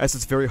say, as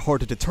it's very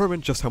hard to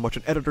determine just how much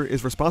an editor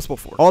is responsible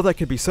for. All that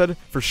can be said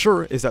for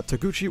sure is that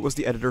Taguchi was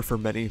the editor for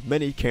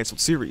many cancelled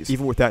series.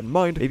 Even with that in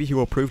mind, maybe he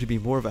will prove to be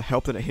more of a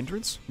help than a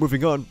hindrance?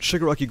 Moving on,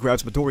 Shigaraki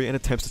grabs Midoriya and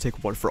attempts to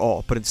take One for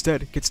All, but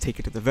instead gets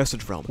taken to the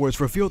Vestige Realm, where it's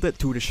revealed that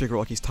due to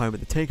Shigaraki's time in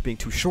the tank being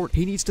too short,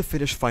 he needs to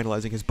finish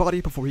finalizing his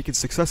body before he can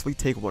successfully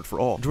take One for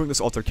All. During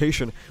this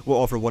altercation, while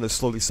All for One is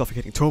slowly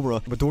suffocating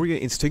Tomura, Midoriya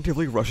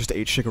instinctively rushes to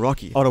aid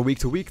Shigaraki. On a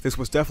week-to-week, this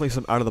was definitely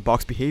some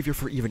out-of-the-box behavior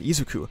for even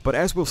Izuku, but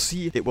as we'll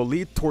see, it will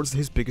lead towards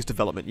his biggest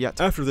development yet.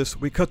 After this,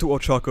 we cut to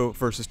Ochako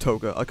versus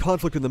Toga, a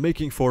conflict in the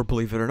making for,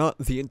 believe it or not,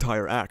 the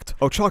entire act.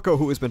 Ochako,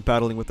 who has been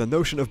battling with the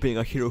notion of being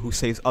a hero who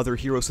saves other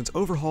heroes since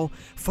Overhaul,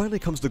 finally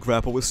comes to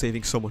grapple with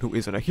saving someone who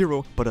isn't a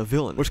hero, but a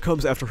villain, which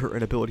comes after her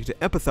inability to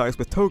empathize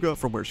with Toga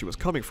from where she was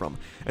coming from,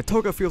 and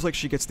Toga feels like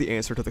she gets the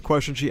answer to the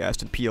question she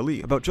asked in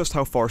PLE about just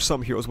how far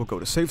some heroes will go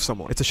to save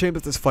someone. It's a shame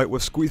that this fight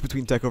was squeezed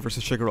between Deku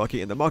versus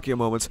Shigaraki in the Makia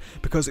moments,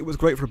 because it was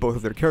great for both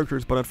of their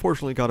characters, but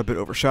unfortunately got a bit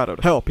overshadowed.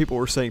 Hell, people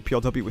were saying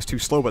PLW was too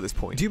slow by this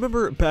point. Do you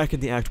remember back in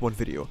the Act 1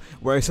 video,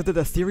 where I said that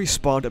the theory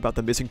spawned about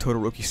the missing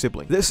Todoroki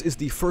sibling? This is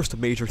the first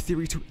major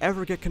theory to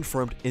ever get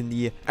confirmed in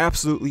the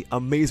absolutely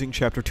amazing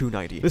Chapter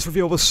 290. This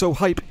reveal was so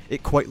hype,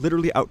 it quite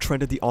literally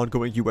outtrended the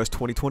ongoing US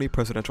 2020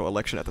 presidential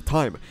election at the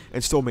time,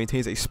 and still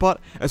maintains a spot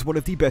as one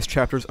of the best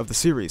chapters of the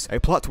series. A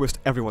plot twist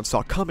everyone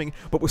saw coming,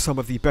 but with some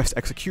of the best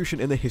execution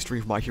in the history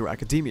of My Hero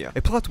Academia.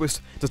 A plot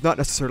twist does not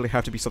necessarily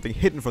have to be something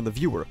hidden from the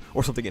viewer,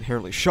 or something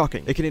inherently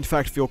shocking. It can in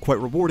fact feel quite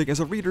rewarding as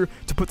a reader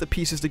to put the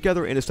pieces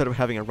together, and instead of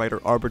having a writer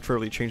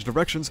arbitrarily change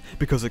directions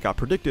because it got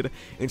predicted,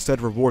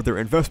 instead reward their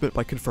investment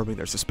by confirming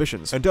their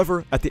suspicions.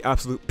 Endeavor, at the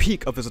absolute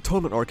peak of his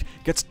atonement arc,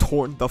 gets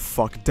torn the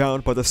fuck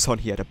down by the son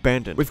he had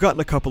abandoned. We've gotten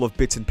a couple of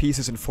bits and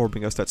pieces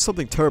informing us that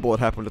something terrible had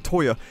happened to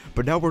Toya,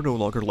 but now we're no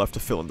longer left to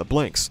fill in the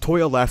blanks.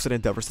 Toya laughs at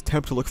Endeavor's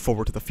attempt to look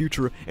forward to the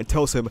future and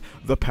tells him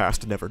the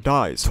past never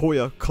dies.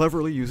 Toya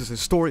cleverly uses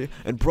his story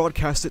and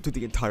broadcasts it to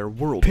the entire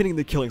world, pinning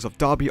the killings of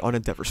Dabi on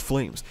Endeavor's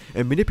flames,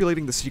 and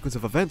manipulating the sequence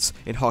of events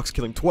in Hawk's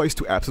killing twice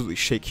to absolutely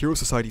shake Hero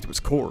Society to its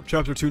core.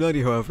 Chapter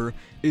 290, however,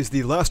 is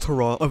the last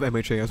hurrah of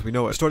MHA as we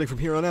know it. Starting from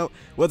here on out,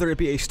 whether it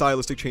be a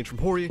stylistic change from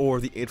Hori or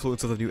the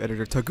influence of the new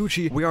editor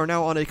Taguchi, we are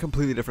now on a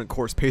completely different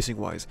course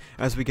pacing-wise,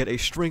 as we get a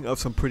string of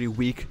some pretty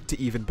weak to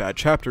even bad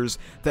chapters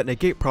that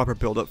negate proper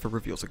build-up for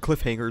reveals and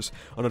cliffhangers,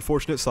 an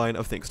unfortunate sign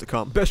of things to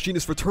come. Best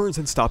Genius returns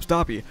and stops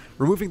Dabi,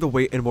 removing the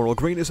weight and moral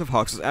grayness of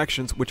Hawks'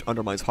 actions, which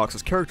undermines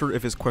Hawks' character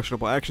if his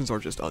questionable actions are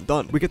just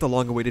undone. We get the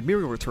long-awaited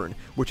Mirio return,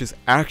 which is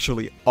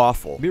actually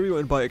awful. Mirio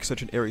and by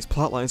extension Aries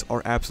plotlines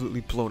are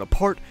absolutely blown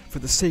apart for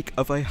the sake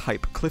of a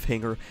hype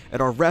cliffhanger,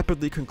 and are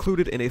rapidly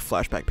concluded in a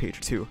flashback page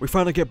or two. We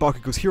finally get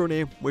Bakugo's hero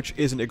name, which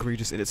isn't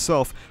egregious in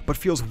itself, but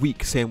feels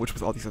weak sandwiched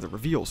with all these other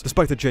reveals,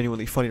 despite the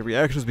genuinely funny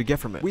reactions we get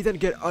from it. We then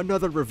get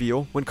another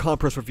reveal when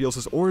Compress reveals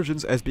his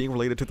origins as being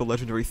related to the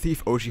legendary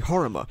thief Oji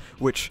Haruma,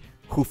 which,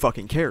 who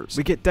fucking cares?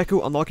 We get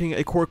Deku unlocking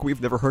a quirk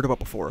we've never heard about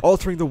before,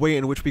 altering the way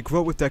in which we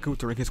grow with Deku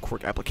during his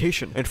quirk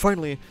application. And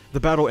finally, the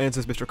battle ends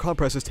as Mr.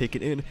 Compress is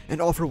taken in,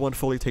 and All For One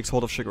fully takes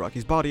hold of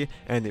Shigaraki's body,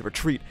 and they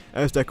retreat,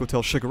 as Deku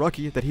tells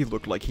Shigaraki that he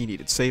looked like he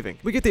needed saving.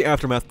 We get the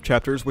aftermath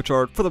chapters, which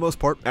are, for the most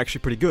part,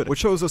 actually pretty good, which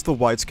shows us the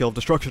wide-scale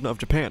destruction of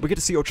Japan. We get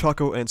to see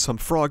Ochako and some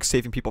frogs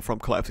saving people from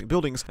collapsing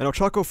buildings, and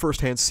Ochako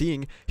firsthand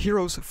seeing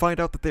heroes find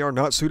out that they are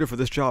not suited for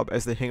this job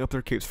as they hang up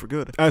their capes for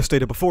good. As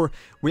stated before,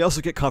 we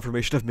also get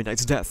confirmation of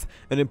Midnight's death,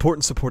 an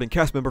important supporting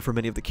cast member for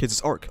many of the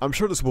kids' arc. I'm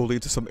sure this will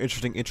lead to some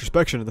interesting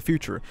introspection in the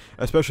future,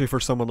 especially for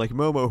someone like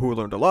Momo who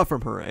learned a lot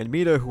from her, and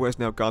Mita who has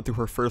now gone through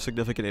her first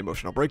significant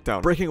emotional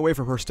breakdown, breaking away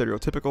from her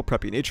stereotypical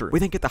preppy nature. We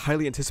then get the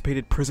highly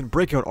anticipated prison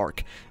breakout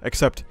arc,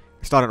 except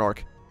it's not an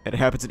arc, and it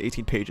happens in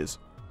 18 pages.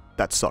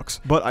 That sucks.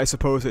 But I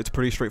suppose it's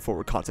pretty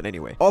straightforward content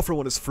anyway. All For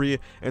One is free,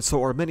 and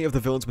so are many of the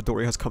villains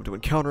Midoriya has come to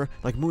encounter,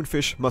 like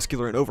Moonfish,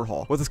 Muscular, and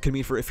Overhaul. What this can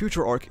mean for a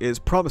future arc is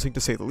promising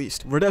to say the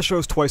least.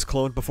 Radesho's Twice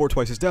clone, before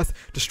Twice's death,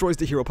 destroys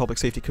the Hero Public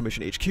Safety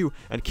Commission HQ,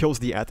 and kills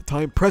the, at the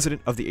time,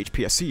 president of the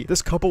HPSC.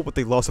 This, coupled with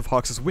the loss of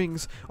Hawks'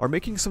 wings, are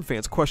making some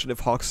fans question if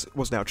Hawks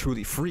was now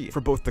truly free,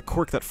 for both the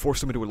quirk that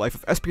forced him into a life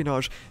of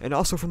espionage, and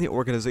also from the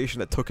organization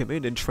that took him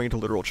in and trained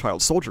literal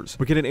child soldiers.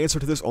 We get an answer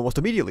to this almost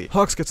immediately.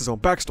 Hawks gets his own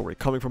backstory,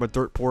 coming from a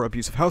dirt-poor,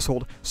 abusive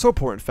household, so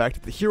poor in fact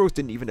that the heroes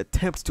didn't even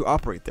attempt to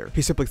operate there.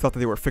 He simply thought that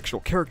they were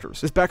fictional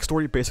characters. This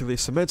backstory basically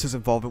cements his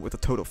involvement with the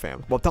Toto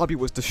fam. While Dabi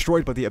was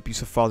destroyed by the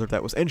abusive father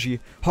that was Enji,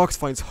 Hawks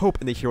finds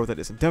hope in the hero that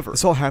is Endeavor.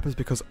 This all happens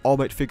because All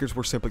Might figures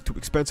were simply too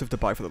expensive to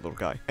buy for the little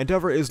guy.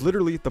 Endeavor is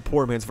literally the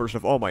poor man's version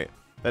of All Might.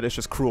 That is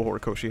just cruel,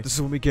 Horikoshi. This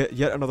is when we get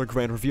yet another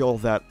grand reveal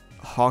that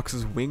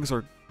Hawks' wings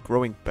are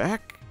growing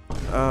back?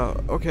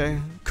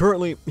 Okay.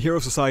 Currently, Hero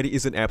Society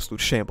is in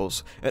absolute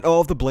shambles, and all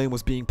of the blame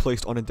was being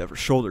placed on Endeavor's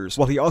shoulders,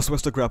 while he also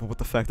has to grapple with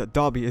the fact that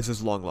Dabi is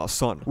his long-lost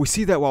son. We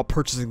see that while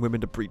purchasing women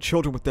to breed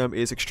children with them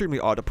is extremely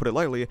odd, to put it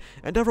lightly,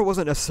 Endeavor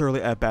wasn't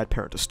necessarily a bad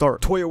parent to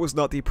start. Toya was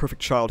not the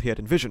perfect child he had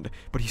envisioned,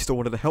 but he still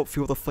wanted to help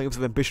fuel the flames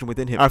of ambition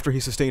within him. After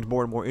he sustained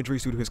more and more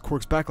injuries due to his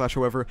quirk's backlash,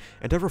 however,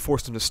 Endeavor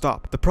forced him to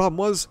stop. The problem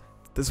was,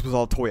 this was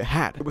all Toya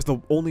had. It was the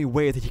only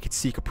way that he could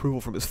seek approval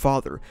from his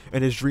father,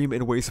 and his dream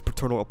in ways of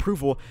paternal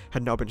approval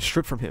had now been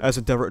stripped from him, as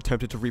Endeavor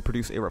attempted to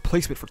reproduce a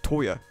replacement for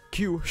Toya,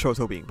 Q,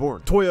 Shoto being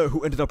born. Toya, who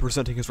ended up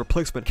resenting his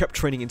replacement, kept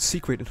training in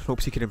secret in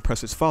hopes he could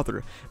impress his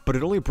father, but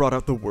it only brought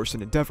out the worst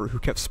in Endeavor, who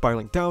kept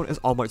spiraling down as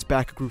All Might's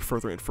back grew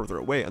further and further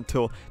away,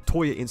 until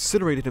Toya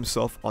incinerated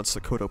himself on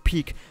Sokoto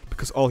Peak,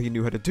 because all he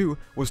knew how to do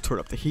was turn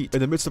up the heat.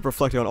 In the midst of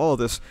reflecting on all of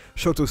this,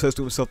 Shoto says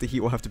to himself that he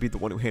will have to be the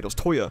one who handles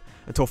Toya,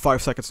 until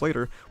 5 seconds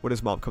later, when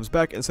his mom comes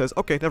back and says,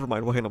 "Okay, never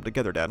mind, we'll handle them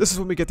together, Dad." This is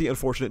when we get the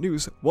unfortunate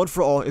news: One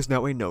For All is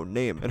now a known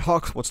name, and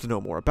Hawks wants to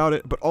know more about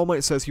it, but All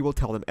Might says he will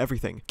tell them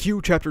everything.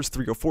 Cue chapters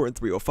 304 and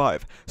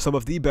 305, some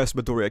of the best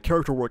Midoriya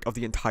character work of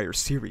the entire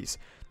series.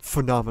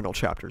 Phenomenal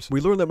chapters. We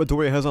learn that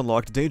Midoriya has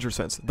unlocked Danger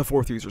Sense, the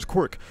 4th user's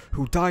quirk,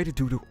 who died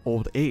due to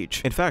old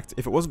age. In fact,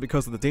 if it wasn't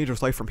because of the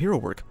dangerous life from hero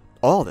work,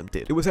 all of them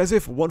did. It was as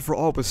if One For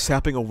All was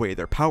sapping away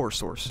their power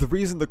source. The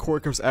reason the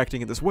quirk is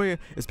acting in this way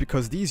is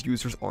because these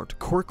users aren't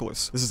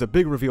quirkless. This is a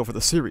big reveal for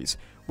the series.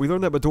 We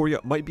learn that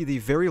Midoriya might be the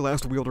very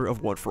last wielder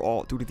of One For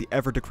All due to the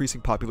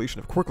ever-decreasing population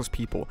of quirkless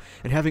people,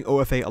 and having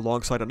OFA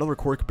alongside another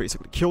quirk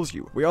basically kills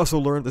you. We also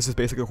learn this is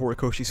basically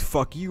Horikoshi's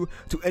fuck you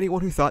to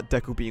anyone who thought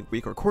Deku being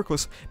weak or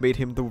quirkless made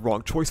him the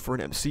wrong choice for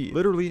an MC.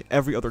 Literally,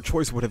 every other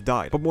choice would have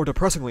died. But more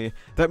depressingly,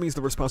 that means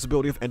the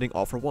responsibility of ending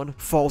All For One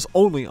falls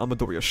only on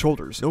Midoriya's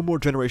shoulders. No more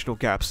generational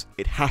gaps.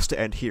 It has to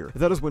end here.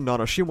 That is when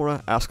Nana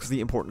Shimura asks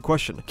the important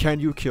question: can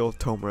you kill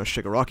Tomura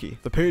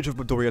Shigaraki? The page of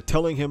Midoriya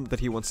telling him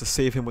that he wants to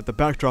save him with the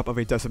backdrop of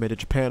a decimated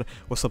Japan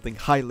was something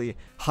highly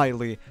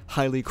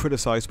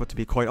criticized, but to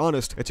be quite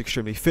honest, it's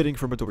extremely fitting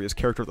for Midoriya's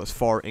character thus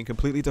far and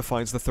completely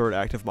defines the 3rd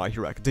act of My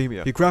Hero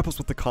Academia. He grapples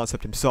with the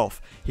concept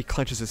himself. He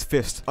clenches his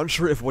fist,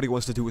 unsure if what he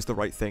wants to do is the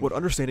right thing. Would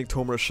understanding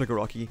Tomura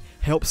Shigaraki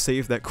help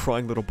save that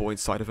crying little boy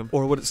inside of him,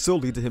 or would it still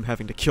lead to him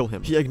having to kill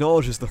him? He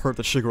acknowledges the hurt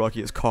that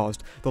Shigaraki has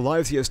caused, the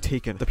lives he has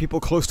taken, the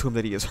people close to him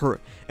that he has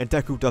hurt, and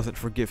Deku doesn't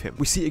forgive him.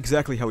 We see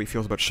exactly how he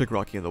feels about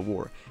Shigaraki in the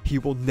war. He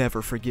will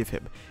never forgive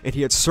him, and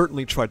he had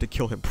certainly tried to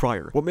kill him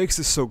prior. What makes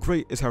this so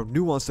great is how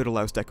nuanced it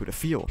allows Deku to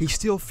feel. He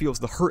still feels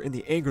the hurt and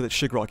the anger that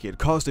Shigaraki had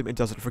caused him and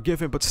doesn't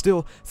forgive him, but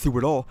still, through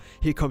it all,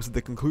 he comes to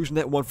the conclusion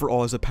that One For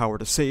All has the power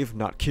to save,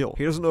 not kill.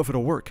 He doesn't know if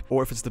it'll work,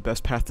 or if it's the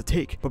best path to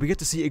take, but we get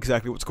to see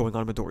exactly what's going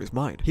on in Midoriya's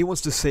mind. He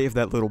wants to save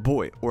that little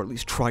boy, or at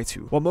least try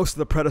to. While most of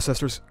the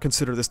predecessors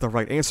consider this the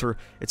right answer,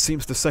 it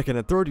seems the 2nd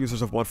and 3rd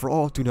users of One For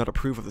All do not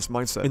approve of this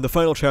mindset. In the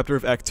final chapter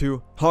of Act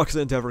 2, Hawks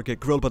and Endeavor get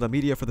grilled by the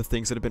media for the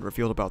things that have been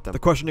revealed about them. The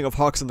questioning of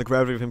Hawks and the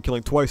gravity of him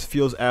killing twice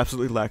feels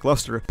absolutely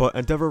lackluster, but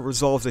Endeavor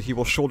resolves that he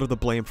will shoulder the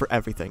blame for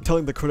everything,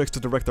 telling the critics to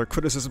direct their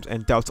criticisms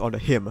and doubts onto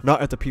him,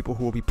 not at the people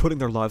who will be putting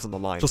their lives on the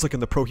line. Just like in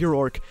the Pro Hero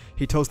arc,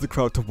 he tells the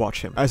crowd to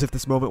watch him. As if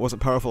this moment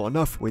wasn't powerful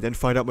enough, we then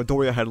find out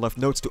Midoriya had left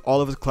notes to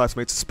all of his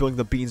classmates spilling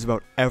the beans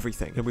about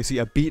everything, and we see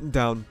a beaten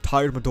down,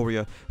 tired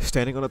Midoriya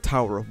standing on a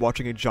tower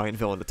watching a giant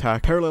villain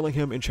attack, paralleling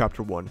him in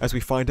chapter 1, as we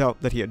find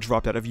out that he had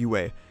dropped out of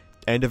UA,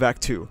 End of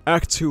Act 2.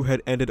 Act 2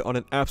 had ended on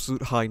an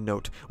absolute high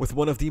note, with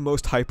one of the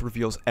most hype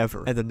reveals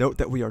ever, and the note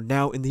that we are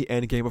now in the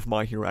endgame of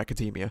My Hero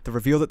Academia. The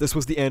reveal that this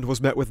was the end was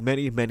met with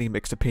many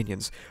mixed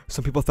opinions.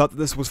 Some people thought that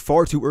this was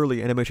far too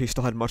early and MHA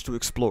still had much to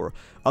explore.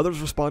 Others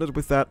responded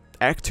with that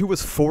Act 2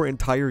 was 4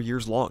 entire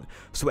years long,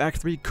 so Act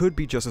 3 could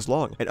be just as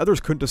long, and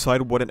others couldn't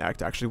decide what an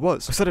act actually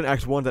was. I said in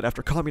Act 1 that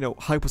after Kamino,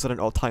 hype was at an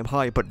all-time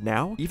high, but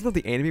now, even though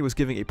the anime was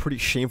giving a pretty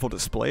shameful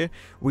display,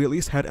 we at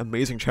least had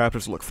amazing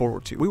chapters to look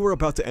forward to. We were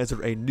about to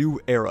enter a new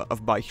era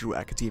of My Hero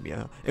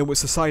Academia, and with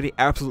society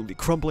absolutely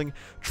crumbling,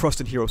 trust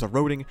in heroes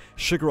eroding,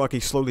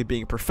 Shigaraki slowly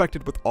being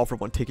perfected with All for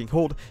One taking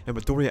hold, and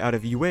Midoriya out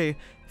of UA,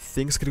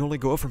 things could only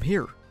go up from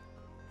here.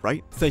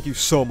 Right? Thank you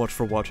so much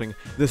for watching.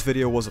 This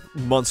video was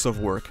months of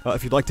work.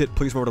 If you liked it,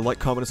 please remember to like,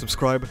 comment, and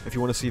subscribe. If you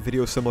want to see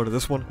videos similar to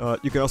this one,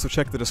 you can also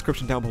check the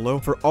description down below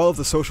for all of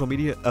the social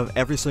media of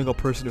every single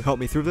person who helped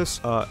me through this,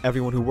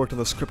 everyone who worked on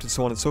the script and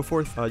so on and so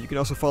forth. You can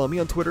also follow me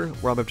on Twitter,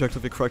 where I'm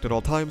objectively correct at all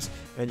times,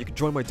 and you can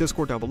join my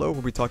Discord down below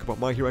where we talk about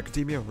My Hero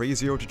Academia,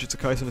 Re:Zero, Jujutsu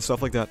Kaisen, and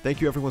stuff like that.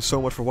 Thank you everyone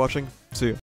so much for watching. See ya.